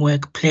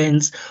framework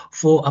plans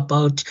for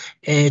about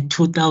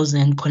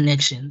 2,000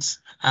 connections.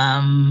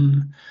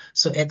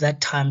 So at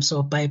that time,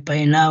 so by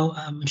now,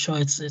 I'm sure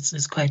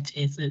it's quite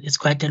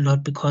a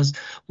lot, because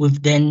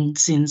we've then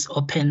since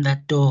opened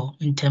that door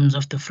in terms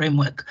of the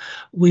framework.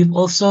 We've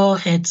also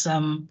had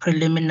some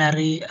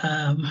preliminary,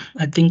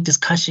 I think,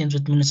 discussions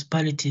with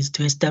municipalities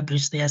to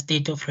establish their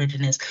state of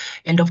readiness.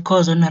 And of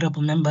course,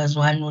 honourable members,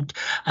 one would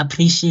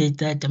appreciate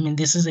that.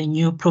 This is a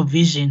new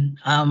provision.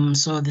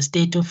 So the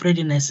state of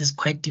readiness is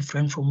quite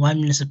different from one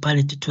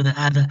municipality to the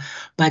other,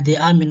 but there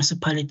are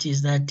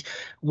municipalities that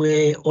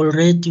were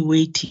already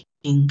waiting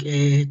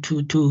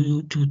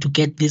to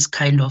get this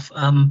kind of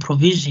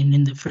provision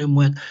in the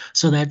framework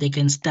so that they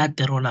can start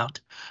the rollout.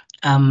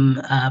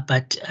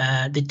 But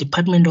the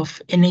Department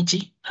of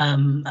Energy,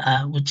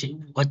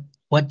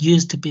 what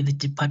used to be the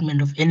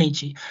Department of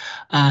Energy,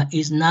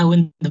 is now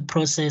in the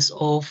process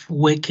of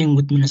working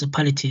with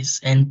municipalities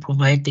and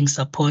providing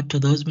support to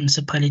those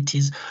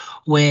municipalities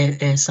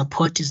where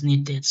support is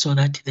needed, so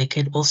that they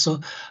can also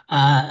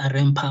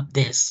ramp up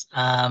this.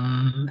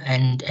 And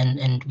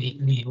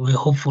we're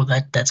hopeful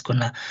that that's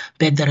gonna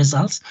bear the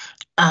results.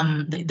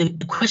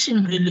 The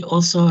question really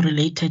also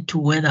related to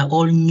whether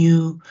all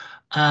new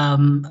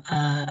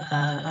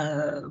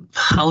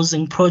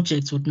housing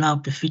projects would now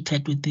be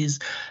fitted with these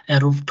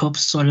rooftop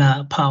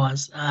solar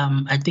powers.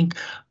 I think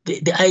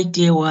the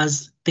idea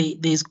was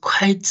there's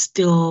quite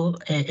still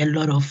a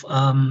lot of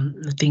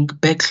I think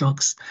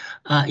backlogs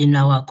in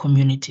our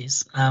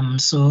communities,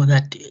 so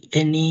that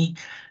any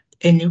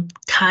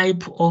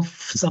type of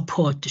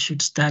support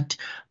should start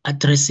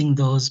addressing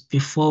those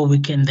before we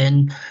can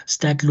then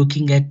start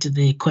looking at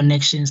the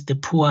connections, the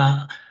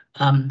poor,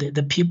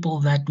 the people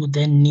that would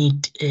then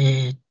need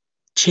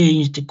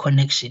changed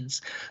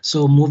connections.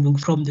 So moving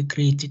from the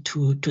grid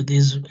to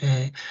these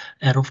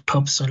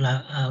rooftop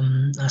solar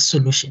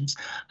solutions.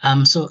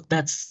 So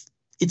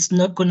it's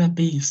not going to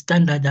be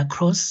standard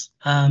across.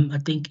 I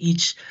think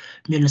each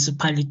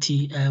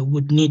municipality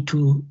would need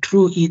to,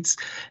 through its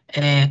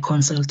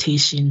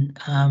consultation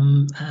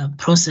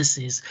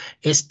processes,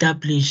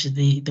 establish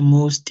the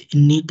most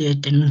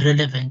needed and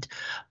relevant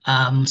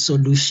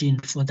solution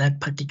for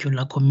that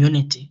particular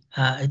community.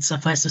 It's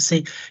suffice to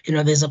say,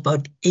 there's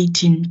about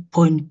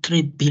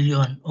 18.3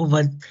 billion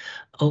over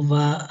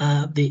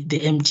the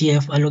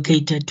MTF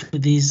allocated to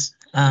these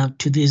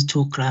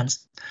two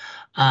grants.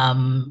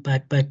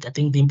 But I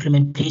think the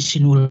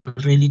implementation will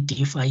really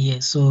differ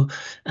here. So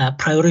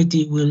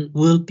priority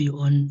will be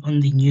on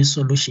the new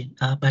solution,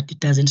 but it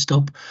doesn't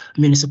stop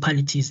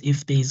municipalities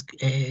if there's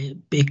a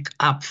big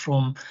up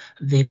from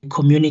the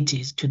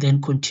communities to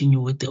then continue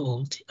with the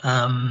old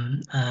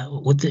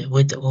with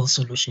the old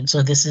solution.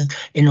 So this is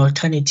an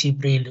alternative,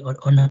 really,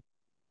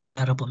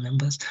 honourable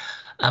members,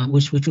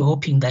 which we're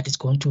hoping that is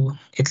going to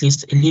at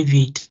least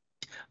alleviate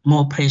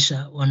more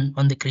pressure on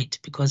the grid,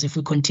 because if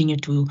we continue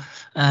to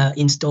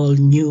install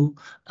new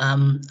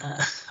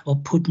or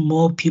put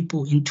more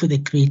people into the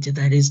grid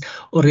that is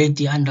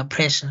already under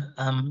pressure,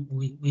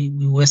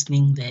 we're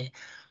worsening the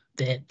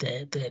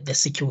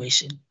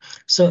situation.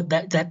 So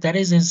that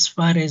is as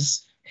far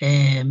as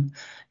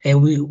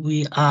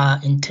we are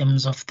in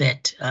terms of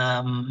that.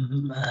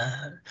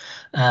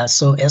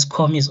 So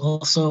ESCOM is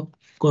also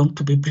going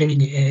to be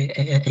playing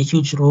a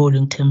huge role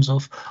in terms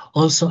of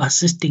also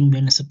assisting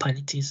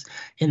municipalities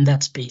in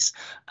that space.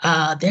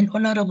 Then,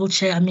 Honourable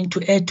Chair,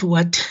 to add to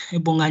what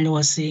Bongani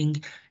was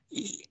saying,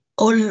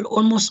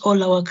 almost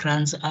all our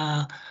grants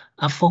are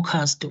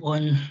focused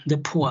on the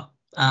poor.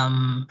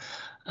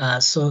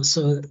 So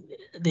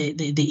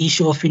the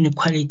issue of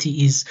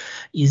inequality is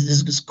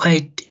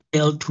quite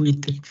dealt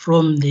with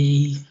from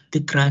the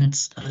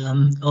grants,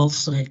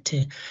 also at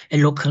a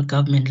local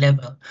government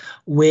level,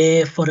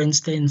 where, for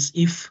instance,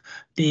 if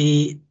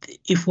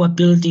we're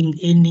building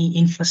any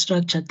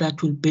infrastructure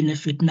that will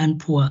benefit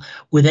non-poor,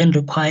 we then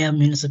require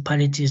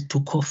municipalities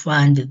to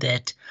co-fund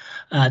that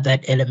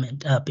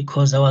element,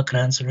 because our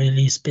grants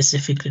really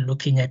specifically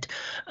looking at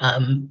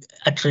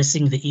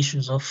addressing the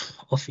issues of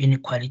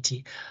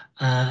inequality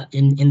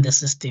in the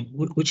system,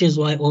 which is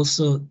why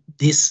also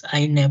this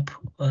INEP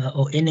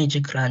or energy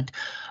grant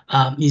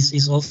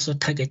is also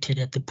targeted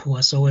at the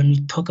poor. So when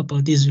we talk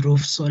about these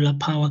roof solar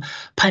power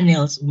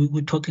panels,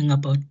 we're talking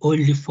about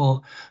only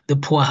for the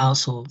poor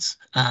households,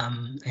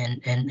 and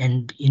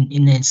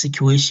in a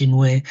situation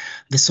where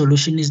the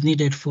solution is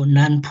needed for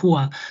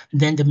non-poor,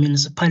 then the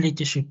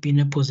municipality should be in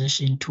a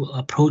position to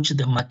approach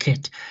the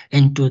market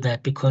and do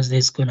that, because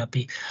there's going to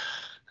be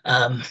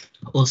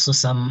also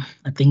some,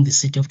 I think the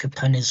city of Cape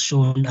Town has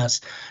shown us,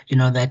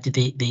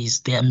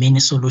 that there are many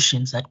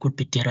solutions that could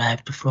be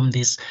derived from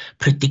this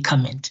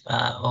predicament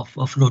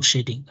of load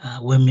shedding,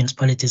 where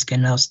municipalities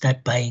can now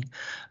start buying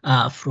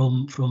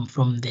from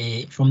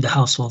the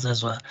households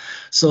as well.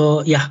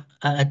 So yeah,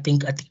 I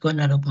think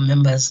honorable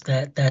members,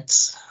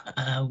 that's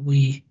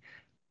we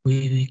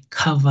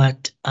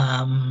covered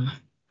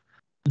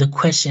the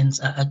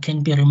questions. I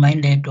can be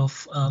reminded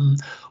of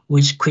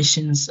which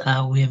questions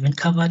we haven't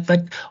covered.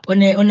 But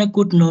on a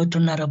good note,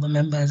 honorable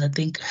members, I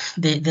think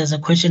there's a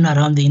question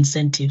around the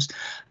incentives.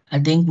 I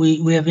think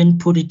we haven't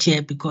put it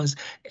here because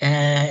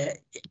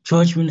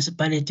George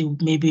Municipality,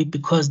 maybe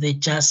because they're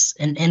just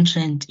an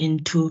entrant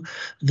into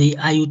the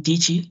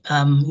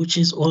IUDG, which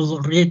is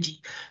already,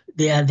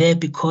 they are there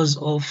because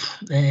of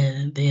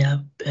their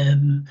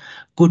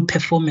good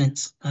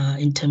performance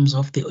in terms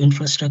of the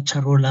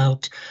infrastructure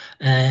rollout,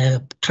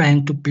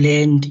 trying to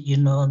blend,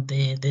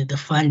 the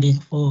funding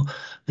for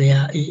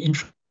their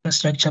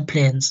infrastructure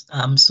plans.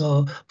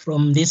 So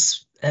from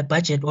this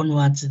budget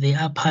onwards, they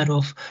are part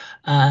of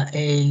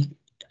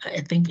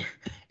I think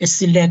a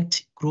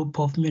select group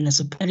of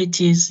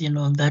municipalities,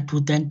 that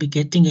would then be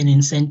getting an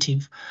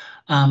incentive.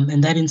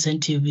 And that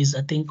incentive is,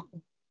 I think,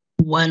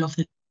 one of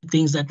the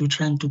things that we're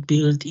trying to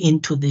build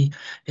into the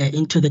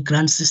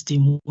grant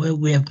system, where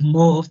we have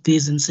more of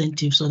these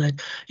incentives, so that,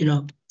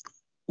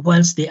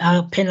 whilst there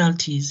are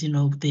penalties,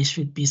 there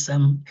should be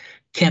some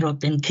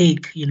carrot and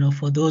cake,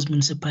 for those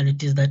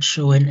municipalities that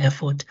show an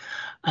effort,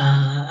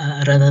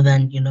 rather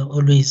than,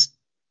 always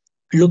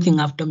looking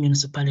after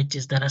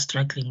municipalities that are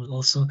struggling. We're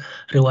also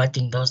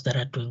rewarding those that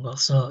are doing well.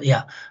 So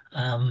yeah,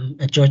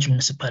 George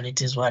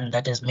Municipality is one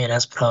that has made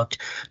us proud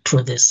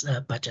through this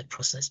budget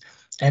process.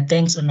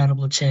 Thanks,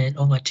 Honorable Chair.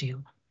 Over to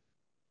you.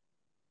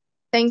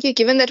 Thank you.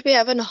 Given that we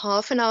have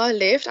half an hour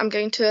left, I'm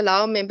going to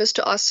allow members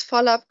to ask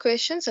follow-up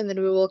questions, and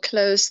then we will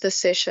close the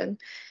session.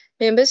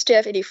 Members, do you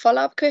have any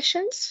follow-up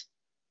questions?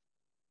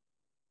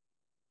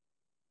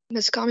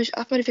 Ms. Kamish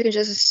Ahmed, if you can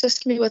just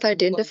assist me with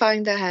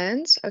identifying the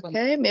hands.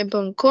 Okay,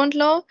 Member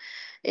Nkondlo,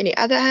 any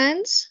other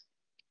hands?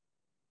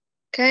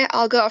 Okay,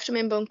 I'll go after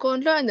Member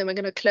Nkondlo, and then we're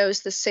going to close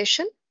the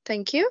session.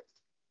 Thank you.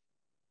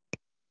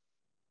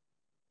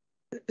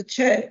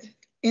 Chair,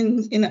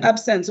 in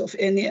absence of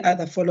any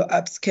other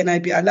follow-ups, can I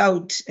be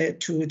allowed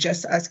to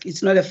just ask?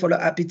 It's not a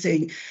follow-up, it's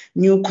a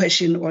new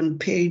question on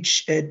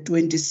page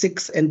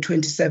 26 and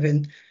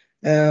 27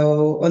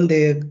 on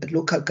the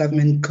local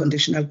government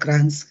conditional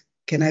grants.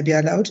 Can I be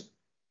allowed?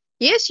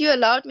 Yes, you're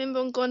allowed, Member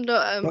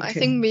Nkondlo. Okay. I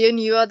think me and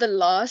you are the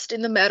last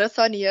in the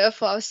marathon here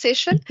for our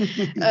session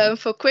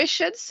for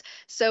questions.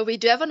 So we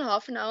do have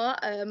half an hour.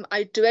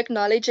 I do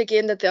acknowledge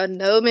again that there are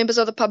no members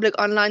of the public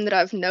online that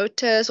I've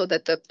noticed, or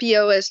that the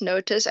PO has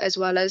noticed, as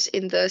well as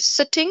in the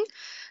sitting.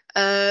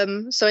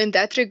 So in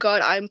that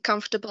regard, I'm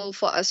comfortable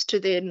for us to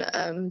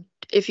then,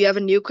 if you have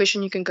a new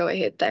question, you can go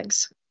ahead.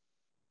 Thanks.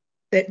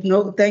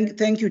 No,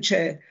 thank you,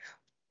 Chair.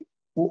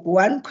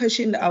 One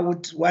question I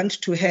would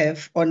want to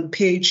have on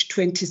page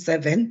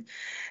 27,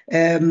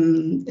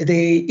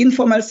 the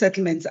informal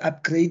settlements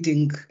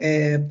upgrading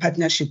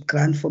partnership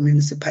grant for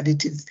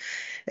municipalities,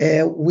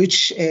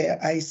 which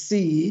I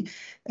see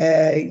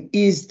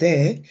is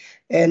there.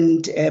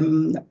 And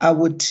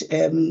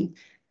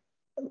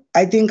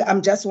I think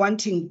I'm just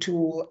wanting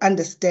to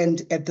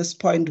understand at this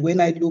point,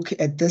 when I look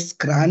at this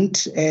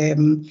grant,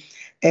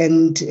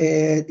 and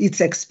its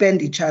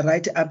expenditure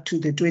right up to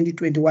the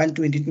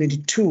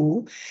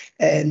 2021-2022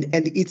 and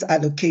its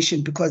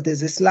allocation, because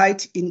there's a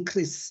slight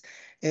increase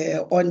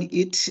on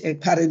it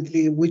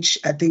currently, which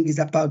I think is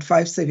about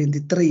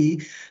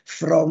 573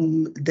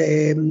 from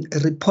the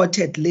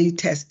reported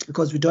latest,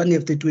 because we don't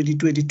have the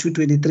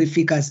 2022-23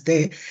 figures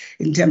there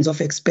in terms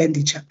of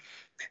expenditure.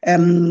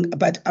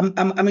 But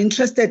I'm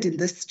interested in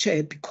this,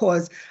 Chair,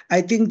 because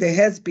I think there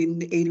has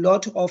been a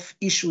lot of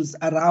issues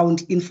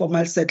around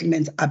informal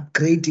settlements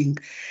upgrading,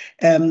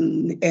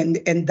 and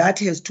that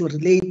has to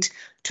relate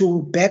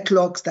to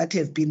backlogs that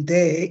have been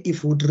there,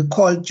 if you would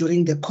recall,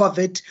 during the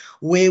COVID,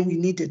 where we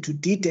needed to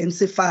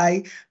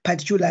de-densify,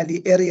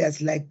 particularly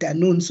areas like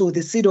Danun. So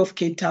the city of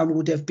Cape Town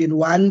would have been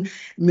one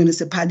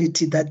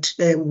municipality that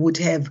would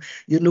have,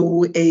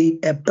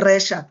 a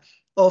pressure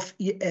of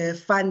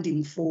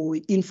funding for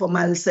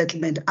informal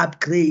settlement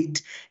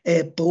upgrade,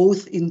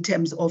 both in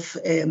terms of,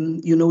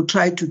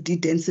 try to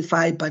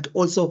de-densify, but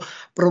also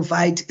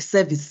provide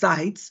service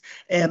sites,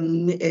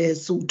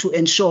 so to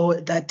ensure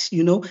that,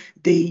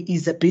 there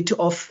is a bit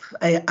of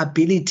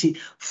ability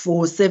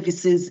for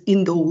services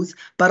in those,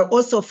 but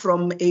also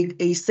from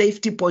a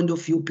safety point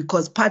of view,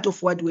 because part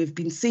of what we've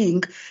been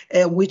seeing,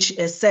 which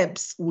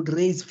SEPs would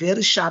raise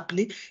very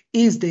sharply,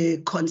 is the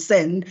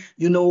concern,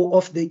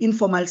 of the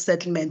informal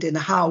settlement and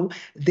how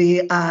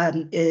they are,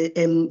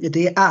 and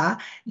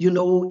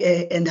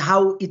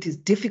how it is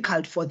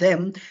difficult for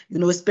them,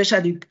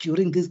 especially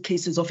during these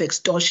cases of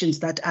extortions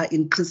that are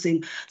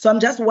increasing. So I'm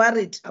just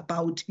worried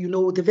about,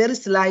 the very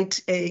slight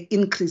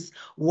increase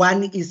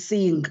one is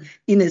seeing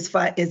in as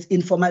far as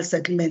informal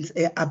settlements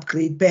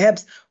upgrade.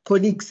 Perhaps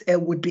colleagues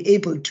would be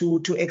able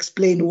to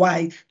explain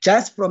why,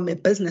 just from a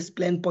business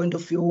plan point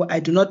of view.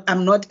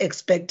 I'm not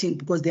expecting,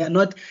 because they are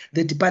not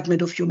the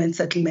Department of Human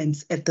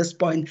Settlements at this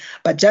point,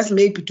 but just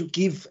maybe to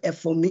give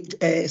for me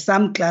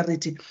some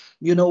clarity,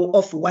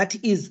 of what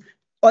is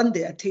on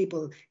their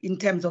table in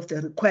terms of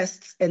the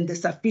requests and the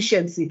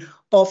sufficiency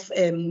of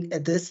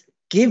this,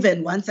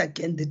 given, once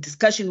again, the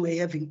discussion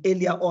we're having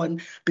earlier on,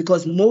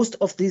 because most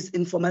of these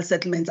informal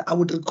settlements, I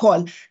would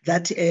recall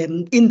that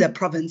in the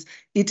province,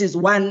 it is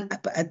one,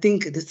 I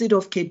think the city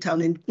of Cape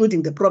Town,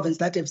 including the province,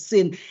 that have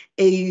seen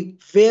a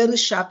very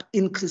sharp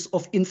increase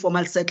of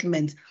informal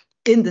settlements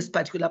in this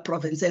particular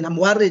province. And I'm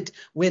worried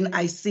when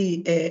I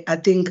see, I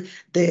think,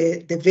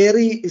 the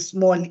very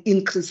small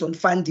increase on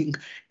funding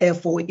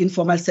for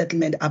informal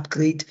settlement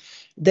upgrade.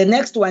 The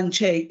next one,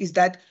 Chair, is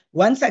that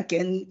once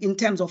again, in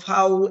terms of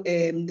how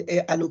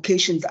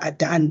allocations are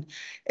done,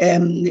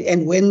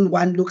 and when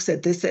one looks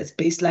at this as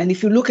baseline,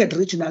 if you look at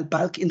regional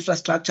bulk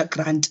infrastructure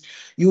grant,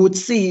 you would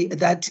see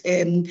that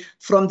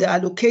from the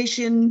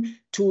allocation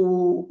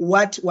to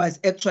what was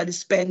actually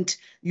spent,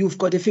 you've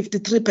got a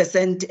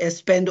 53%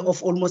 spend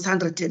of almost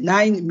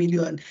 109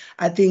 million,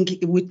 I think,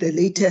 with the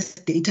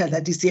latest data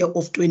that is here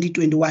of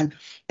 2021.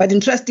 But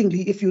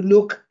interestingly, if you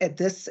look at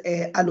this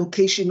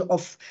allocation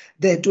of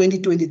the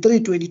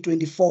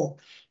 2023-2024,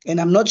 and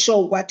I'm not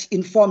sure what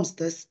informs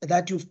this,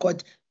 that you've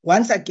got,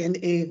 once again,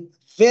 a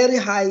very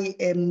high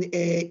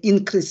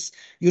increase,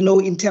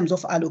 in terms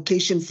of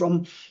allocation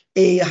from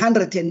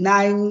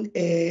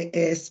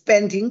 109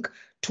 spending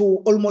to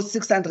almost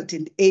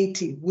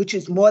 680, which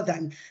is more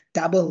than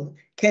double.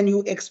 Can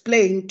you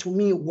explain to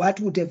me what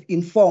would have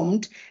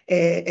informed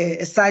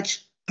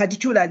such,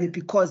 particularly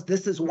because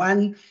this is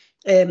one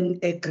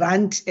a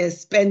grant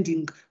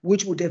spending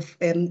which would have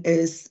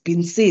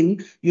been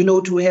seen,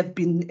 to have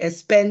been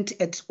spent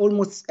at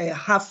almost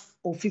half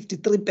or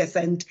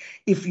 53%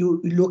 if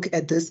you look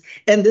at this.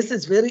 And this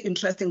is very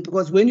interesting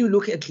because when you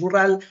look at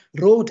rural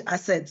road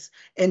assets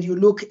and you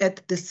look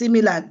at the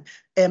similar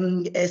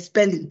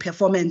spending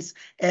performance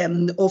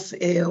of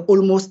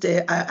almost,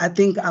 I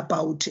think,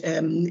 about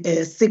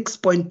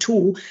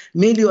 6.2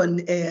 million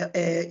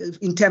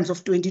in terms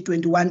of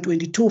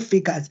 2021-22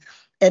 figures,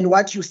 and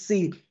what you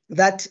see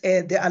that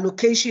the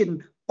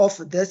allocation of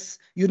this,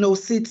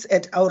 sits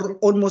at our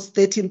almost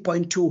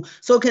 13.2.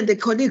 So can the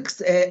colleagues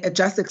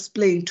just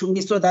explain to me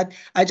so that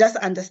I just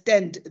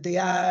understand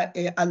their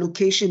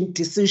allocation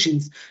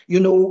decisions,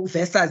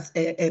 versus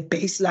a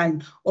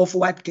baseline of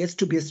what gets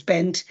to be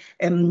spent,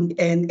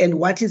 and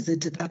what is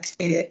it that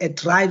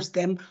drives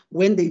them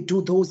when they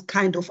do those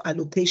kind of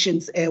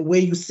allocations where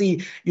you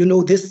see,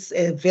 this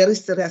very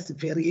serious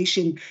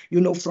variation,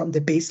 from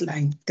the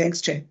baseline.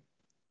 Thanks, Chair.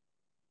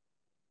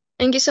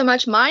 Thank you so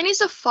much. Mine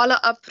is a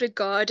follow-up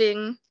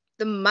regarding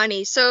the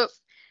money. So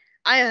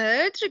I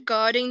heard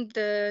regarding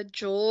the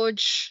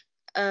George,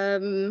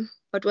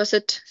 what was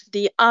it?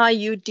 The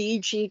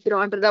IUDG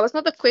grant, but that was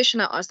not the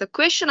question I asked. The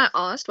question I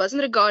asked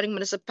wasn't regarding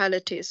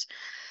municipalities.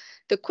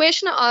 The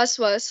question I asked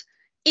was,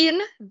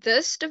 in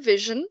this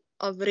division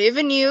of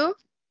revenue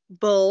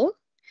bill,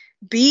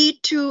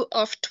 B2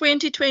 of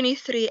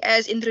 2023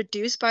 as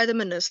introduced by the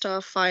Minister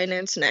of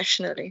Finance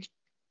nationally,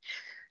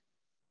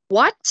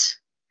 what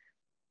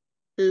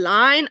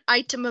line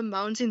item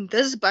amounts in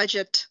this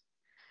budget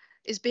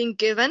is being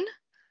given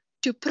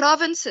to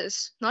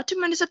provinces, not to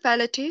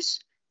municipalities,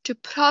 to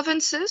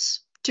provinces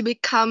to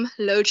become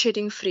load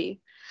shedding free?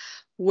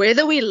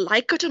 Whether we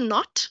like it or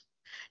not,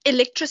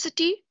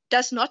 electricity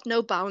does not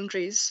know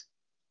boundaries.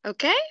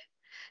 Okay?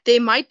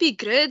 There might be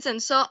grids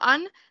and so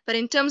on, but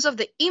in terms of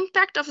the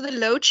impact of the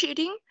load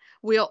shedding,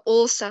 we are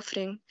all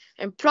suffering,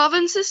 and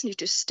provinces need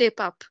to step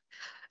up.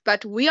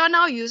 But we are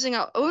now using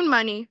our own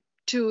money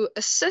to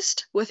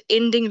assist with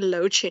ending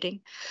load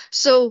shedding.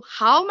 So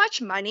how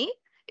much money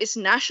is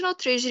National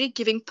Treasury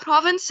giving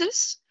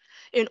provinces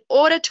in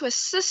order to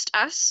assist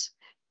us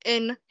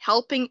in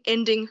helping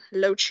ending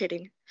load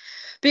shedding?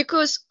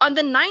 Because on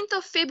the 9th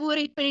of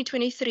February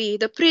 2023,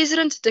 the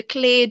President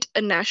declared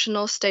a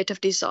national state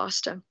of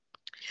disaster.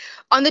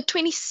 On the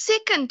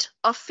 22nd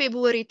of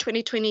February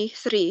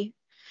 2023,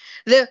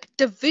 the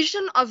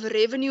Division of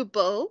Revenue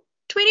Bill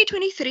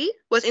 2023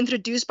 was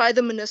introduced by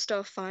the Minister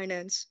of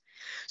Finance.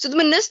 So the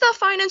Minister of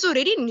Finance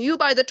already knew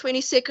by the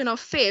 22nd of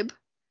Feb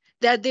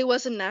that there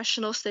was a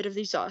national state of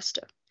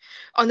disaster.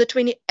 On the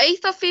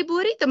 28th of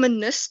February, the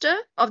Minister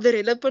of the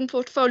relevant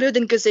portfolio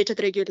then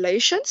gazetted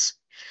regulations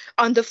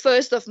On the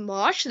 1st of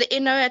March, the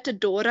NI had a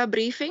DORA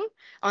briefing.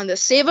 On the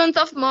 7th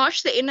of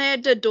March, the NI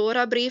had a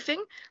DORA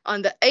briefing.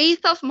 On the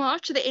 8th of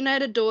March, the NI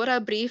had a DORA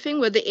briefing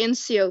with the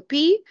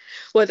NCOP.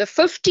 With the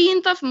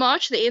 15th of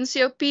March, the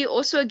NCOP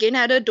also again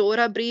had a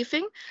DORA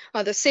briefing.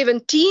 On the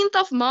 17th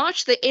of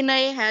March, the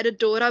NI had a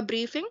DORA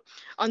briefing.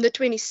 On the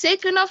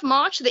 22nd of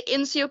March, the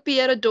NCOP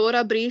had a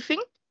DORA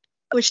briefing,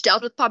 which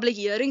dealt with public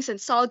hearings and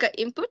SALGA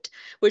input,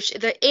 which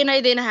the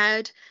NI then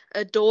had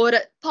a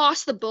DORA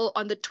pass the bill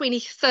on the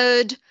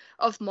 23rd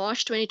of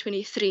March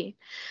 2023.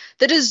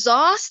 The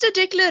disaster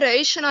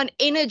declaration on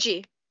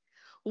energy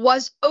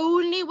was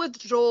only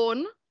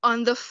withdrawn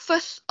on the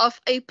 5th of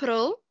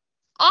April.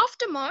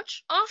 After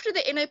March, after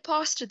the NI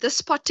passed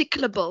this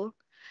particular bill,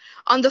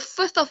 on the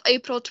 5th of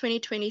April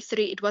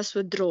 2023, it was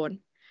withdrawn.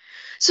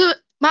 So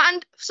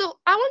I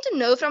want to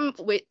know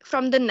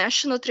from the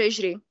National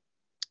Treasury,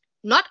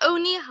 not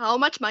only how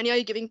much money are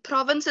you giving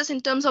provinces in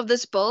terms of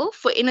this bill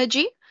for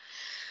energy,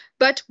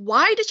 but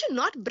why did you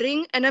not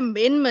bring an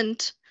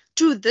amendment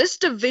to this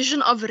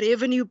division of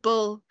revenue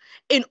bill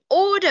in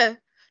order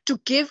to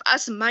give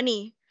us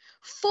money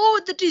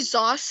for the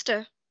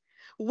disaster,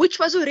 which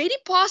was already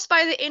passed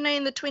by the NI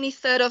on the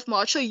 23rd of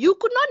March? So you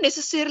could not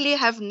necessarily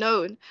have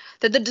known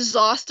that the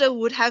disaster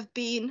would have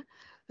been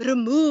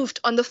removed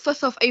on the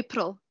 5th of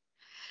April.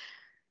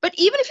 But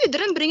even if you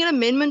didn't bring an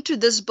amendment to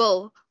this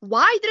bill,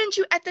 why didn't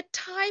you at the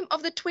time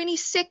of the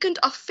 22nd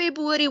of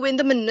February, when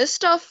the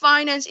Minister of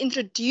Finance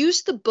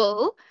introduced the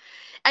bill,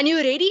 and you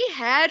already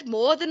had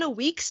more than a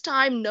week's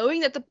time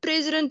knowing that the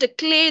President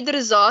declared the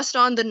disaster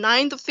on the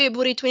 9th of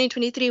February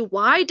 2023,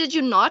 why did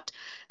you not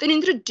then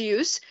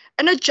introduce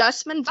an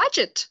adjustment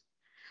budget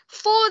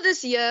for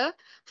this year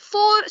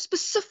for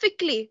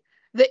specifically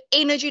the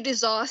energy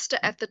disaster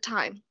at the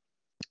time?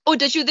 Or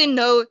did you then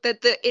know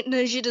that the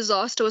energy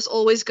disaster was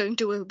always going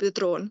to be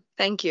withdrawn?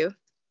 Thank you.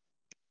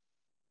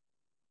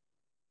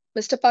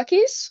 Mr.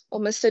 Pakis or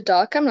Mr.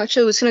 Dark? I'm not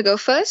sure who's going to go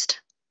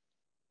first.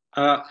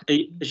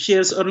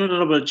 Cheers,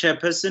 Honorable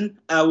Chairperson.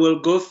 I will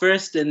go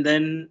first and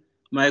then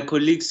my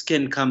colleagues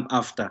can come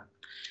after.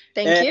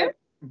 Thank you.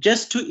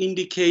 Just to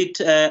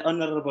indicate,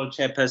 Honorable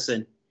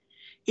Chairperson,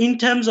 in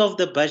terms of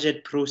the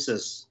budget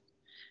process,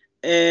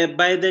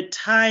 by the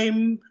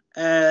time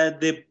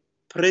the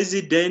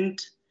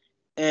President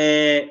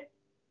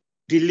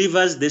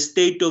delivers the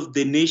State of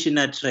the Nation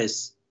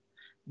address,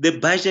 the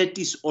budget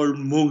is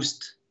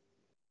almost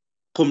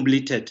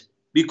completed,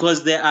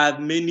 because there are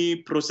many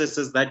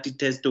processes that it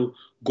has to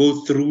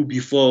go through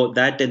before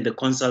that and the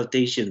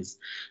consultations.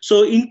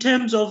 So in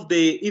terms of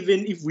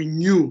even if we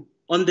knew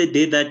on the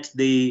day that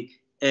the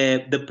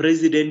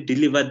President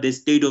delivered the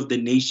State of the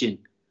Nation,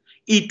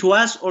 it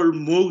was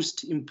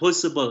almost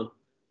impossible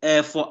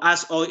for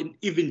us, or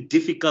even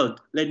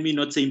difficult, let me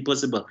not say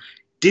impossible,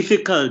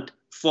 difficult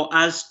for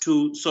us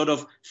to sort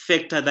of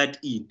factor that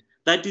in.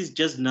 That is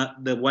just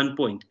not the one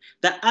point.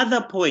 The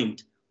other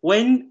point,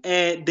 when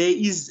there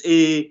is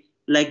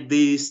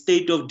the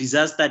state of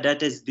disaster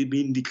that has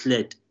been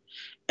declared,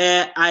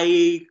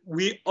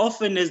 we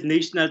often as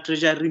National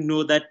Treasury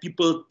know that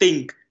people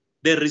think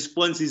the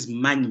response is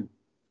money,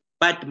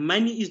 but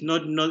money is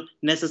not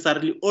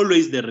necessarily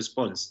always the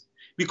response,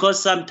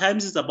 because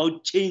sometimes it's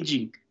about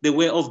changing the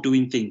way of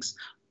doing things.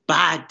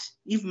 But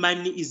if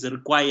money is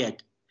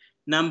required,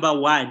 number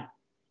one,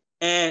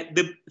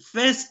 the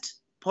first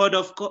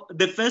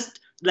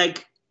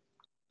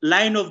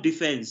line of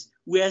defense,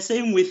 we are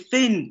saying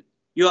within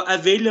your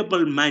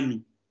available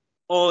money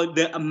or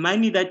the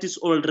money that is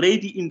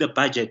already in the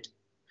budget,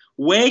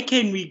 where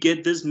can we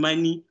get this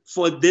money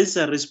for these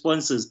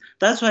responses?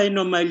 That's why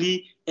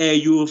normally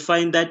you will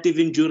find that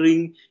even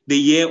during the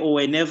year or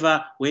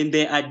whenever, when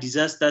there are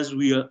disasters,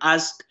 we will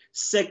ask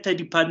sector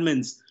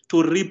departments to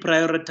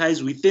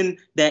reprioritize within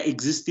their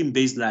existing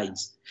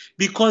baselines.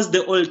 Because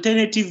the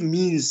alternative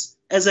means,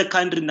 as a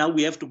country now,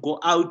 we have to go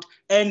out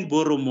and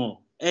borrow more.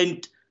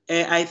 And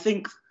I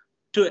think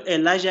to a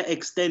larger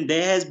extent,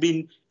 there has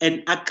been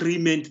an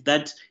agreement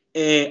that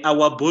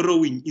our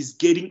borrowing is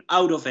getting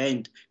out of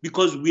hand,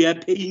 because we are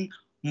paying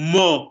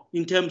more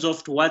in terms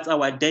of towards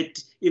our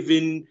debt.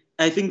 Even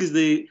I think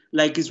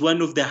is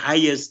one of the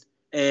highest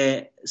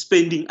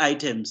spending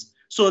items.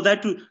 So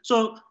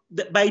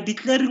by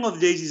declaring of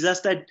the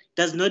disaster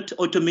does not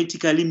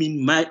automatically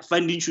mean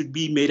funding should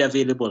be made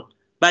available,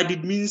 but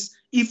it means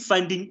if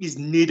funding is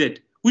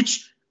needed,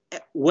 which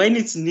when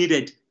it's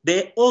needed,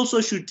 there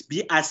also should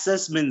be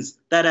assessments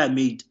that are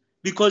made,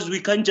 because we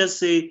can't just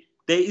say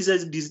there is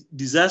a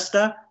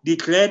disaster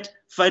declared,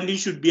 funding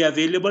should be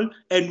available,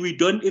 and we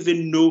don't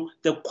even know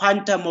the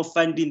quantum of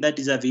funding that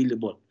is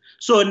available.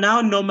 So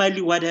now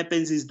normally what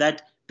happens is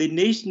that the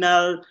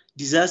National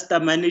Disaster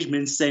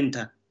Management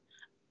Center,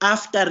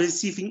 after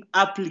receiving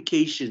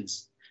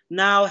applications,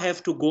 now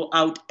have to go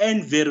out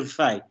and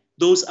verify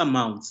those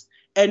amounts.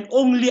 And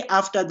only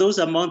after those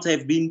amounts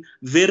have been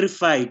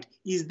verified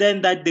is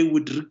then that they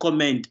would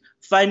recommend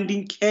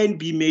funding can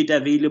be made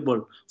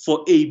available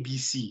for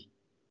ABC.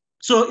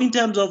 So in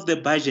terms of the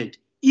budget,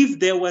 if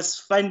there was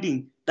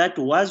funding that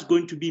was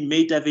going to be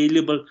made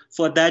available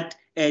for that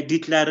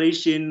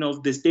declaration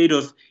of the state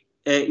of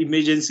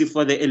emergency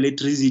for the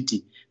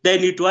electricity,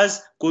 then it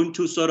was going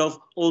to sort of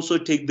also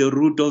take the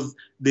route of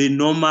the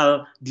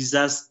normal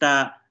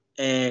disaster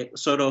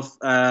sort of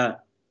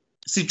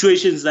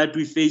situations that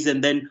we face,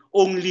 and then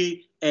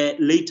only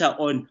later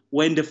on,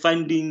 when the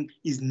funding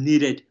is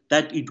needed,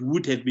 that it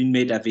would have been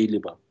made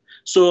available.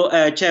 So,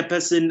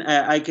 Chairperson,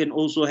 I can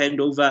also hand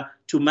over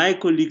to my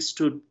colleagues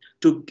to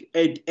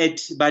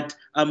add, but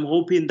I'm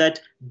hoping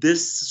that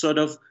this sort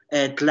of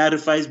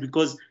clarifies,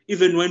 because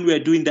even when we are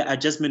doing the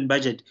adjustment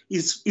budget,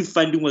 if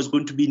funding was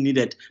going to be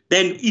needed,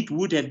 then it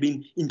would have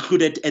been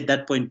included at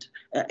that point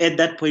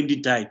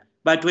in time.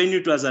 But when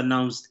it was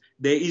announced,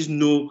 there is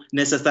no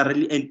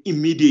necessarily an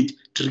immediate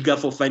trigger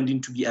for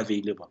funding to be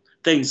available.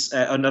 Thanks,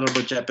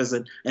 Honorable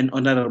Chairperson and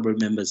honorable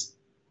members.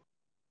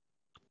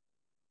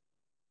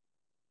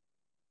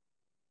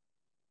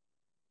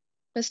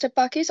 Mr.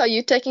 Pakis, are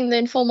you taking the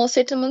informal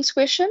settlements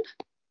question?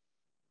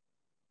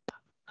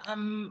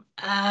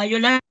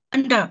 Yolanda,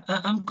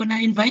 I'm gonna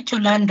invite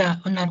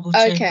Yolanda, Honorable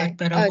Chair,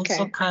 but I'll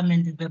also come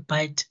and give a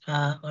bite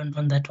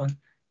on that one.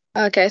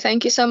 Okay,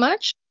 thank you so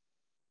much.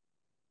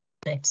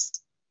 Thanks.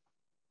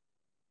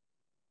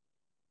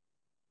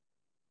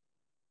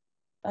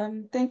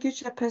 Thank you,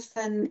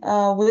 Chairperson.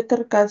 With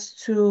regards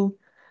to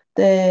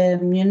the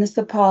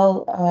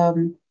municipal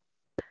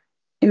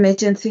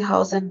emergency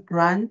housing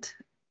grant,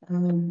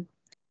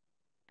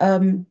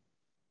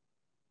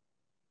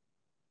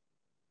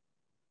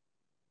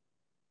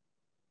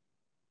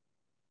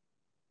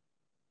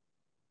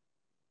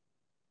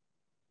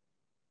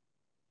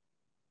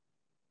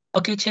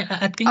 okay, Chair,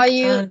 I think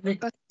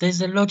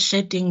there's a load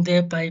shedding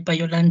there by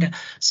Yolanda.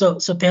 So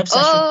perhaps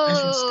I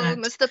should start.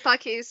 Mr.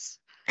 Pakis,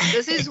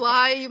 this is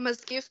why you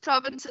must give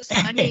provinces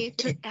money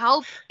to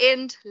help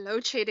end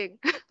load shedding.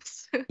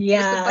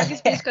 Yeah. Mr.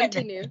 Pakis, please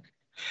continue.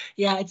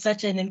 Yeah, it's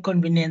such an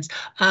inconvenience.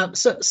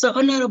 So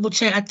Honorable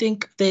Chair, I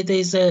think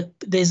there's a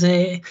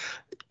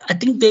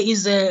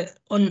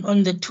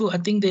on the two. I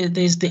think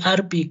there's the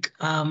RBIC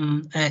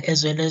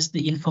as well as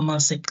the informal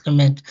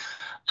settlement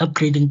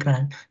upgrading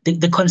grant.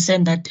 The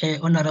concern that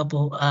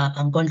Honorable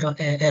Angondo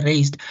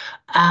raised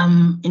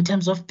in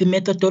terms of the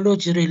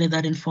methodology really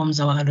that informs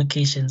our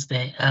allocations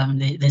there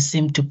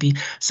seem to be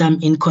some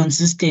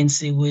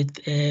inconsistency with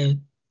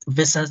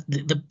versus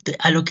the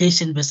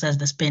allocation versus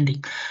the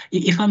spending.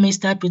 If I may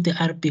start with the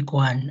RBIC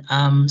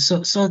one,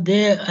 so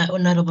there,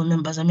 honorable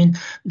members, I mean,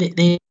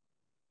 the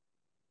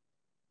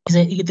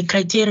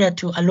criteria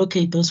to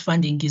allocate those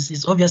funding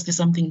is obviously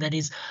something that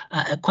is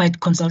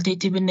quite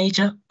consultative in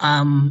nature,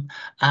 and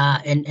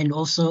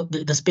also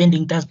the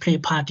spending does play a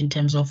part in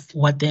terms of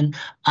what then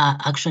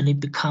actually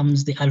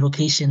becomes the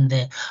allocation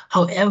there.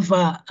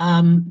 However,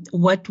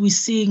 what we're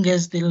seeing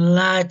as the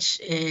large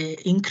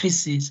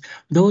increases,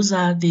 those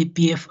are the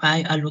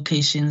BFI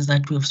allocations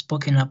that we've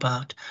spoken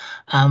about,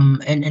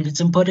 and it's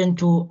important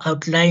to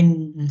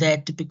outline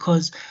that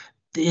because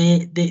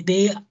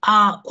they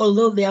are,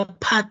 although they are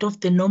part of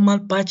the normal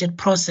budget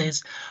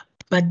process,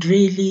 but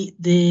really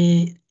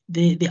the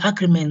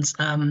agreements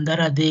that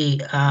are there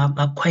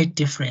are quite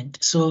different.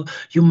 So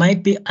you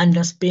might be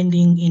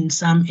underspending in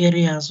some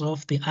areas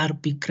of the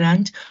RB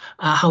grant.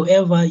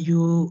 However,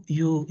 you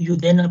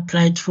then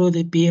apply through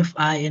the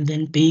BFI, and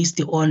then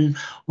based on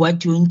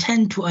what you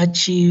intend to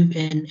achieve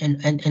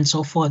and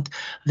so forth,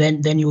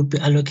 then you would be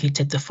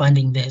allocated the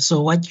funding there.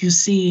 So what you're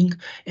seeing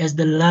as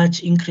the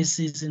large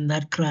increases in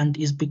that grant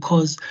is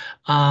because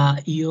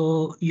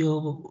your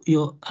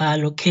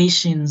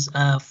allocations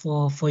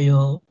for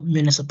your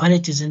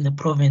municipalities in the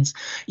province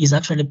is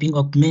actually being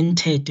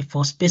augmented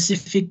for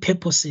specific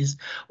purposes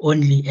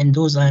only, and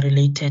those are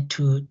related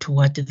to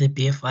what the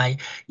BFI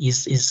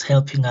is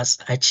helping us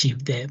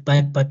achieve there.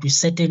 But we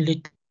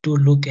certainly do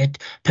look at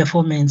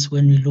performance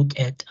when we look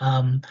at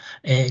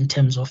in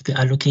terms of the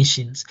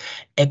allocations,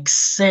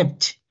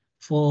 except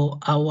for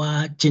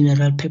our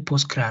general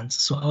purpose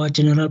grants. So our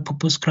general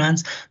purpose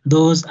grants,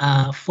 those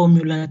are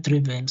formula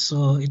driven.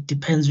 So it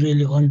depends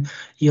really on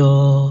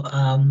your,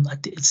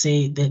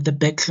 say, the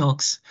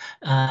backlogs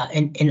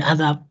and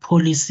other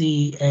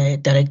policy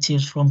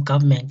directives from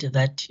government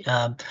that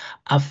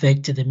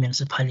affect the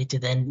municipality,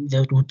 then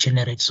they would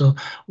generate. So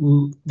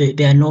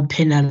there are no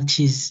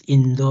penalties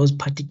in those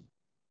particular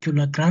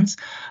grants,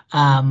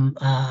 and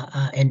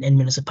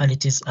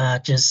municipalities are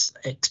just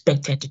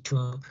expected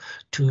to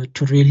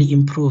really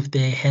improve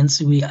there.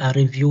 Hence, we are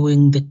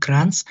reviewing the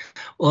grants.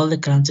 All the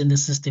grants in the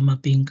system are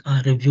being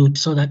reviewed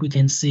so that we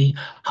can see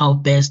how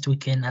best we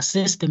can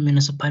assist the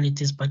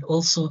municipalities, but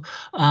also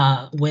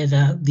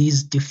whether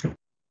these different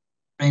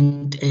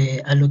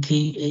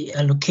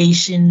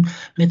allocation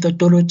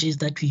methodologies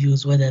that we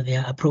use, whether they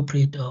are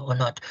appropriate or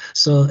not.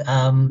 So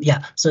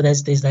yeah, so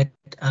there's that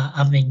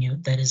avenue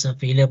that is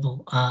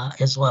available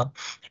as well.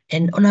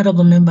 And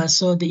honorable members,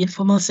 so the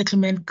informal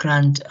settlement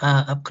grant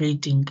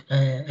upgrading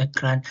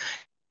grant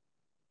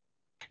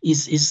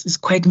is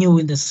quite new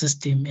in the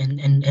system,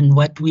 and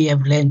what we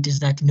have learned is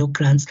that new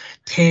grants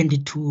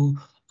tend to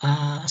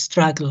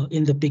struggle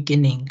in the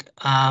beginning,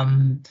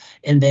 and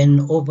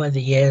then over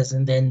the years,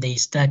 and then they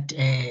start.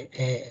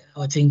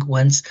 I think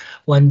when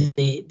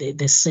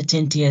the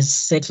certainty has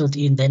settled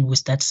in, then we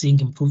start seeing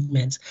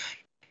improvements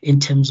in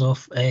terms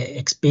of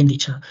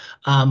expenditure.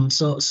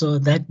 So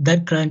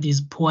that grant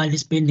is poorly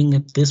spending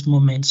at this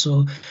moment.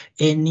 So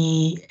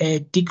any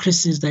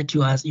decreases that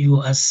you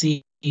are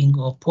seeing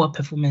or poor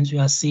performance you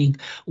are seeing,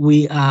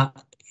 we are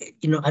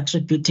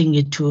attributing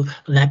it to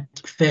that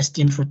first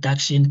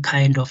introduction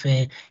kind of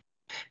a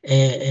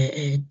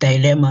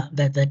dilemma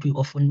that we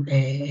often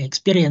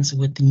experience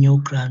with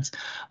new grants.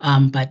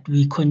 But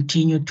we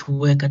continue to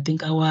work. I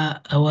think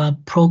our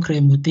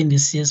program within the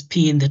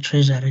CSP and the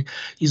Treasury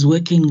is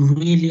working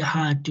really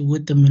hard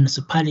with the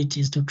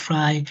municipalities to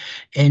try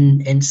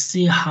and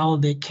see how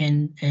they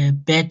can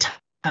better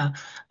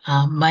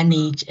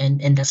manage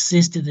and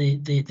assist the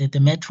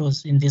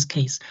metros in this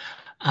case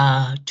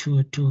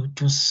to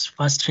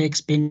fast track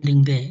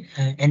spending there.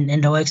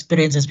 And our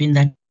experience has been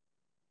that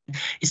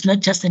it's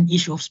not just an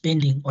issue of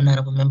spending,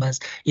 honorable members.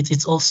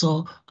 It's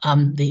also I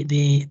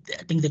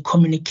think the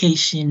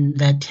communication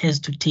that has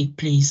to take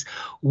place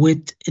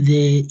with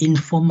the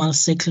informal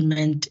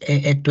settlement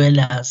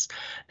dwellers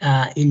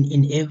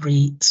in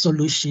every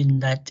solution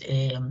that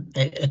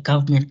a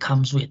government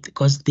comes with,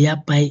 because their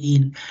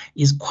buy-in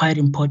is quite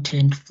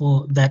important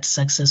for that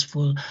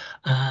successful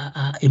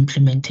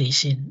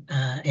implementation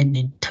and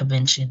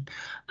intervention.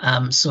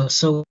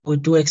 So we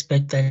do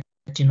expect that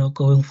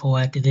going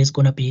forward, there's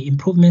going to be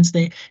improvements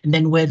there. And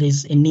then where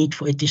there's a need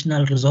for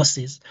additional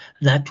resources,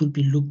 that will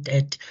be looked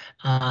at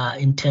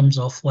in terms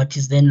of what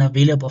is then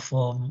available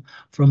from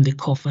the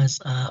coffers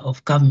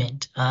of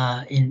government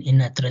in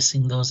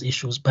addressing those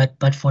issues.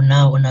 But for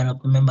now,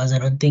 honorable members, I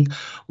don't think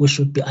we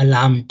should be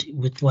alarmed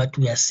with what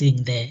we are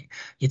seeing there.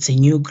 It's a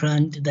new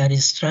grant that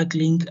is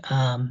struggling,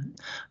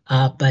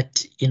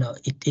 but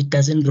it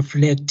doesn't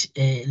reflect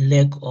a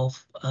lack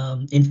of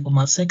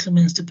informal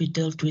settlements to be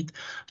dealt with,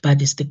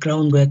 but it's the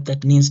groundwork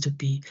that needs to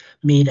be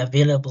made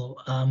available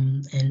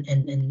and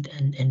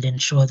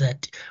ensure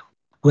that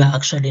we're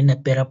actually in a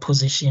better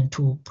position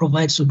to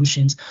provide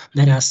solutions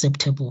that are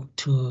acceptable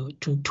to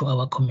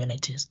our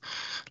communities.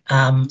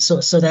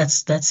 So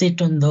that's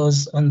it on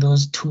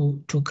those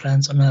two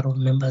grants, honorable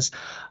members.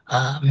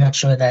 I'm not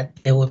sure that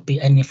there will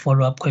be any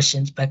follow-up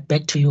questions, but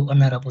back to you,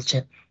 honorable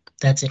Chair.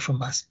 That's it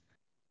from us.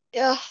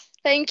 Yeah,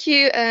 thank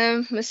you,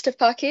 Mr.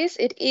 Pakis.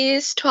 It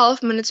is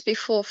 12 minutes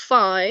before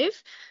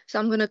 5, so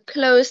I'm going to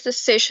close the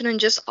session and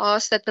just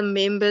ask that the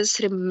members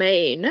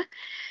remain.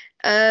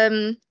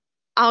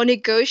 Our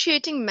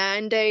negotiating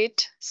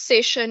mandate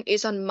session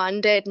is on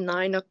Monday at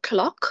 9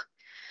 o'clock.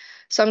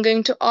 So I'm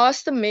going to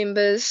ask the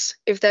members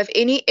if they have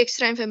any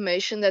extra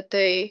information that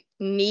they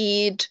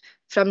need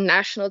from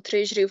National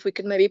Treasury, if we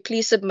could maybe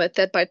please submit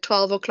that by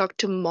 12 o'clock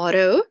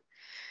tomorrow,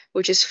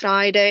 which is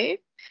Friday.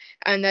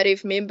 And that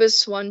if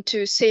members want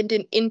to send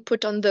in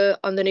input on the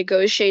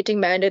negotiating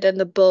mandate and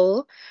the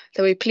bill,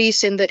 that we please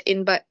send that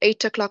in by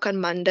 8 o'clock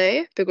on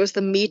Monday, because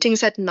the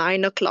meeting's at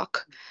 9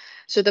 o'clock.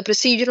 So the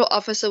procedural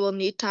officer will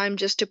need time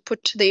just to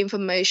put the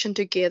information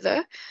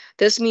together.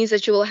 This means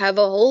that you will have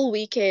a whole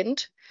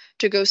weekend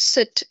to go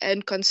sit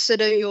and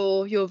consider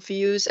your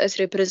views as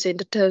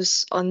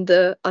representatives on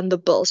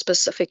the bill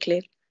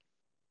specifically.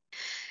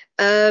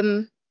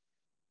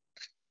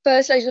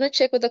 First, I just want to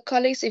check with the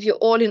colleagues if you're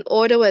all in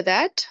order with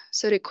that.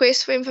 So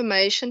request for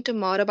information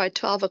tomorrow by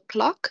 12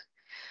 o'clock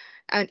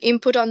and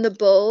input on the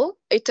bill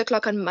 8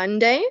 o'clock on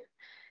Monday.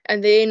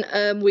 And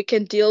then we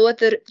can deal with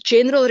the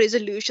general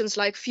resolutions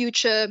like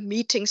future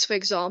meetings, for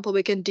example.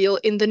 We can deal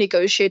in the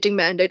negotiating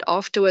mandate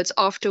afterwards,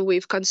 after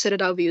we've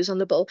considered our views on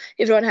the bill.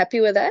 Everyone happy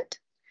with that?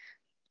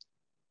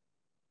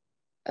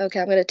 Okay,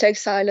 I'm going to take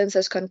silence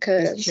as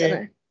concurrence.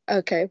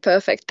 Okay,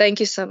 perfect.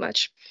 Thank you so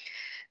much.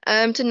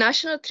 To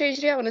National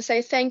Treasury, I want to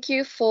say thank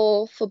you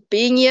for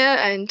being here.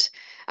 And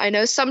I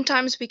know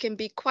sometimes we can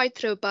be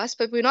quite robust,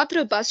 but we're not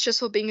robust just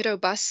for being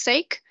robust's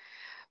sake.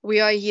 We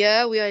are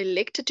here, we are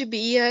elected to be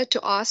here to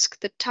ask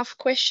the tough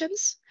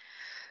questions.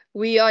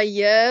 We are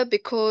here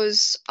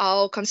because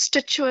our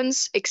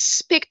constituents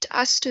expect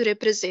us to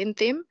represent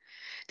them.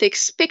 They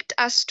expect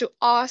us to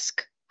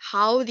ask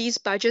how these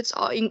budgets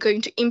are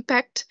going to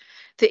impact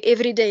the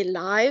everyday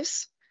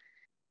lives.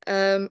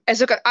 I'm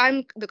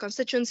the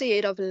constituency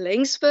head of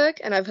Laingsburg,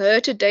 and I've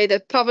heard today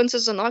that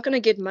provinces are not going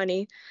to get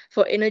money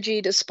for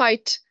energy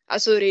despite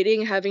us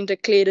already having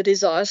declared a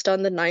disaster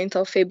on the 9th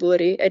of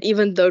February, and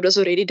even though it was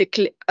already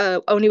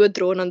only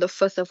withdrawn on the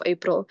 5th of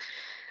April.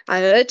 I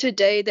heard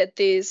today that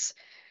there's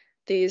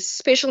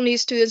special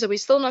needs students that we're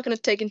still not going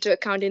to take into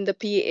account in the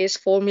PES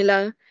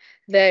formula,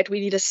 that we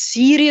need a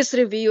serious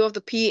review of the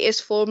PES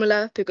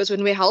formula, because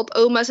when we help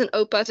OMAs and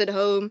OPAs at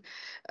home,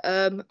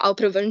 our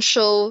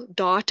provincial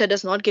data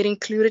does not get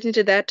included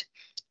into that.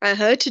 I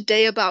heard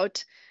today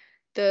about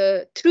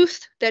the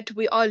truth that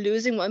we are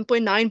losing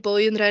 1.9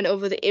 billion rand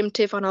over the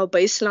MTEF on our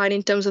baseline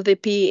in terms of the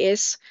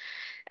PES.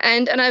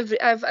 And I've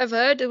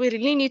heard that we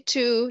really need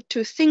to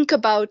think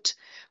about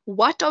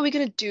what are we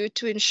going to do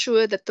to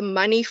ensure that the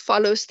money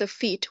follows the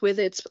feet,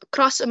 whether it's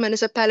across a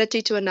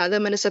municipality to another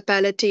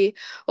municipality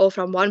or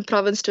from one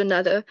province to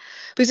another?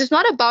 Because it's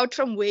not about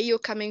from where you're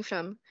coming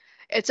from.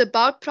 It's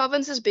about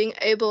provinces being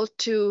able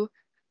to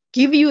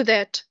give you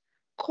that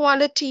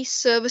quality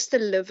service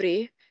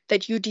delivery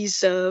that you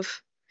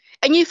deserve.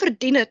 And you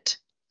verdien it.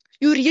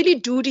 You really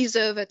do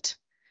deserve it.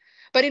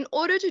 But in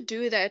order to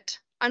do that,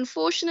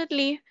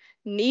 unfortunately,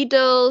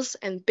 needles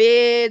and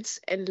beds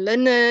and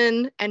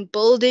linen and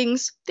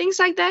buildings, things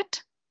like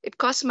that, it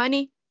costs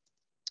money.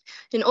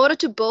 In order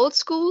to build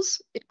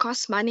schools, it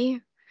costs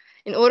money.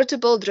 In order to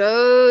build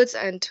roads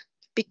and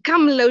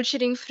become load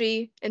shedding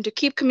free and to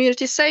keep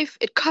communities safe,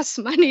 it costs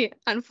money,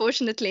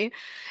 unfortunately.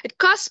 It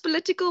costs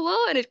political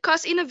will and it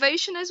costs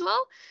innovation as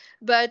well.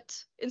 But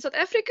in South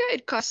Africa,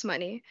 it costs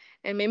money.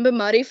 And remember,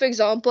 Murray, for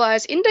example,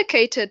 has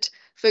indicated,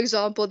 for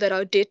example, that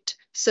our debt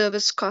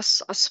service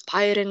costs are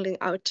spiraling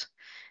out.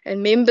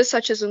 And members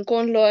such as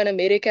Nkonlo in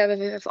America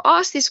have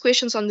asked these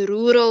questions on the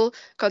rural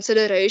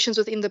considerations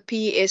within the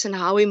PES and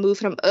how we move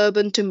from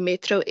urban to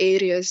metro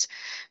areas.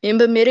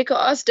 Remember, America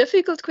asked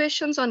difficult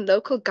questions on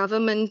local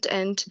government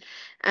and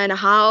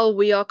how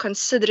we are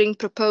considering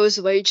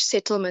proposed wage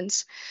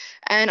settlements.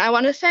 And I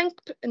want to thank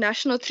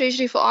National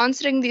Treasury for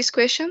answering these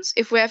questions.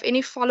 If we have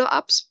any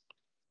follow-ups,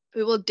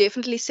 we will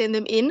definitely send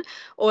them in,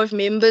 or if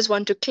members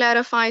want to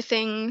clarify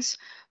things,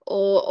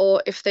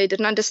 or if they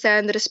didn't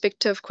understand the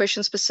respective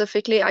question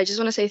specifically, I just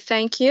want to say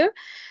thank you.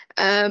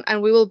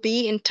 And we will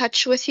be in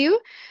touch with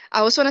you. I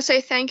also want to say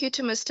thank you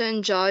to Mr.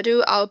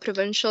 Njadu, our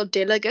provincial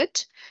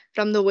delegate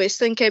from the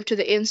Western Cape to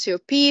the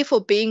NCOP, for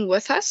being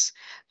with us.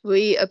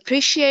 We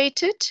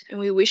appreciate it, and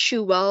we wish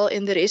you well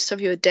in the rest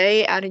of your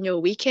day and in your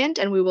weekend.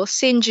 And we will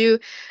send you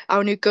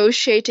our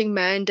negotiating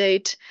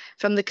mandate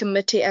from the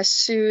committee as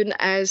soon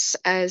as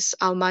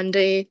our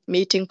Monday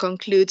meeting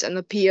concludes and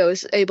the PO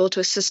is able to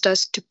assist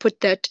us to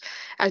put that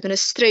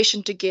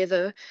administration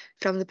together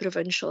from the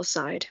provincial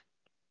side.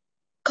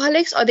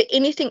 Colleagues, are there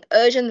anything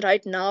urgent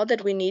right now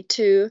that we need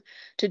to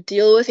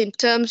deal with in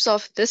terms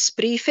of this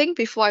briefing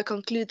before I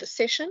conclude the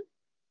session?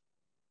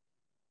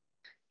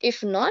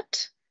 If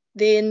not,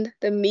 then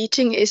the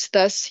meeting is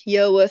thus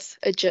herewith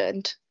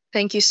adjourned.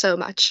 Thank you so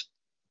much.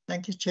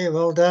 Thank you, Chair.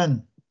 Well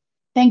done.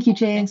 Thank you,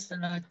 Chair. Thanks a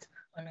lot,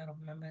 honorable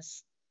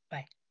members.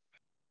 Bye.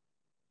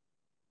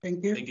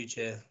 Thank you. Thank you,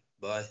 Chair.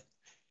 Bye.